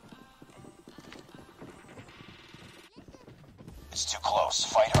 It's too close.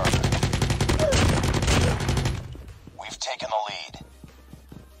 Fight harder. We've taken the lead.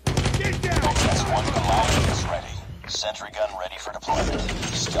 Get down! XS1 Goliath is ready. Sentry gun ready for deployment.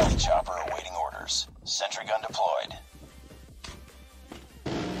 Stealth chopper awaiting orders. Sentry gun deployed.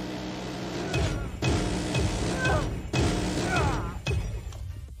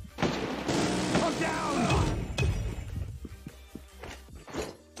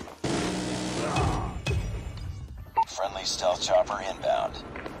 Friendly stealth chopper inbound.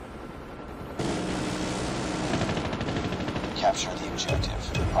 Capture the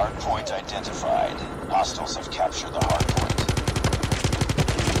objective. Hardpoint identified. Hostiles have captured the hardpoint.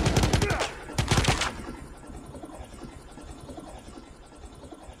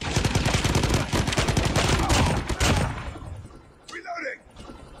 Reloading!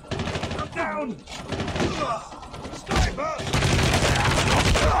 I'm down! Sniper!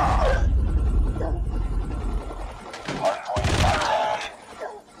 Hardpoint locked down.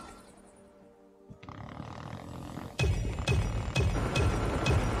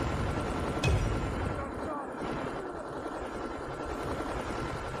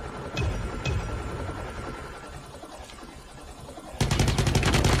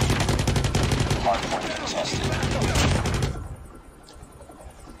 Hardpoint contested.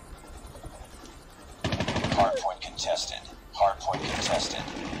 Hardpoint contested. Hardpoint contested.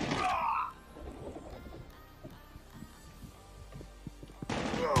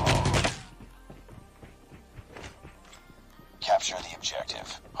 Capture the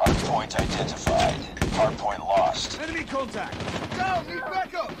objective. Hardpoint identified. Hardpoint lost. Enemy contact! Down! Need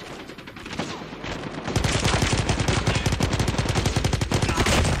backup!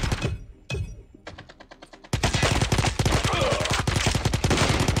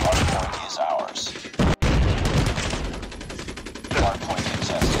 Hardpoint is ours. Hardpoint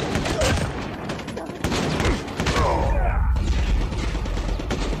contested.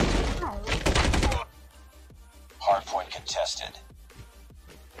 Hardpoint contested.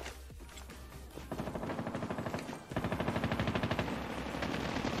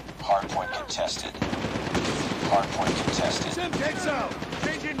 Hardpoint contested. Hardpoint contested. Sim gets out!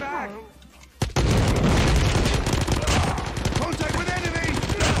 Changing back! Contact with enemy!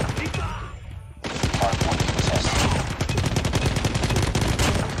 Hardpoint contested.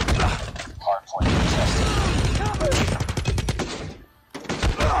 Hardpoint contested.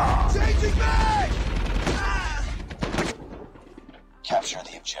 Changing back! Capture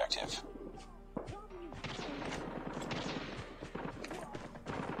the objective.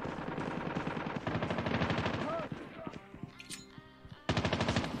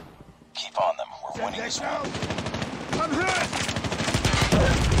 Keep on them. We're winning this Out! one. I'm hurt!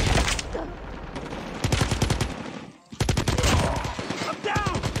 I'm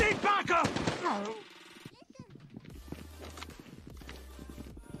down! Need backup!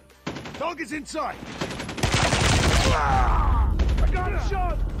 Dog is inside! I got a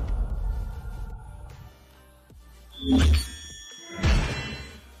shot!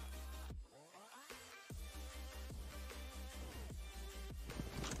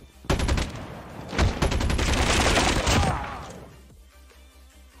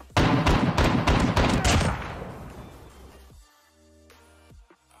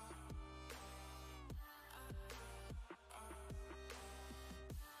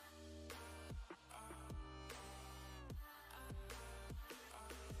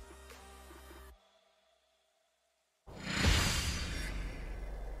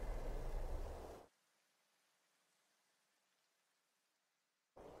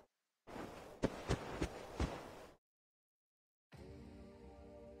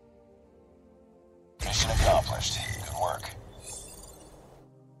 Mission accomplished. Good work.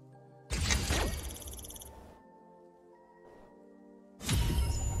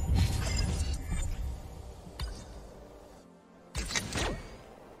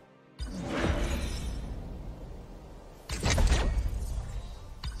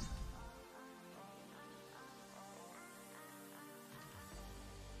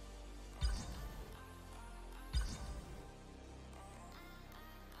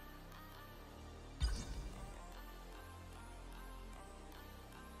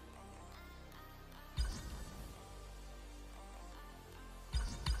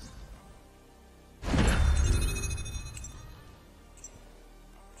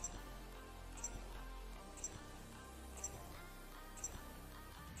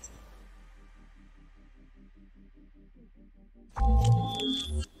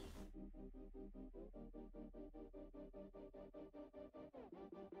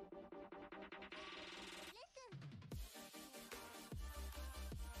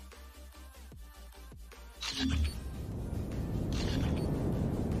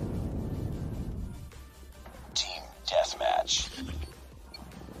 Team deathmatch.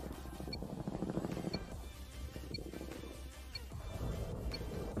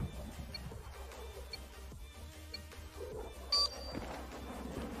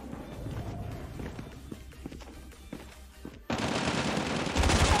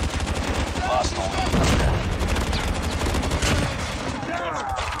 Lost the lead.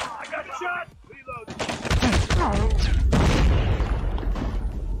 I got a shot! Reload!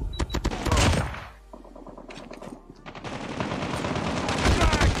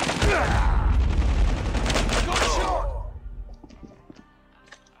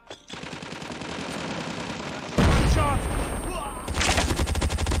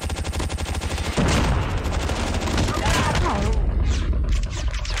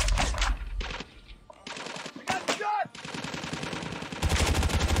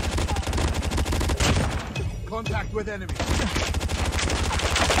 Contact with enemy.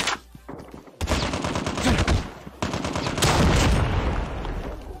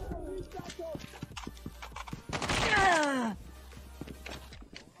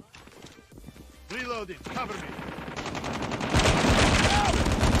 Reloading. Cover me.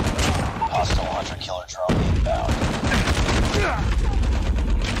 Hostile hunter-killer drone inbound.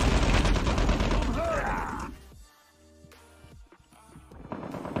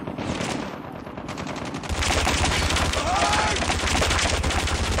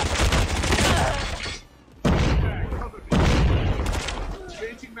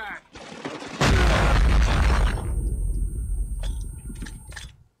 Changing mag.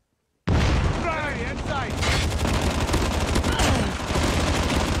 Right inside.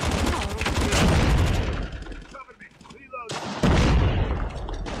 Cover me. Reload.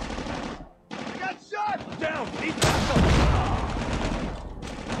 I got shot. Down. Need backup.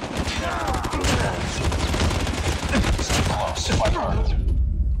 It's too close. Fight hard.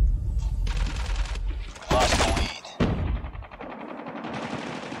 We lost the lead.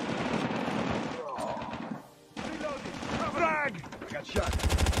 Reloading. Frag. I got shot.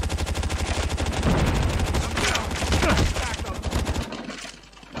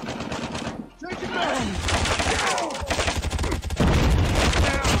 Changing mag.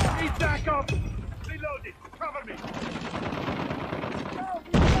 Need backup. Reloading. Cover me.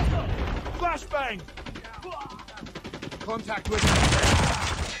 Flashbang. Contact with enemy.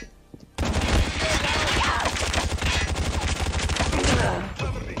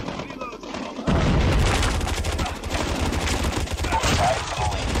 Cover me. Reload. Tied for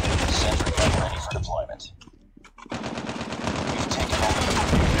the lead. Sentry gun ready for deployment. We've taken the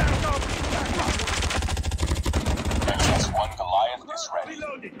lead. XS1 Goliath is ready.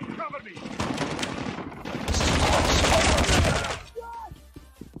 Reloading. Cover me. It's too close. Fight hard.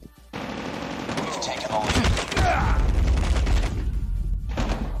 We've taken the lead.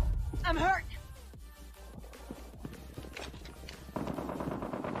 I'm hurt.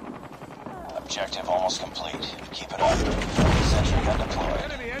 Objective almost complete. Keep it up. Sentry gun deployed.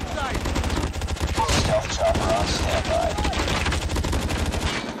 Enemy inside. Stealth chopper on standby.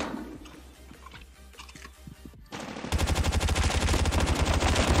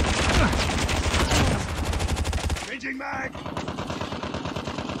 Changing mag.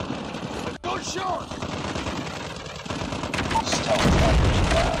 Good shot. Stealth chopper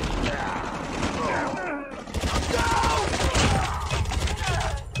inbound.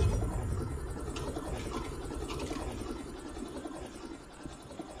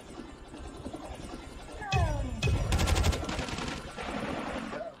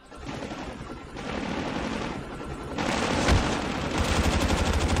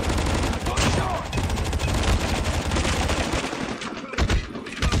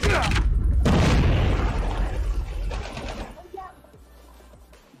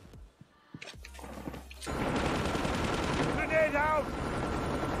 Grenade out.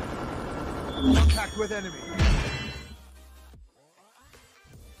 Contact with enemy.